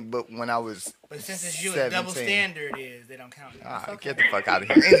counted, but when I was But since it's you, a 17. double standard is, they don't count. It's okay. Get the fuck out of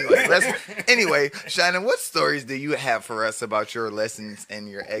here. Anyway, Shannon, what stories do you have for us about your lessons and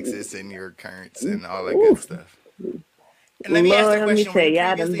your exes and your currents and all that good stuff? And let me ask Lord, the let me question, tell were you you, I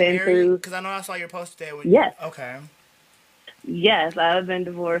done previously been married? through. Because I know I saw your post today. Yes. Okay. Yes, I've been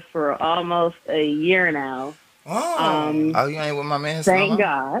divorced for almost a year now. Oh. Oh, you ain't with my man? Thank no more?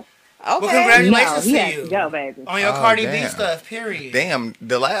 God. Well, Okay. congratulations No, he to has you. to go, baby. On your Oh, Cardi B damn. stuff, period. Damn,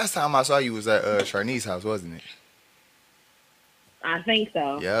 the last time I saw you was at Sharnice's house, wasn't it? I think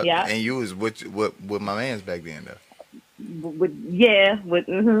so. Yep. Yeah. And you was with my man's back then, though. With Yeah.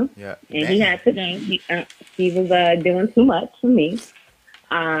 And he had to go. He was doing too much for me.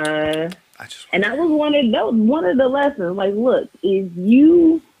 I just. And that was one of the lessons. Like, look, if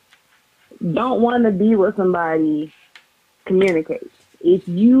you don't want to be with somebody, communicate. If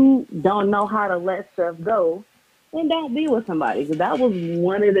you don't know how to let stuff go, then don't be with somebody. Because that was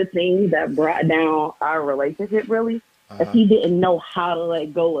one of the things that brought down our relationship, really. Because he didn't know how to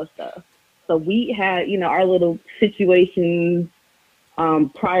let go of stuff. So we had, our little situations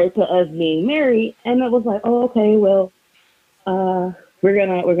prior to us being married, and it was like, oh, okay, well, we're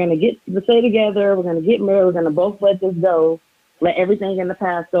gonna stay together. We're gonna get married. We're gonna both let this go. Let everything in the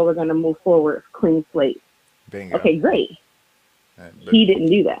past go. We're gonna move forward, clean slate. Bingo. Okay, great. But, He didn't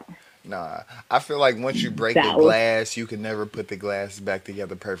do that. nah, I feel like once you break That a was- glass, you can never put the glass back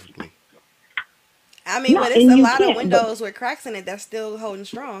together perfectly. I mean, No, but and it's a you lot of can't, windows with cracks in it that's still holding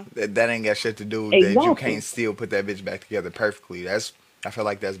strong. That ain't got shit to do with that you Exactly. can't still put that bitch back together perfectly. I feel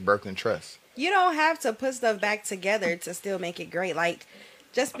like that's broken trust. You don't have to put stuff back together to still make it great. Like,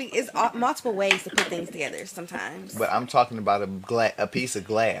 it's multiple ways to put things together sometimes. But I'm talking about a piece of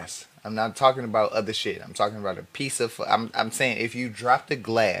glass. I'm not talking about other shit. I'm talking about a piece of. I'm saying if you drop the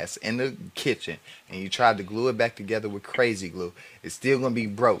glass in the kitchen and you tried to glue it back together with crazy glue, it's still gonna be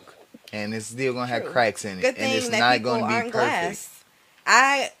broke, and it's still gonna have True. cracks in it, Good and it's thing that not people gonna be aren't perfect.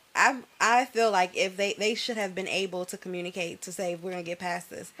 glass. I feel like if they should have been able to communicate to say we're gonna get past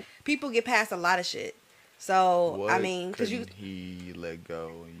this. People get past a lot of shit. So What I mean, because couldn't he let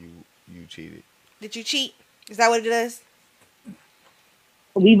go and you cheated? did you cheat? Is that what it is?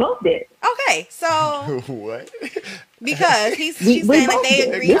 We both did. Okay, so What? because she's We saying like both they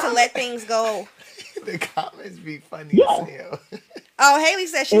did. agreed to let things go. The comments be funny Yeah. as hell. Oh, Haley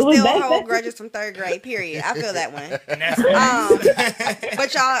said she It was still back hold then. grudges from 3rd grade. Period. I feel that one. And that's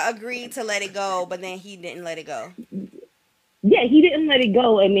But y'all agreed to let it go, but then he didn't let it go. Yeah, he didn't let it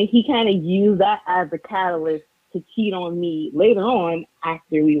go, and then he kind of used that as a catalyst to cheat on me later on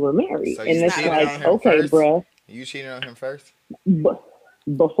after we were married. So And you it's cheated like, on him okay, first? bruh, You cheated on him first?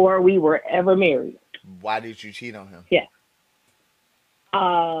 before we were ever married. Why did you cheat on him?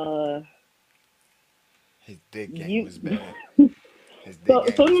 Uh, His dick game You- was bad. His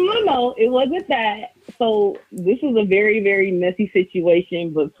dick so game was bad. no, it wasn't that. So this is a very, very messy situation,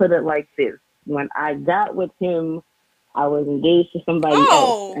 but put it like this. When I got with him, I was engaged to somebody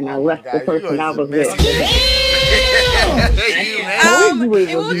else, and I left the person I was with.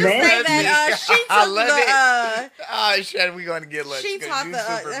 It will just say that she took Shannon, we're going to get lunch. She taught you the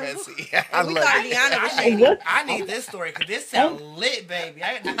super messy. I love it. I need this story because this sounds lit, baby.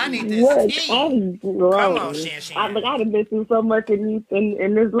 I need this tea. I'm grown. Come on, Shan. I've been through so much in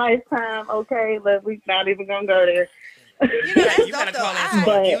this lifetime. Okay, but we're not even gonna go there. You know, that's you gotta dope, call though.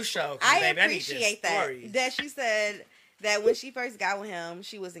 into a review show. I baby, appreciate that she said that when she first got with him,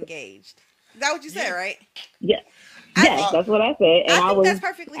 she was engaged. Is that what you said, right? Yes. Yes, that's what I said. And I think that's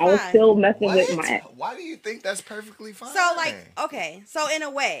perfectly fine. I was still messing with my ex. Why do you think that's perfectly fine? So, like, okay. So, in a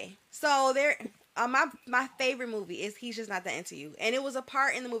way. So, there... my favorite movie is He's Just Not That Into You. And it was a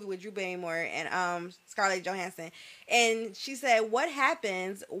part in the movie with Drew Barrymore and Scarlett Johansson. And she said, what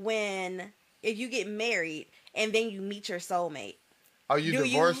happens if you get married and then you meet your soulmate? Oh, you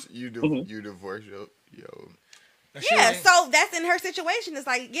divorce? You divorce your... Yeah, so that's in her situation. It's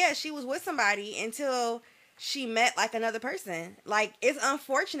like, yeah, she was with somebody until she met like another person. Like, it's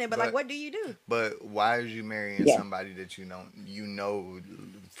unfortunate, but like, what do you do? But why are you marrying somebody that you know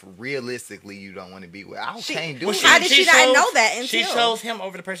realistically you don't want to be with? Can't do it. How did she not know that until she chose him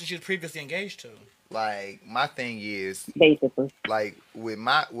over the person she was previously engaged to? Like, my thing is basically like with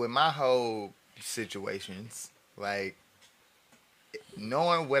my whole situations, like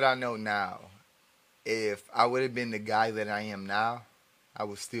knowing what I know now. If I would have been the guy that I am now, I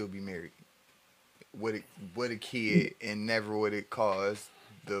would still be married with a kid and never would it caused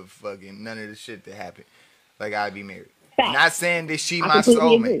the fucking none of the shit that happened. Like, I'd be married. Not saying that she my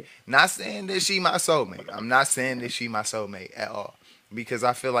soulmate. Not saying that she my soulmate. I'm not saying that she my soulmate at all. Because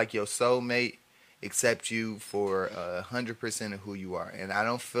I feel like your soulmate accepts you for 100% of who you are. And I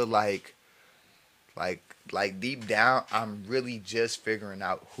don't feel like deep down, I'm really just figuring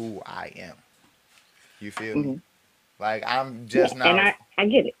out who I am. You feel me? Like, I'm just not... And I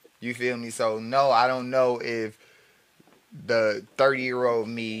get it. You feel me? So, no, I don't know if the 30-year-old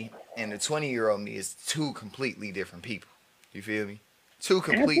me and the 20-year-old me is two completely different people. You feel me? Two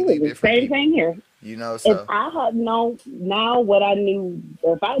completely different people. Same thing here. You know, so... If I had known now what I knew,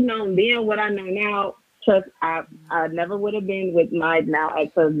 if I'd known then what I know now, trust, I never would have been with my now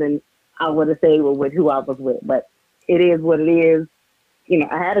ex-husband. I would have stayed with who I was with. But it is what it is. You know,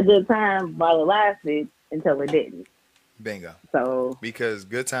 I had a good time while it lasted until it didn't. Bingo. So because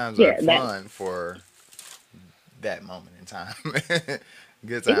good times are fun for that moment in time.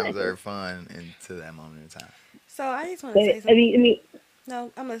 Good times are fun into that moment in time. So I just want to say something.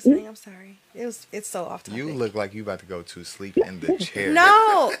 No, I'm listening. I'm sorry. It's so off topic. You look like you about to go to sleep in the chair.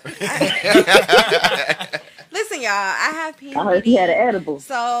 No. Listen, y'all. I have PMDD. I heard you had an edible.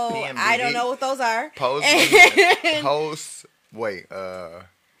 So PMDD. I don't know what those are. Wait.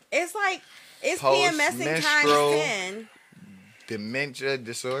 It's like it's PMSing times 10. Dementia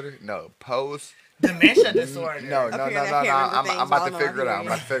disorder? No, dementia disorder. No. I'm about to figure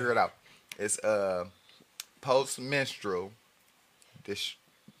it out. It's post-menstrual,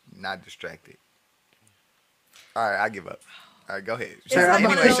 not distracted. All right, I give up. All right, go ahead. It's like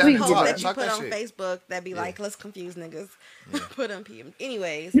one of those posts that you put on Facebook that be like, let's confuse niggas. Put on PM.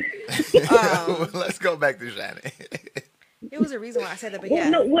 Anyways. Let's go back to Shannon. It was a reason why I said that, but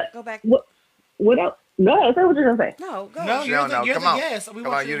go back. What else? Go ahead, say what you're going to say. No, go. No, you're the guest. Come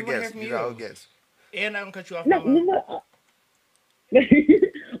on, you're the guest. You're the whole guest. And I'm going to cut you off.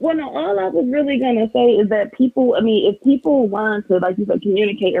 Well, no, all I was really going to say is that people, if people learn to, like you said,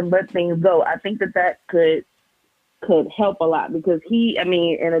 communicate and let things go, I think that could help a lot because he,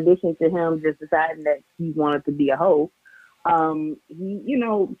 in addition to him just deciding that he wanted to be a hoe, he,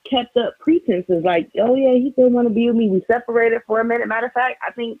 kept up pretenses like, oh yeah, he still want to be with me. We separated for a minute. Matter of fact,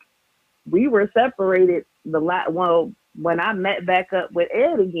 I think we were separated when I met back up with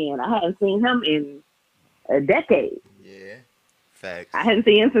Ed again. I hadn't seen him in a decade. Yeah, facts. I hadn't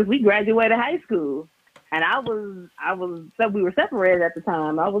seen him since we graduated high school. And so we were separated at the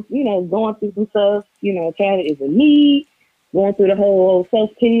time. I was, going through some stuff, trying to, is it me? Going through the whole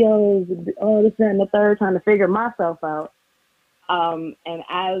self-pity, all this, that, and the third, trying to figure myself out. And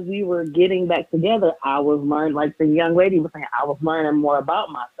as we were getting back together, I was learning, like the young lady was saying, I was learning more about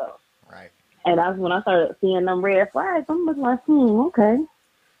myself. Right. And that's when I started seeing them red flags. I'm like, okay.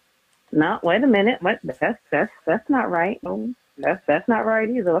 No, wait a minute. What? That's not right. Oh, that's not right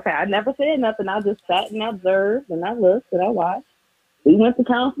either. Okay, I never said nothing. I just sat and observed, and I looked and I watched. We went to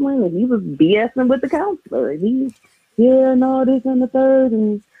counseling, and he was BSing with the counselor. This and the third,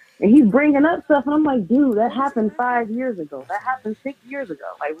 and he's bringing up stuff, and I'm like, dude, that happened 5 years ago. That happened 6 years ago.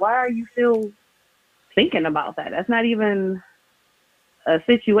 Like, why are you still thinking about that. That's not even a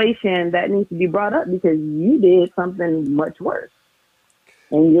situation that needs to be brought up because you did something much worse,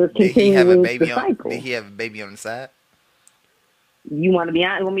 and you're Did he have a continuing baby the on? cycle. Did he have a baby on the side? You want to be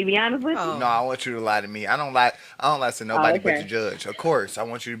honest? Want me to be honest with you? Oh. No, I want you to lie to me. I don't lie to nobody but okay. the judge. Of course, I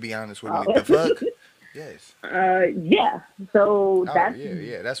want you to be honest with me. Oh. The fuck? Yes. Yeah. So Oh, that's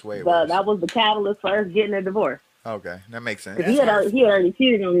yeah. That's way worse. that was the catalyst for us getting a divorce. Okay, that makes sense. Because he had already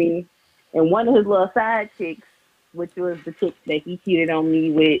cheated on me, and one of his little side chicks, which was the chick that he cheated on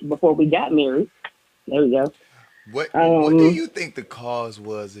me with before we got married. There we go. What do you think the cause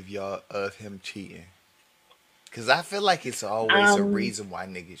was of him cheating? Because I feel like it's always a reason why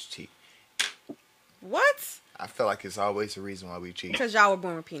niggas cheat. What? I feel like it's always a reason why we cheat. Because y'all were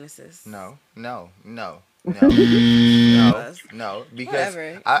born with penises. No. Because Whatever.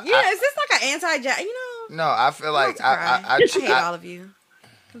 Is this like an anti-jack? No, I feel like I hate all of you.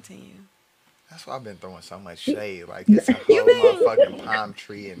 Continue. That's why I've been throwing so much shade. Like it's a whole motherfucking palm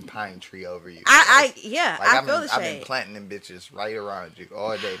tree and pine tree over you. I feel the shade. I've been planting them bitches right around you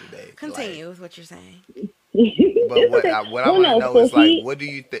all day today. Continue with what you're saying. But what I want to know is like, what do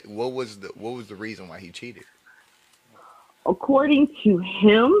you think? What was the reason why he cheated? According to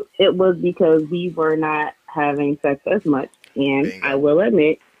him, it was because we were not having sex as much, and Bingo. I will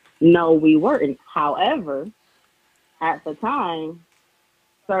admit, no, we weren't. However, at the time,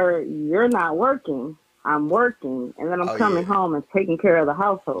 sir, you're not working. I'm working, and then I'm coming home and taking care of the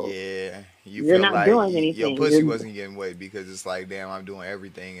household. Yeah, you're not like doing anything. Your pussy wasn't getting wet because it's like, damn, I'm doing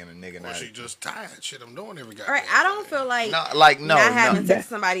everything, and a nigga not. She just tired. Shit, I'm doing every guy. All right, I don't feel like not having sex with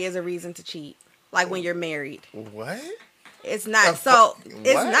somebody is a reason to cheat. Like when you're married. What? It's not. So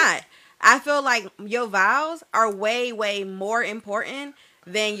it's not. I feel like your vows are way, way more important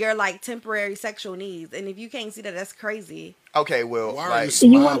than your like temporary sexual needs. And if you can't see that, that's crazy. Okay, well,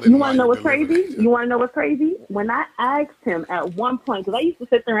 you want to know what's crazy? You want to know what's crazy? When I asked him at one point, because I used to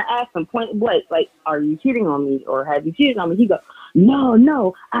sit there and ask him point blank, like, "Are you cheating on me, or have you cheated on me?" He goes,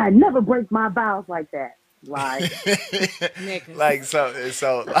 "No, I never break my vows like that." Lie. Like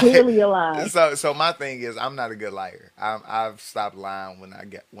so clearly a lie. So my thing is, I'm not a good liar. I've stopped lying when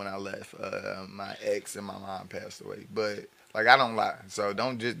I left my ex and my mom passed away. But like I don't lie. So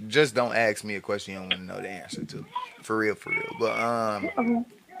don't just don't ask me a question you don't want to know the answer to. For real. But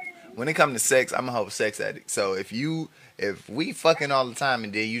when it comes to sex, I'm a whole sex addict. So if we fucking all the time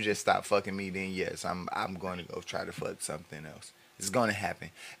and then you just stop fucking me, then yes, I'm going to go try to fuck something else. It's going to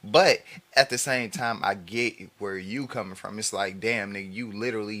happen. But at the same time, I get where you coming from. It's like, damn, nigga, you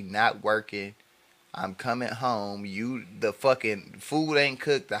literally not working. I'm coming home. The fucking food ain't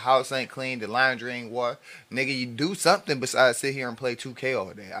cooked. The house ain't clean. The laundry ain't washed. Nigga, you do something besides sit here and play 2K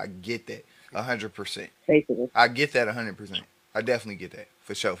all day. I get that 100%. I get that 100%. I definitely get that.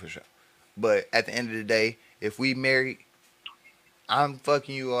 For sure. But at the end of the day, if we married, I'm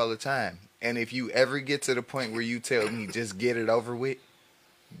fucking you all the time. And if you ever get to the point where you tell me just get it over with,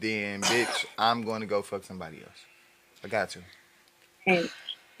 then bitch, I'm going to go fuck somebody else. I got to.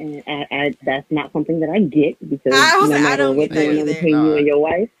 And I that's not something that I get because I don't get that either. Between you and your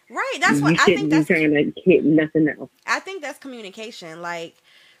wife, right? That's what I think. That's trying to hit nothing else. I think that's communication. Like,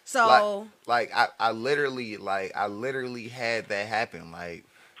 so, I literally had that happen. Like,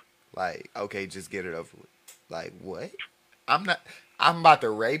 okay, just get it over with. Like, what? I'm about to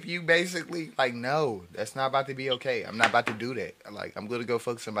rape you, basically. Like, no, that's not about to be okay. I'm not about to do that. Like, I'm gonna go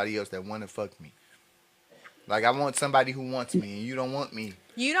fuck somebody else that want to fuck me. Like, I want somebody who wants me, and you don't want me.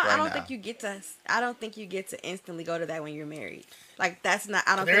 I don't think you get to instantly go to that when you're married. Like, that's not.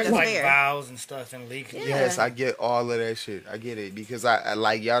 I don't think that's like fair. Vows and stuff and legal. Yeah. Yes, I get all of that shit. I get it because I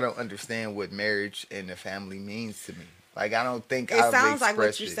like y'all don't understand what marriage and the family means to me. Like, I don't think it sounds like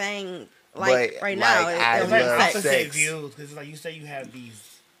what you're saying. Like right now, I love sex. Views because like you say you have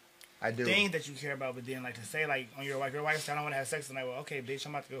these things that you care about, but then like to say like on your wife said I don't want to have sex tonight. Well, okay, bitch,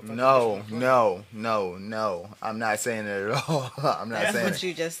 I'm about to go. No, I'm not saying that at all. I'm not saying that's what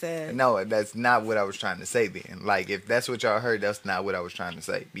you just said. No, that's not what I was trying to say. Then, like if that's what y'all heard, that's not what I was trying to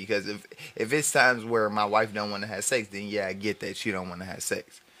say. Because if it's times where my wife don't want to have sex, then yeah, I get that she don't want to have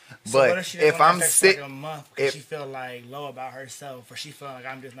sex. But if I'm sick, like a month because she feel like low about herself, or she feel like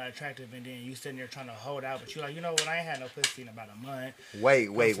I'm just not attractive, and then you sitting there trying to hold out, but you like, you know what? I ain't had no pussy in about a month. Wait.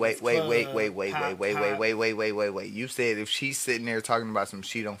 You said if she's sitting there talking about some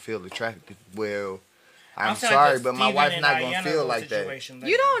she don't feel attractive. Well, I'm sorry, but my wife's not gonna feel like that.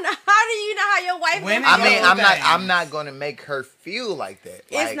 You don't know. How do you know how your wife? I'm not gonna make her feel like that.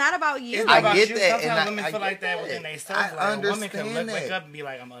 It's not about you. I get that. Sometimes women feel like that within themselves. Like, a woman can wake up and be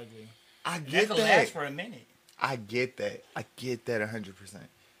like, I'm ugly. I get that. Last for a minute. I get that. I get that 100%.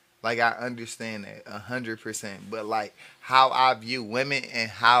 Like I understand that 100%, but like how I view women and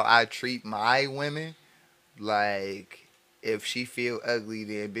how I treat my women, like if she feel ugly,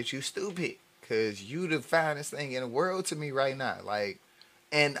 then bitch you stupid, cause you the finest thing in the world to me right now. Like,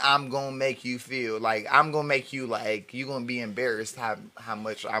 and I'm gonna make you feel like I'm gonna make you like you gonna be embarrassed how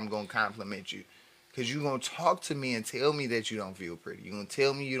much I'm gonna compliment you. Cause you gonna talk to me and tell me that you don't feel pretty. You gonna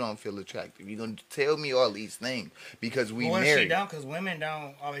tell me you don't feel attractive. You gonna tell me all these things because we Well, what if she married. don't? Because women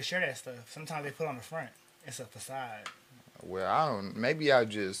don't always share that stuff. Sometimes they put on the front. It's a facade. Well, I don't. Maybe I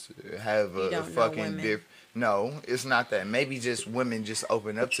just have You a don't know fucking women. diff. No, it's not that. Maybe just women just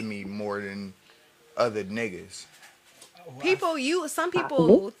open up to me more than other niggas. Some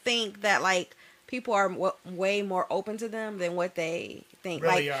people think that like people are way more open to them than what they think.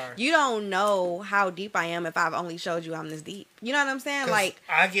 Really like are. you don't know how deep I am if I've only showed you I'm this deep. You know what I'm saying? 'Cause Like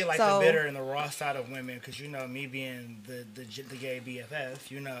I get like so- the bitter and the raw side of women, because you know me being the gay BFF.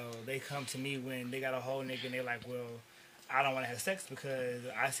 You know they come to me when they got a whole nigga and they like, well, I don't want to have sex because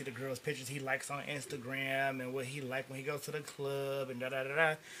I see the girl's pictures he likes on Instagram and what he like when he goes to the club and da da da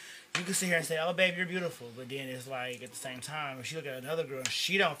da. You can sit here and say, "Oh, babe, you're beautiful," but then it's like at the same time, if she look at another girl and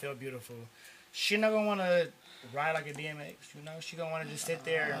she don't feel beautiful, she not gonna want to ride like a DMX. You know, she gonna want to just sit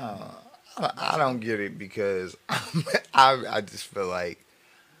there. I don't get it because I just feel like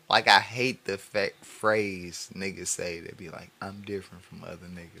I hate the phrase niggas say. They be like, I'm different from other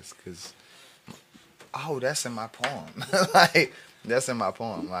niggas because that's in my poem. Like that's in my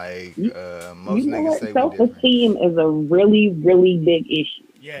poem. Like most You know niggas what? say we different. Self-esteem is a really, really big issue.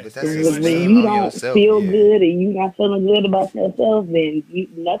 Yes, But that's When just you on don't yourself, feel yeah. good and you not feeling good about yourself, then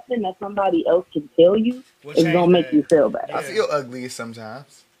nothing that somebody else can tell you We'll is change gonna make that. you feel bad. I feel ugly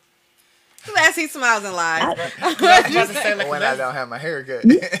sometimes As he smiles and lies. I was about to say, like, when I don't have my hair cut.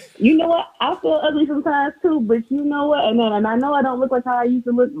 You know what? I feel ugly sometimes too, but you know what? And I know I don't look like how I used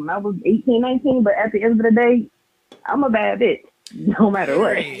to look when I was 18, 19, but at the end of the day, I'm a bad bitch, no matter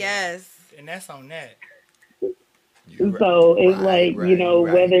what. Period. Yes. And that's on that. So it's Right, like, you know,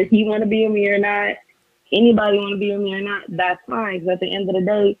 right. whether he want to be with me or not, anybody want to be with me or not, that's fine. Because at the end of the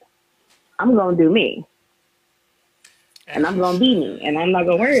day, I'm going to do me. And I'm going to be me. And I'm not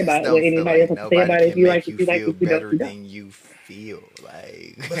going to worry about what anybody else has to say about it. If you like it, you like it. If you don't, better you don't. than you feel.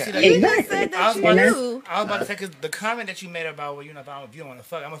 Like But see, You Exactly. just said I was that about you to, knew. I was about to say, because the comment that you made about, well, you know, if you don't want to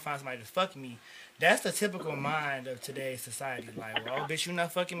fuck, I'm going to find somebody to fuck me. That's the typical mind of today's society. Like, well, oh, bitch, you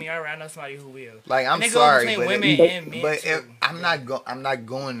not fucking me. All right, I know somebody who will. Like I'm and they go sorry, between but women and men, but too. if, I'm not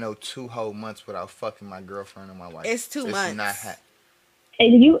going no 2 whole months without fucking my girlfriend or my wife. It's 2 months. Not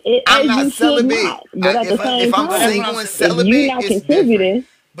And I'm not you should celibate. not. But at the same if I'm time, single and if celibate, you're not it's contributing, different.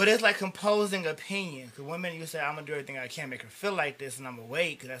 But it's like composing opinion. Because women, you say, I'm going to do everything I can make her feel like this, and I'm going to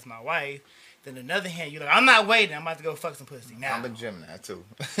wait because that's my wife. Then on the other hand, you're like, I'm not waiting. I'm about to go fuck some pussy now. I'm a Gemini too.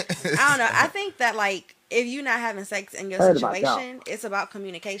 I don't know. I think that like if you're not having sex in your Heard about situation, it's about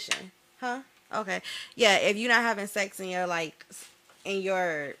communication. Huh? Okay. Yeah, if you're not having sex in your in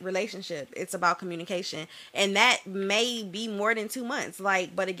your relationship, it's about communication. And that may be more than 2 months.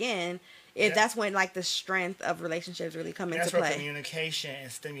 Like, but again, if that's when like the strength of relationships really come into That's where play. communication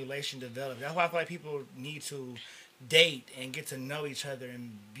and stimulation develop. That's why I feel like people need to date and get to know each other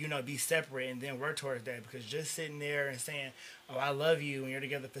and, you know, be separate and then work towards that. Because just sitting there and saying, oh, I love you and you're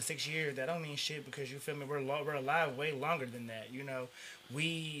together for 6 years, that don't mean shit, because you feel me, we're alive way longer than that. You know,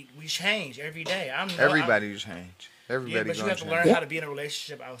 we change every day. Everybody change. Everybody Yeah, but you have to learn how to be in a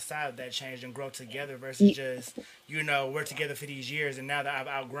relationship outside of that change and grow together versus just, you know, we're together for these years and now that I've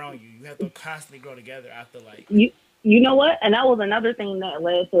outgrown you. You have to constantly grow together, I feel like. you know what? And that was another thing that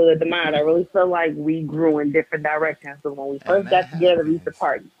led to the demise. I really feel like we grew in different directions. So when we first got together, we used to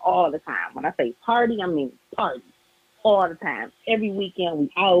party all the time. When I say party, I mean party all the time. Every weekend,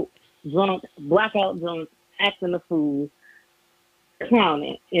 we out, drunk, blackout drunk, acting the fool,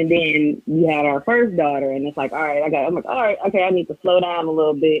 clowning. And then we had our first daughter, and it's like, all right, I'm like, all right, okay, I need to slow down a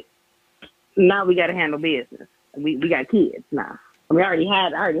little bit. Now we got to handle business. We got kids now. I mean, I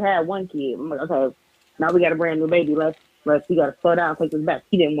already had one kid. I'm like, okay, now we got a brand new baby. We got to slow down, take this back.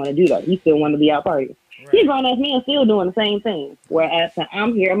 He didn't want to do that. He still wanted to be out partying. Right. He's a grown-ass man still doing the same thing. Whereas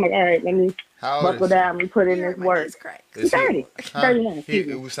I'm here, I'm like, all right, let me buckle down, let me put in this work. He's 30. 31. He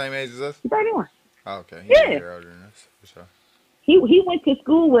was same age as us? He's 31. Oh, okay. Yeah. He's older than us, for sure. He went to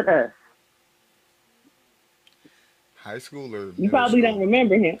school with us. High school or You probably don't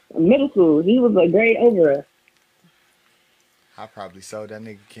remember him. Middle school. He was a grade over us. I probably sold that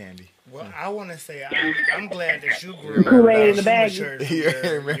nigga candy. Well, I want to say I'm glad that you grew Kool-Aid in the bag. You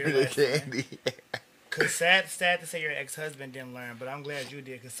remember the candy? Cause sad to say your ex-husband didn't learn, but I'm glad you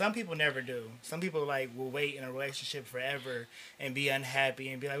did. Cause some people never do. Some people like will wait in a relationship forever and be unhappy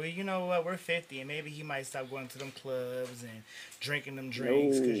and be like, well, you know what, we're 50 and maybe he might stop going to them clubs and drinking them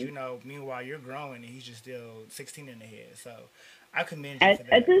drinks. Cause you know, meanwhile you're growing and he's just still 16 in the head. So I commend you for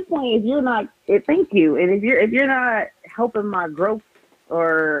that. At this point, if you're not, thank you. And if you're not helping my growth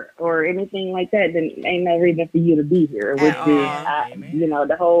or anything like that, then ain't no reason for you to be here. Which is, you know,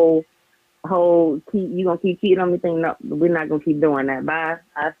 the whole you gonna keep cheating on me thing. No, we're not gonna keep doing that. Bye.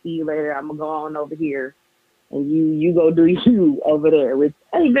 I'll see you later. I'm gonna go on over here, and you go do you over there. Which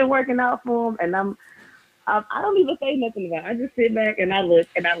ain't been working out for him, and I don't even say nothing about it. I just sit back and I look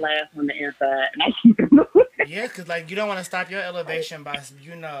and I laugh on the inside and I keep it moving. Yeah, because like you don't want to stop your elevation by,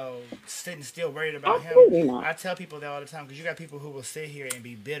 you know, sitting still worried about Absolutely him. not. I tell people that all the time because you got people who will sit here and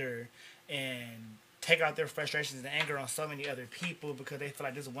be bitter and take out their frustrations and anger on so many other people because they feel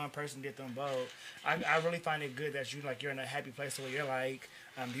like this one person did them both. I really find it good that you're in a happy place where you're like,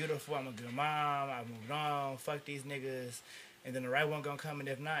 I'm beautiful, I'm a good mom, I moved on, fuck these niggas. And then the right one gonna come, and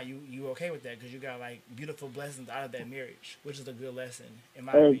if not, you okay with that because you got like beautiful blessings out of that marriage, which is a good lesson in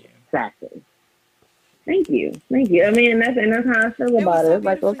my opinion. Exactly. Thank you. I mean, that's how I feel about it. It's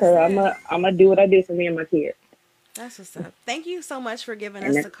like, okay, I'm gonna do what I do for me and my kids. That's what's up. Thank you so much for giving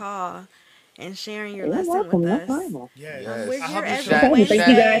us a call and sharing your lesson welcome, with no us. problem. Yes. We're I here hope every Shannon, Wednesday. Thank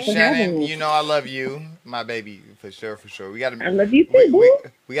you guys for having Shannon, me. you know I love you, my baby, for sure. We gotta. I love you too, boo.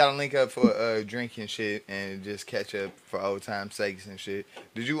 We gotta link up for drinking shit and just catch up for old time's sakes and shit.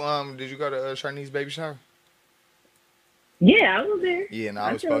 Did you go to Sharnice's baby shower? Yeah, I was there. Yeah, and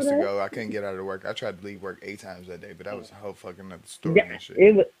I was supposed to go. I couldn't get out of work. I tried to leave work 8 times that day, but that was a whole fucking other story Yeah, and shit.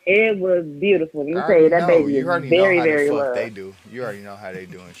 it was beautiful. You I say already that know. baby You is already very, know how very the fuck loved. they do. You already know how they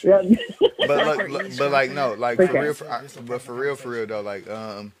do and shit. Yep. But like no, like Okay. for real though, like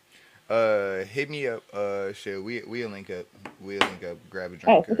hit me up, shit. We'll link up, grab a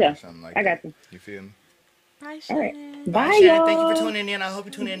drink okay. or something like I that. got you. You feel me? Bye, All right. Shannon. Bye, Shannon, y'all. thank you for tuning in. I hope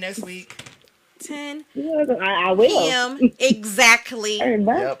you tune in next week. 10 I will. p.m. exactly. All right,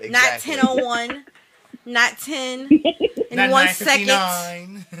 bye. Yep, Not exactly. 10:01. Not 10 in Not 1 second.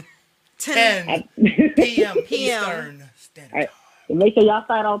 9:59. 10 p.m. p.m. Eastern Standard All right. Make sure y'all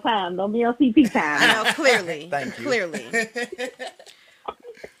start on time. Don't be on CP time. I know, clearly. Thank you. Clearly.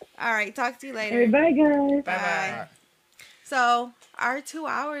 All right, talk to you All later. right, bye, guys. Bye bye. Alright. So our 2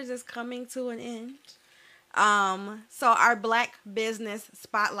 hours is coming to an end. So our Black business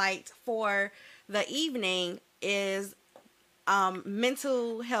spotlight for the evening is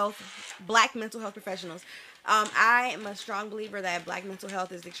mental health, Black mental health professionals. I am a strong believer that Black mental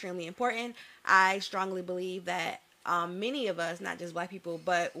health is extremely important. I strongly believe that many of us, not just Black people,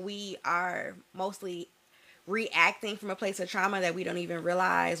 but we are mostly reacting from a place of trauma that we don't even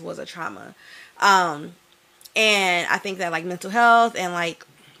realize was a trauma. And I think that like mental health and like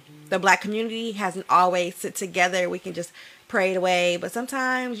the Black community hasn't always sit together. We can just pray it away, but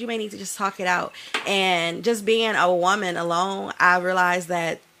sometimes you may need to just talk it out. And just being a woman alone, I realized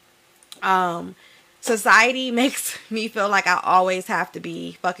that society makes me feel like I always have to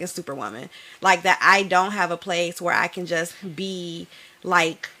be fucking superwoman. Like that I don't have a place where I can just be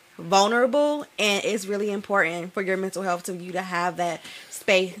like vulnerable, and it's really important for your mental health to you to have that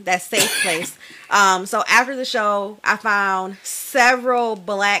space, that safe place. So after the show, I found several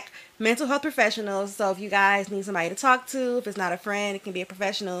Black mental health professionals. So if you guys need somebody to talk to, if it's not a friend, it can be a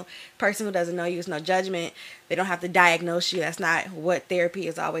professional person who doesn't know you. It's no judgment. They don't have to diagnose you. That's not what therapy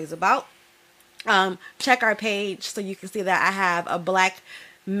is always about. Check our page so you can see that I have a Black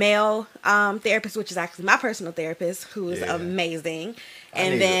male therapist, which is actually my personal therapist, who is amazing.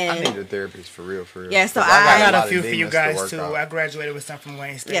 And I need a therapist for real. Yeah, so I got lot a few of for you demons guys to too. work out. I graduated with some from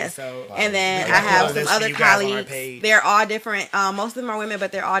Wayne State, Yes. so And then we I got have all some this for other you guys on our colleagues. page. They're all different. Most of them are women,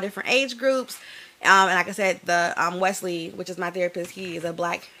 but they're all different age groups. And like I said, the Wesley, which is my therapist, he is a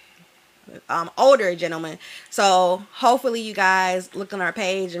Black older gentleman. So hopefully you guys look on our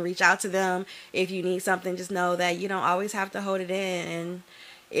page and reach out to them. If you need something, just know that you don't always have to hold it in. And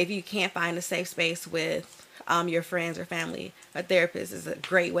if you can't find a safe space with your friends or family, a therapist is a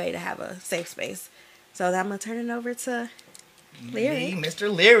great way to have a safe space. So I'm going to turn it over to Lyric. Me,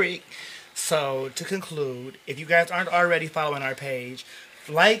 Mr. Lyric. So to conclude, if you guys aren't already following our page,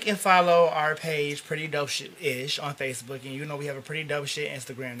 like and follow our page, Pretty Dope Shit-ish, on Facebook. And you know we have a Pretty Dope Shit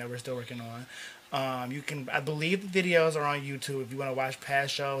Instagram that we're still working on. You can, I believe the videos are on YouTube if you want to watch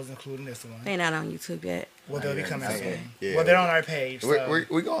past shows, including this one. They're not on YouTube yet. Well, they'll be coming soon. Yeah. Well, they're on our page. So.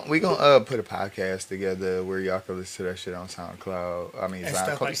 We gonna put a podcast together where y'all can listen to that shit on SoundCloud. I mean,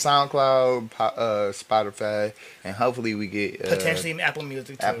 SoundCloud, Spotify, and hopefully we get potentially Apple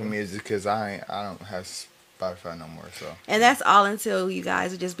Music too. Apple Music, because I don't have Spotify no more. So. And that's all until you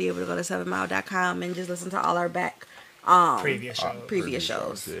guys will just be able to go to 7mile.com and just listen to all our back. Previous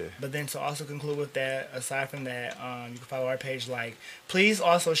shows. Yeah. But then to also conclude with that, aside from that, you can follow our page. Please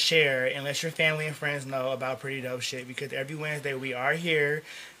also share and let your family and friends know about Pretty Dope Shit, because every Wednesday we are here,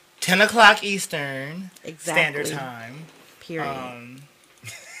 10 o'clock Eastern Standard Time. Period.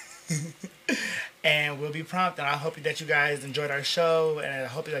 And we'll be prompt, and I hope that you guys enjoyed our show, and I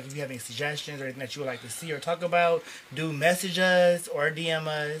hope if you have any suggestions or anything that you would like to see or talk about, do message us or DM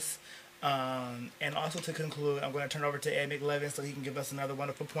us. And also to conclude, I'm going to turn over to Ed McLevin so he can give us another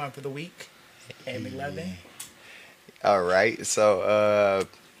wonderful poem for the week. Ed McLevin. All right. So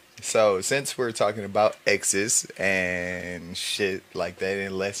since we're talking about exes and shit like that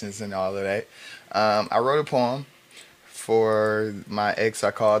and lessons and all of that, I wrote a poem for my ex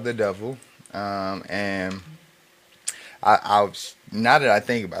I called the devil. And I now that I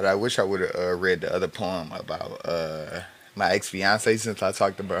think about it, I wish I would have read the other poem about my ex-fiance, since I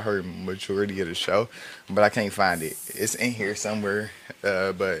talked about her majority of the show, but I can't find it. It's in here somewhere,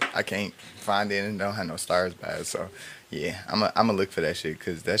 but I can't find it and don't have no stars by it. So yeah, I'm gonna look for that shit,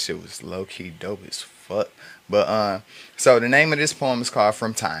 because that shit was low-key dope as fuck. But so the name of this poem is called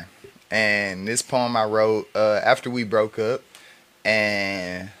From Time, and this poem I wrote after we broke up,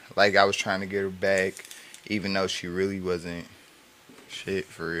 and like I was trying to get her back, even though she really wasn't shit,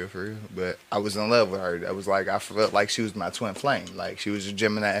 for real. But I was in love with her. That was like, I felt like she was my twin flame. Like, she was a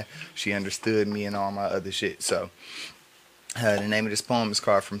Gemini. She understood me and all my other shit. So, the name of this poem is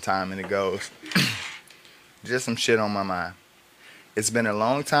called From Time, and it goes, just some shit on my mind. It's been a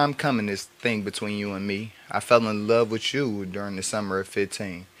long time coming, this thing between you and me. I fell in love with you during the summer of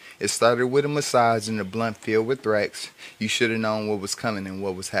 15. It started with a massage and a blunt filled with threats. You should have known what was coming and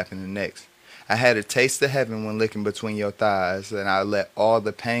what was happening next. I had a taste of heaven when looking between your thighs, and I let all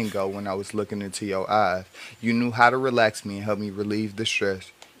the pain go when I was looking into your eyes. You knew how to relax me and help me relieve the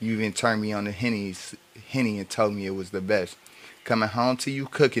stress. You even turned me on the Henny and told me it was the best. Coming home to you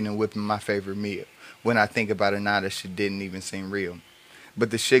cooking and whipping my favorite meal. When I think about it now, that shit didn't even seem real.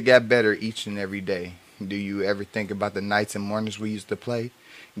 But the shit got better each and every day. Do you ever think about the nights and mornings we used to play?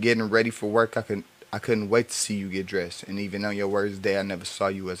 Getting ready for work, I couldn't wait to see you get dressed. And even on your worst day, I never saw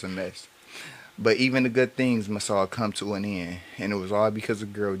you as a mess. But even the good things must all come to an end, and it was all because of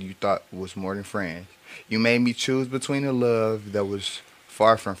a girl you thought was more than friends. You made me choose between a love that was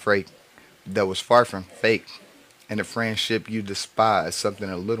far from fake, and a friendship you despised, something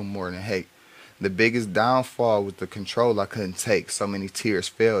a little more than hate. The biggest downfall was the control I couldn't take. So many tears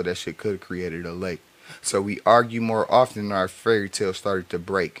fell that shit could have created a lake. So we argued more often than our fairy tale started to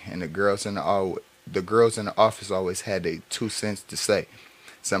break, and the girls in the office always had their 2 cents to say.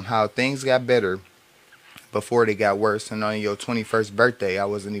 Somehow things got better before they got worse, and on your 21st birthday, I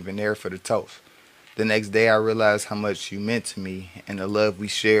wasn't even there for the toast. The next day, I realized how much you meant to me, and the love we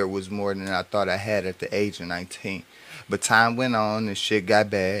shared was more than I thought I had at the age of 19. But time went on, and shit got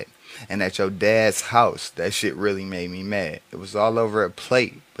bad, and at your dad's house, that shit really made me mad. It was all over a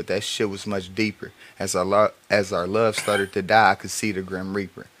plate, but that shit was much deeper. As our love started to die, I could see the Grim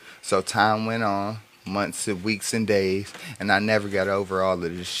Reaper. So time went on. Months and weeks and days, and I never got over all of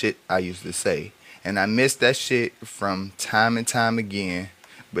the shit I used to say. And I missed that shit from time and time again,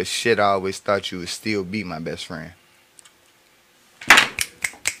 but shit, I always thought you would still be my best friend.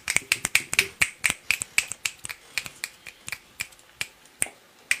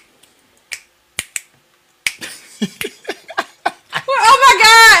 Oh my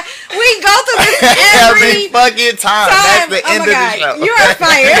God! We go through this every fucking time. That's the end of the show. You are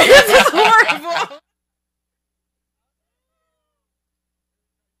fired.